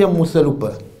 Apa yang Musa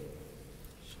lupa?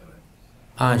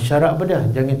 Syarat apa dah?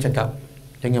 Jangan cakap,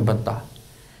 jangan bantah.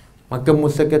 Maka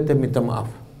Musa kata minta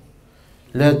maaf.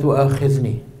 La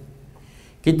tu'akhizni.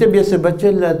 Kita biasa baca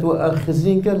la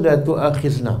tu'akhizni ke la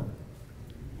tu'akhizna?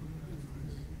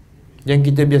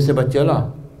 Yang kita biasa baca lah.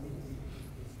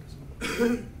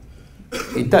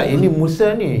 Tak, ini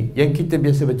Musa ni yang kita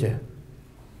biasa baca.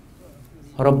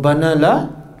 Rabbana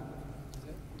la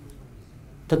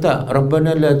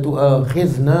Rabbana la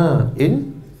tu'akhizna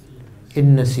in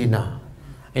nasina.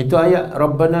 Itu ayat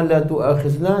Rabbana la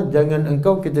tu'akhizna, jangan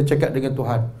engkau, kita cakap dengan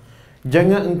Tuhan,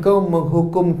 jangan engkau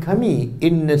menghukum kami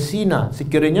in nasina,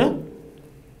 sekiranya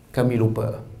kami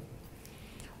lupa.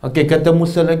 Okey, kata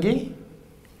Musa lagi,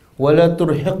 wala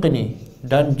turhiqni,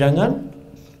 dan jangan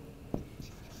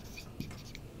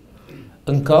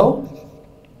engkau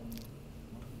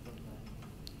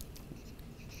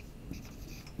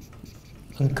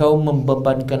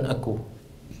membebankan aku.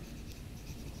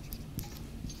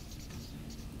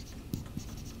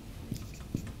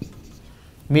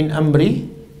 Min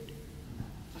amri,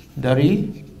 dari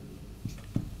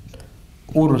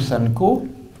urusanku.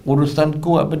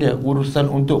 Urusanku apa dia? Urusan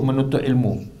untuk menuntut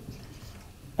ilmu.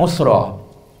 Usra.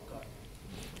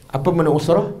 Apa makna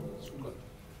usra?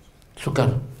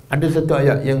 Sukar. Ada satu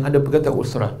ayat yang ada perkataan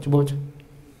usra. Cuba baca.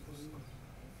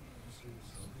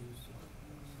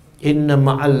 Inna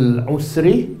ma'al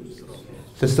usri,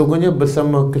 sesungguhnya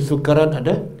bersama kesukaran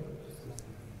ada.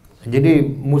 Jadi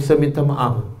Musa minta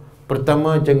maaf.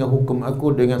 Pertama, jangan hukum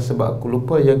aku dengan sebab aku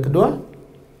lupa. Yang kedua,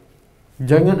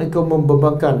 jangan engkau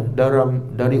membebankan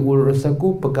dari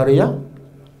urusanku perkara yang.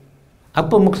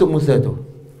 Apa maksud Musa tu?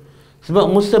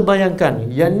 Sebab Musa bayangkan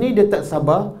yang ni dia tak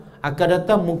sabar, akan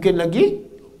datang mungkin lagi.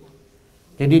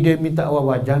 Jadi dia minta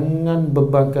awal-awal, jangan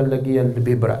bebankan lagi yang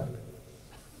lebih berat.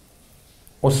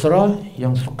 Usra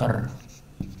yang sukar.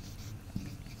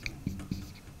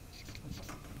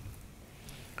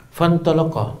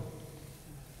 Fantalaqa.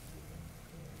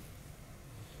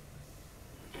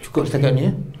 Cukup setakat ni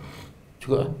ya?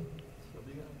 Cukup.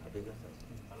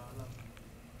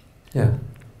 Ya.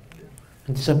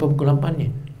 Nanti sampai pukul 8 ni.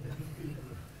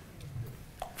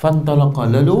 Fantalaqa,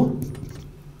 lalu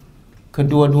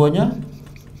kedua-duanya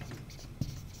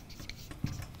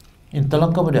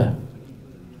intalaqa pada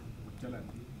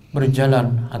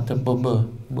berjalan atau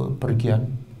berpergian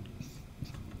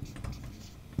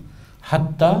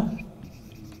hatta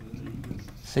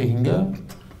sehingga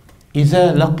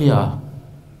iza laqiya,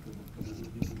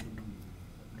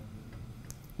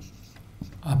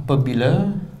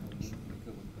 apabila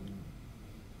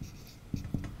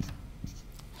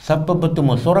siapa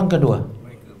bertemu, seorang kedua,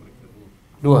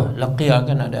 dua, laqiya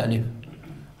kan ada alif.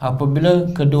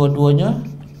 Apabila kedua-duanya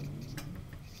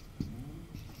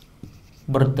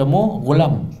bertemu,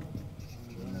 gulam.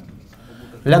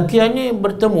 Laqiya ni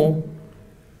bertemu,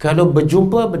 kalau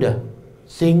berjumpa apa dah?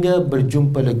 Sehingga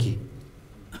berjumpa lagi.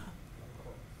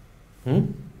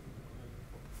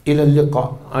 Ila liqa,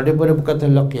 daripada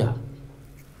perkataan laqiya.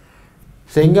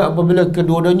 Sehingga apabila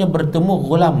kedua-duanya bertemu,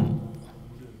 gulam.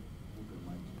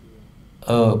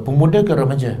 Pemuda ke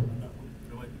remaja?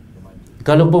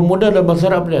 Kalau pemuda dalam bahasa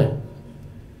Arab dia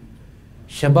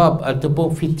syabab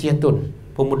ataupun fityatun,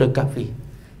 pemuda kahfi.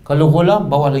 Kalau gulam,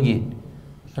 bawah lagi,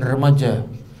 remaja.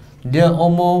 Dia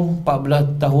umur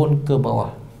 14 tahun ke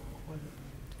bawah,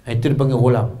 itu dipanggil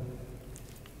gulam.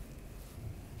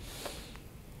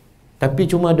 Tapi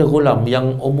cuma ada gulam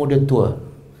yang umur dia tua,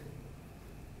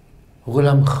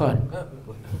 gulam khan.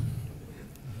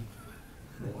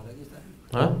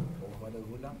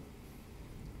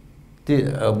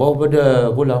 Bawah pada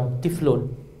gulam, tiflun.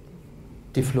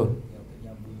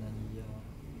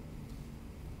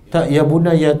 Tak, ya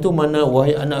bunaya tu mana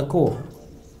wahai anakku.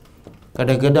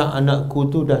 Kadang-kadang anakku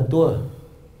tu dah tua.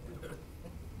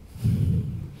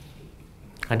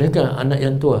 Adakah anak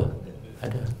yang tua?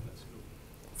 Ada.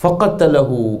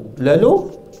 Faqatalahu,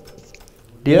 lalu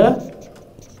dia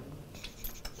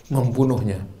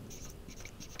membunuhnya.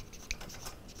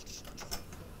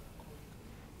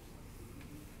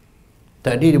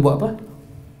 Tadi dia buat apa?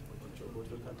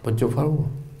 Pencur faru.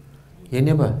 Yang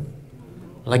ni apa?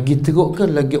 Lagi teruk ke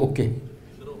lagi okey?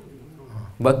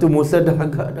 Sebab tu Musa dah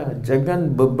agak dah,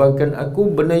 jangan bebankan aku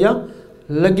benda yang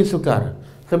lagi sukar.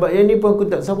 Sebab yang ni pun aku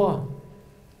tak sabar.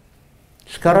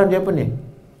 Sekarang dia apa ni?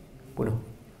 Bunuh.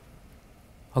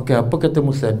 Okey, apa kata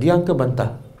Musa? Dia ke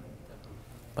bantah?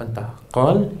 Bantah.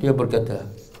 Qal, dia berkata,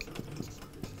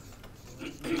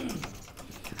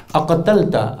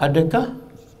 aqtalta, adakah?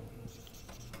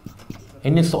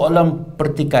 Ini soalan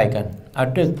pertikaikan.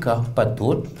 Adakah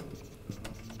patut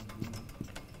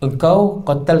engkau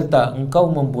qatalta, engkau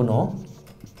membunuh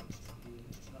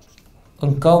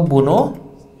engkau bunuh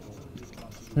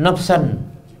nafsan,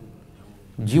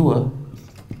 jiwa,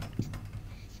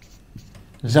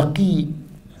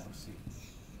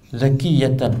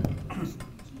 zakiyatan.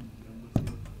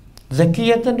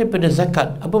 Zakiyatan daripada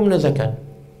zakat. Apa makna zakat?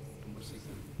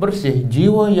 Bersih,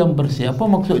 jiwa yang bersih. Apa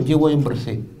maksud jiwa yang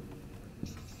bersih?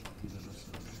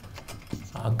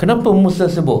 Kenapa Musa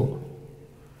sebut?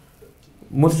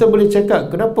 Musa boleh cakap,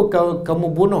 kenapa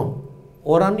kamu bunuh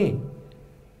orang ni?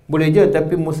 Boleh je,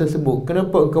 tapi Musa sebut,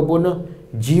 kenapa engkau bunuh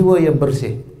jiwa yang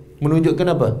bersih? Menunjukkan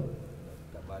apa?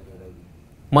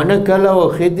 Makna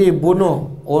kalau Khidir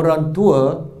bunuh orang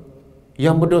tua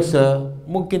yang berdosa,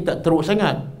 mungkin tak teruk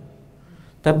sangat.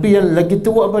 Tapi yang lagi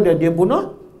teruk apa dia? Dia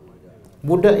bunuh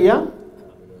budak yang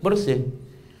bersih.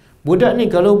 Budak ni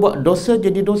kalau buat dosa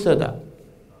jadi dosa tak?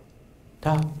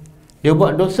 Tak. Dia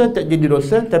buat dosa tak jadi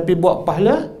dosa, tapi buat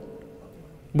pahala,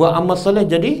 buat amal soleh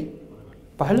jadi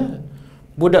pahala.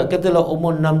 Budak katalah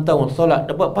umur 6 tahun solat,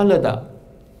 dapat pahala tak?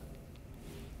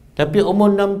 Tapi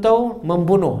umur 6 tahun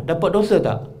membunuh, dapat dosa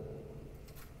tak?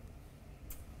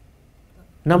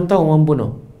 6 tahun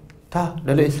membunuh? Tak,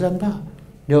 dalam Islam tak.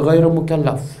 Dia ghairu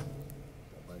mukallaf.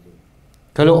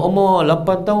 Kalau umur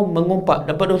 8 tahun mengumpat,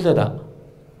 dapat dosa tak?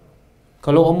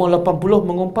 Kalau umur 80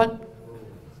 mengumpat?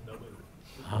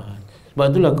 Sebab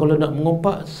itulah kalau nak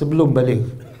mengumpat sebelum balik.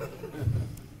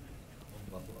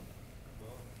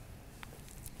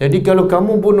 Jadi kalau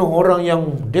kamu bunuh orang yang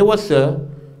dewasa,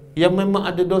 yang memang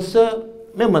ada dosa,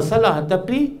 memang salah,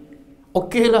 tapi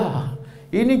okeylah.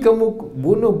 Ini kamu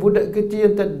bunuh budak kecil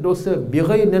yang tak ada dosa,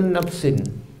 bighairi nafsin.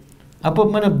 Apa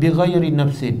makna bighairi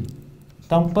nafsin?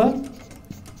 Tanpa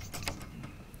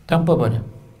mana?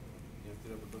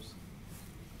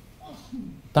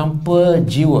 Tanpa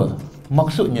jiwa.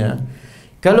 Maksudnya,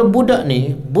 kalau budak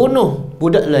ni bunuh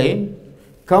budak lain,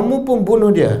 kamu pun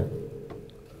bunuh dia,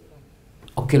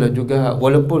 okeylah juga,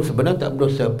 walaupun sebenarnya tak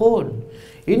berdosa pun.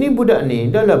 Ini budak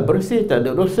ni dah lah bersih, tak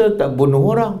ada dosa, tak bunuh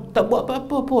orang, tak buat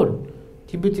apa-apa pun,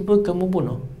 tiba-tiba kamu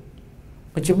bunuh.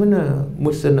 Macam mana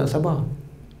Musa nak sabar?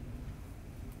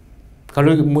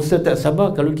 Kalau Musa tak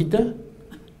sabar, kalau kita,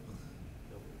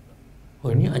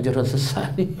 oh ini ajaran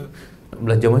sesat ni, nak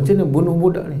belajar macam mana bunuh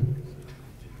budak ni.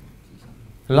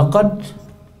 Laqad,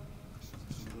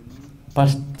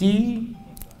 pasti,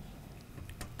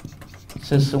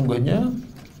 sesungguhnya,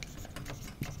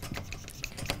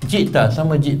 jita,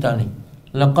 sama jita ni,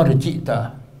 laqad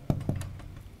jita.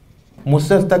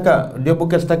 Musa setakat, dia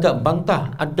bukan setakat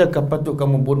bantah, adakah patut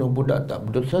kamu bunuh budak tak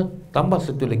berdosa? Tambah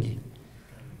satu lagi,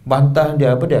 bantah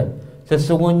dia apa dia?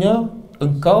 Sesungguhnya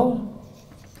engkau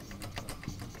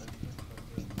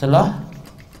telah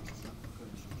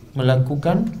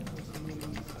melakukan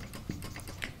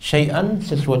syai'an,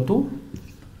 sesuatu,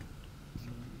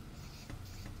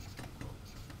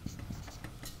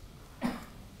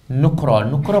 nukra.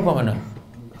 Nukra apa makna?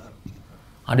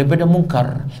 Daripada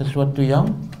mungkar, sesuatu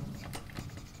yang,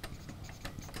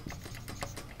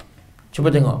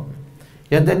 cuba tengok.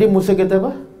 Yang tadi Musa kata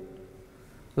apa?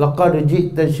 Laqad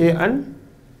ji'ta syai'an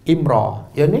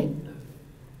imra. Yang ni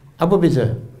apa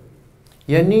beza?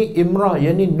 Yang ni imra,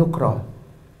 yang ni nukra.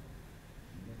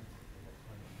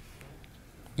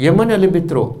 Yang mana lebih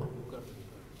teruk?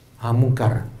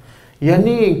 Mungkar. Yang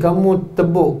ni kamu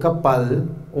tebuk kapal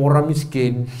orang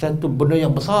miskin, satu benda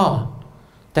yang besar,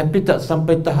 tapi tak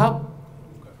sampai tahap.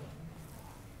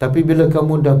 Tapi bila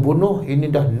kamu dah bunuh, ini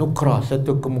dah nukra,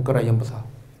 satu kemungkaran yang besar.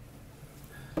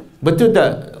 Betul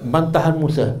tak bantahan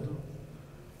Musa?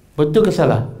 Betul ke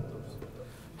salah?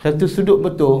 Satu sudut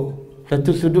betul, satu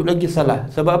sudut lagi salah.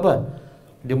 Sebab apa?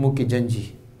 Dia mungkin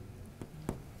janji,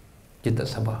 dia tak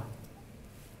sabar.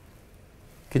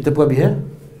 Kita pun habis ya.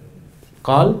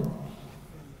 Qal,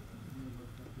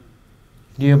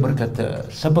 dia berkata,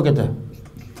 siapa kata?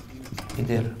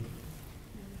 Khidir.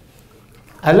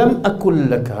 Alam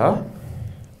akul laka,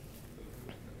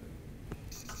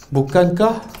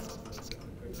 bukankah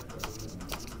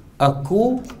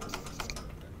aku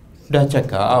dah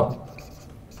cakap?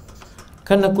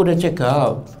 Kan aku dah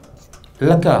cakap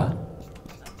laka,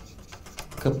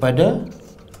 kepada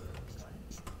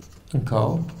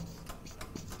engkau,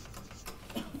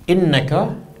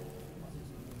 innaka,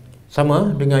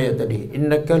 sama dengan ayat tadi,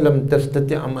 innaka lam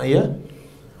tastati' amaya.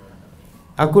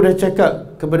 Aku dah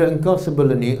cakap kepada engkau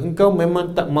sebelum ni, engkau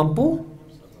memang tak mampu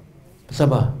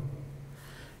sabar.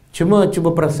 Cuma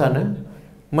cuba perasan,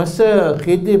 masa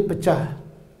Khidir pecah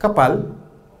kapal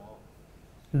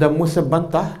dan Musa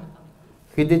bantah,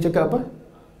 Khidir cakap apa?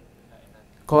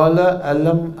 Qala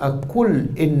alam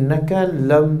aqul innaka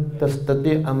lam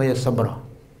tastati' amaya sabra.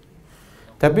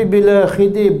 Tapi bila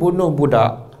Khidir bunuh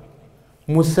budak,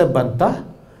 Musa bantah,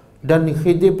 Dan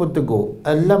Khidir pun tegur,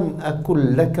 alam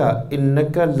akul laka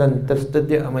innaka lan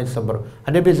tastati' amai sabr.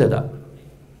 Ada beza tak?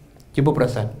 Cuba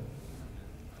perasan.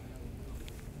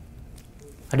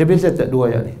 Ada beza tak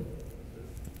dua ayat ni?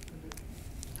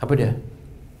 Apa dia?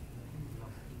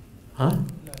 Ha?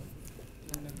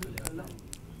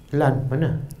 Lan mana?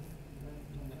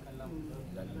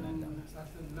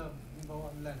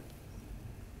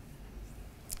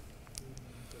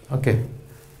 Okey.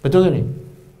 Betul ke ni?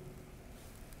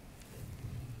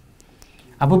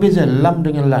 Apa beza lam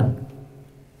dengan lan?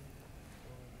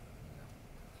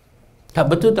 Tak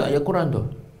betul tak ayat Quran tu?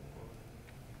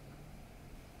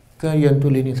 Ke yang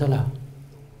tulis ni salah?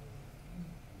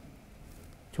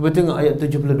 Cuba tengok ayat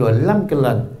 72. Lam ke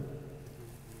lan?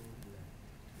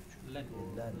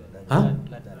 Ha?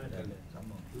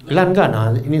 Lan kan?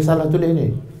 Ha, ini salah tulis ni.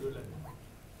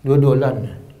 Dua-dua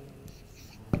lan.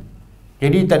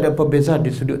 Jadi tak ada perbezaan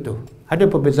di sudut tu. Ada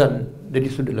perbezaan dari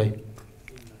sudut lain.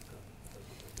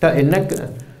 Tak enak.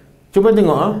 Cuba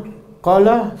tengok ah.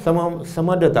 Qala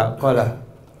sama ada tak? Qala.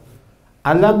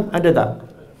 Alam ada tak?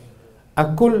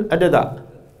 Akul ada tak?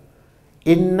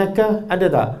 Innaka ada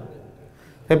tak?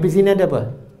 Tapi sini ada apa?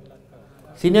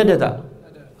 Sini ada tak?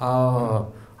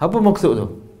 Apa maksud tu?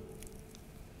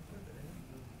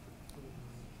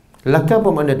 Laka apa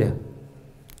makna dia?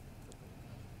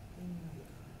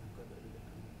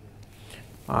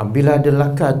 Bila ada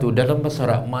laka tu dalam bahasa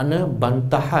Arab, makna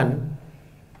bantahan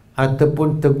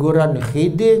ataupun teguran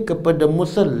Khidir kepada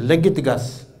Musa lagi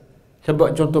tegas. Saya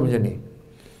buat contoh macam ni.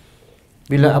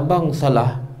 Bila abang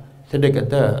salah, saya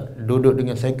kata duduk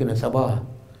dengan saya kena sabar.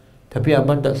 Tapi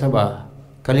abang tak sabar.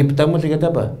 Kali pertama saya kata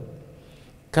apa?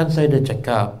 Kan saya dah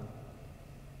cakap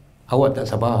awak tak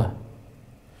sabar.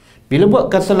 Bila buat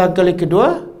kesalahan kali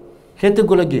kedua, saya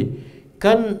tegur lagi.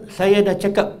 Kan saya dah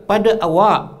cakap pada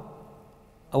awak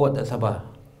tak sabar.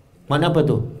 Mana apa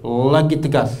tu? Lagi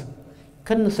tegas.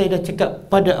 Kan saya dah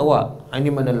cakap pada awak.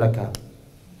 Ini mana laka.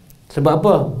 Sebab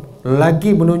apa?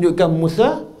 Lagi menunjukkan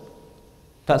Musa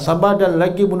tak sabar dan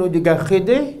lagi menunjukkan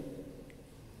Khidir.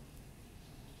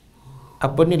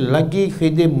 Apa ni? Lagi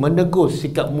Khidir menegur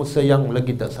sikap Musa yang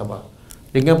lagi tak sabar.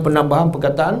 Dengan penambahan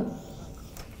perkataan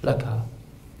laka.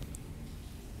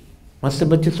 Masa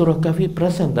baca surah Kahfi,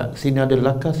 perasan tak? Sini ada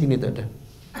laka, sini tak ada.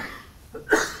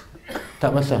 Tak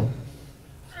perasan?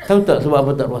 Tahu tak sebab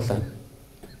apa tak perasan?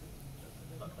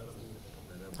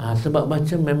 Sebab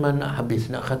baca memang nak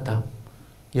habis, nak khatam.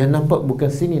 Yang nampak bukan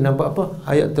sini, nampak apa?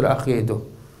 Ayat terakhir itu.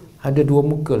 Ada dua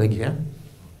muka lagi.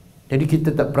 Jadi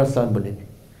kita tak perasan benda ni.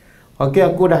 Okey,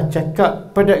 aku dah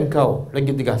cakap pada engkau,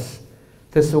 lagi tegas.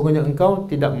 Sesungguhnya engkau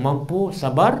tidak mampu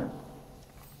sabar.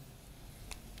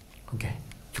 Okey,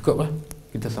 cukup lah.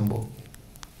 Kita sambung.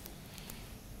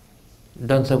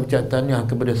 Dan saya ucap tahniah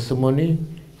kepada semua ni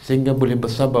sehingga boleh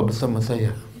bersabar bersama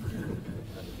saya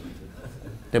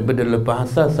daripada lepas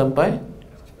asar sampai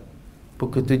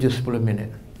pukul 7.10.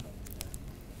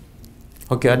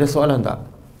 Okey, ada soalan tak?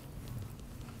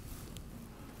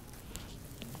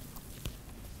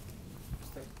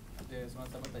 Ustaz, ada seorang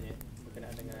sahabat tanya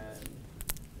berkenaan dengan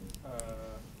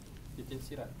titian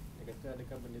sirat. Dia kata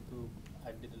adakah benda tu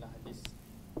ada dalam hadis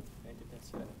yang titian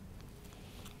sirat?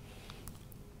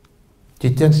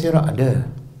 Titian sirat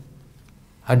ada.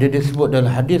 Ada disebut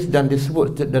dalam hadis dan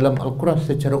disebut dalam Al-Quran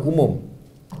secara umum.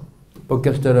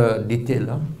 Bukan secara detail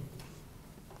lah.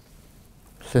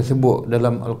 Saya sebut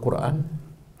dalam Al-Quran.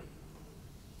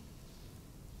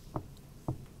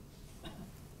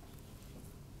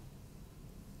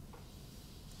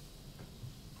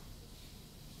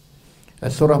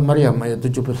 Surah Maryam ayat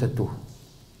 71.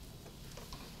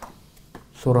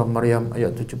 Surah Maryam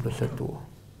ayat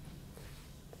 71.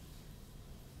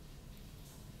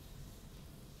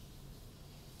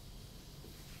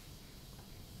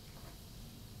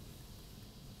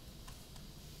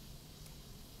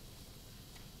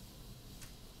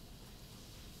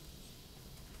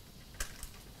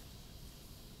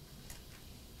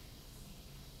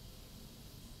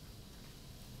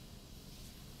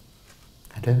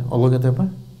 Ada? Allah kata apa?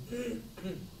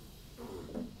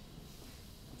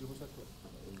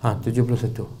 71.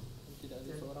 Tidak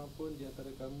ada seorang pun di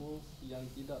antara kamu yang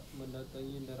tidak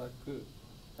mendatangi neraka.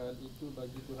 Hal itu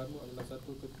bagi Tuhanmu adalah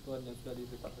satu ketentuan yang sudah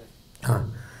ditetapkan.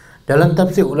 Dalam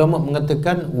tafsir ulama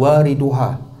mengatakan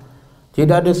wariduha.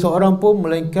 Tidak ada seorang pun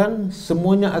melainkan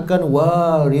semuanya akan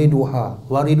wariduha.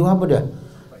 Wariduha apa dia?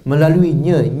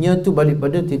 Melaluinya. Nya tu balik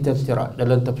pada titian sirat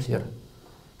dalam tafsir.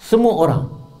 Semua orang,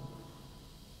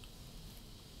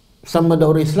 sama ada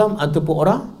orang Islam ataupun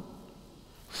orang,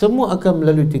 semua akan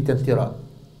melalui titian sirat.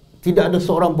 Tidak ada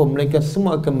seorang pun melainkan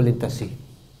semua akan melintasi.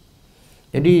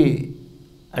 Jadi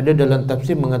ada dalam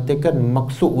tafsir mengatakan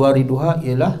maksud wariduha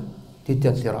ialah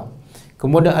titian sirap.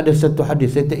 Kemudian ada satu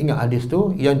hadis, saya tak ingat hadis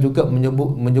tu, yang juga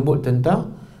menyebut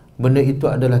tentang benda itu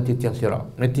adalah titian sirap.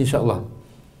 Nanti insya-Allah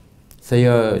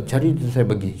saya cari, saya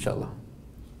bagi insya-Allah.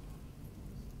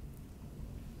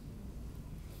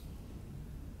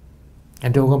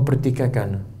 Ada orang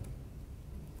pertikaikan.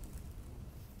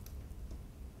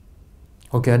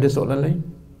 Okey, ada soalan lain?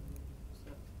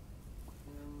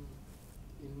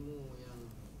 Ilmu yang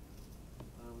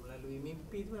melalui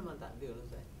mimpi tu memang tak ada,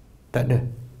 Ustaz. Tak ada.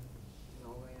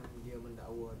 Orang yang dia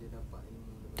mendakwa dia dapat ilmu.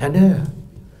 Tak ada.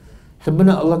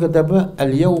 Sebenarnya Allah kata apa?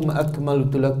 Al-yawma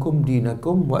akmaltu lakum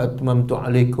dinakum wa atmamtu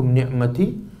alaikum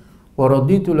ni'mati wa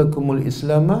raditu lakumul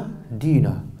islama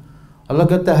dina. Allah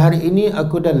kata hari ini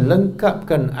aku dah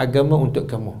lengkapkan agama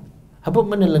untuk kamu. Apa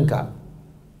makna lengkap?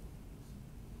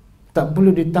 Tak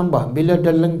perlu ditambah. Bila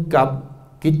dah lengkap,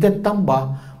 kita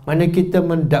tambah, mana kita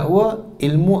mendakwa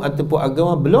ilmu ataupun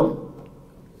agama belum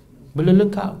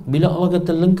lengkap. Bila Allah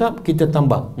kata lengkap, kita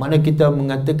tambah. Mana kita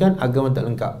mengatakan agama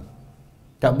tak lengkap.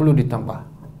 Tak perlu ditambah.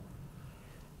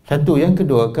 Satu. Yang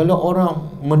kedua, kalau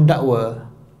orang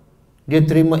mendakwa dia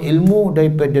terima ilmu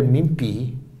daripada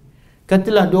mimpi,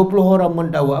 katalah 20 orang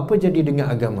mendakwa, apa jadi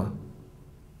dengan agama?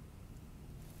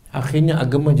 Akhirnya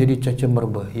agama jadi caca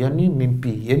merba. Yang ni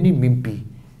mimpi, yang ni mimpi.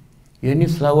 Yang ni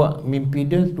selawat mimpi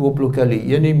dia 20 kali.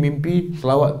 Yang ni mimpi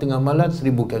selawat tengah malam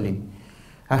 1000 kali.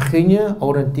 Akhirnya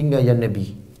orang tinggal yang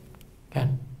Nabi.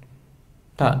 Kan?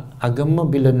 Tak, agama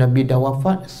bila Nabi dah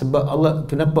wafat, sebab Allah,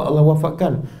 kenapa Allah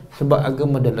wafatkan? Sebab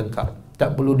agama dah lengkap.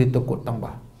 Tak perlu ditekuk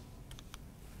tambah.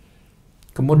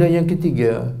 Kemudian yang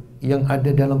ketiga, yang ada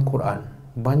dalam Quran,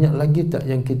 banyak lagi tak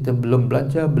yang kita belum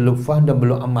belajar, belum faham dan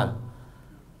belum amal.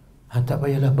 Tak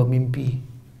payahlah bermimpi.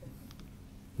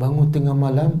 Bangun tengah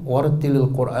malam,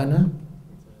 wartilil Qur'ana.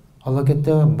 Allah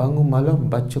kata bangun malam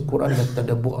baca Quran dan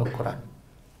tadabbur Al-Quran.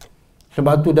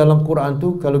 Sebab tu dalam Quran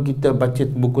tu, kalau kita baca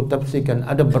buku tafsir kan,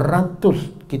 ada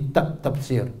beratus kitab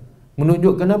tafsir.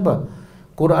 Menunjukkan apa?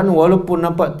 Quran walaupun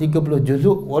nampak 30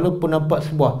 juzuk, walaupun nampak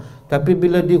sebuah, tapi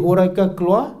bila dihuraikan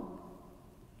keluar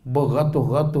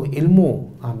beratus-ratus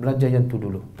ilmu. Belajar yang tu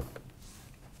dulu.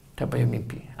 Tak payah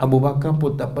mimpi. Abu Bakar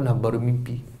pun tak pernah baru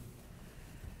mimpi.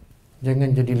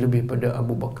 Jangan jadi lebih pada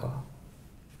Abu Bakar.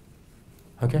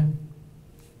 Okey?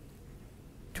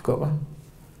 Cukup lah.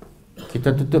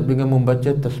 Kita tutup dengan membaca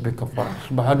tasbih kafarah.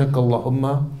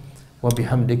 Subhanakallahumma wa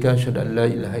bihamdika asyhadu an la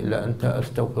ilaha illa anta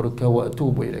astaghfiruka wa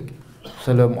atubu ilaik.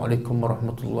 Assalamualaikum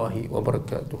warahmatullahi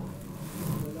wabarakatuh.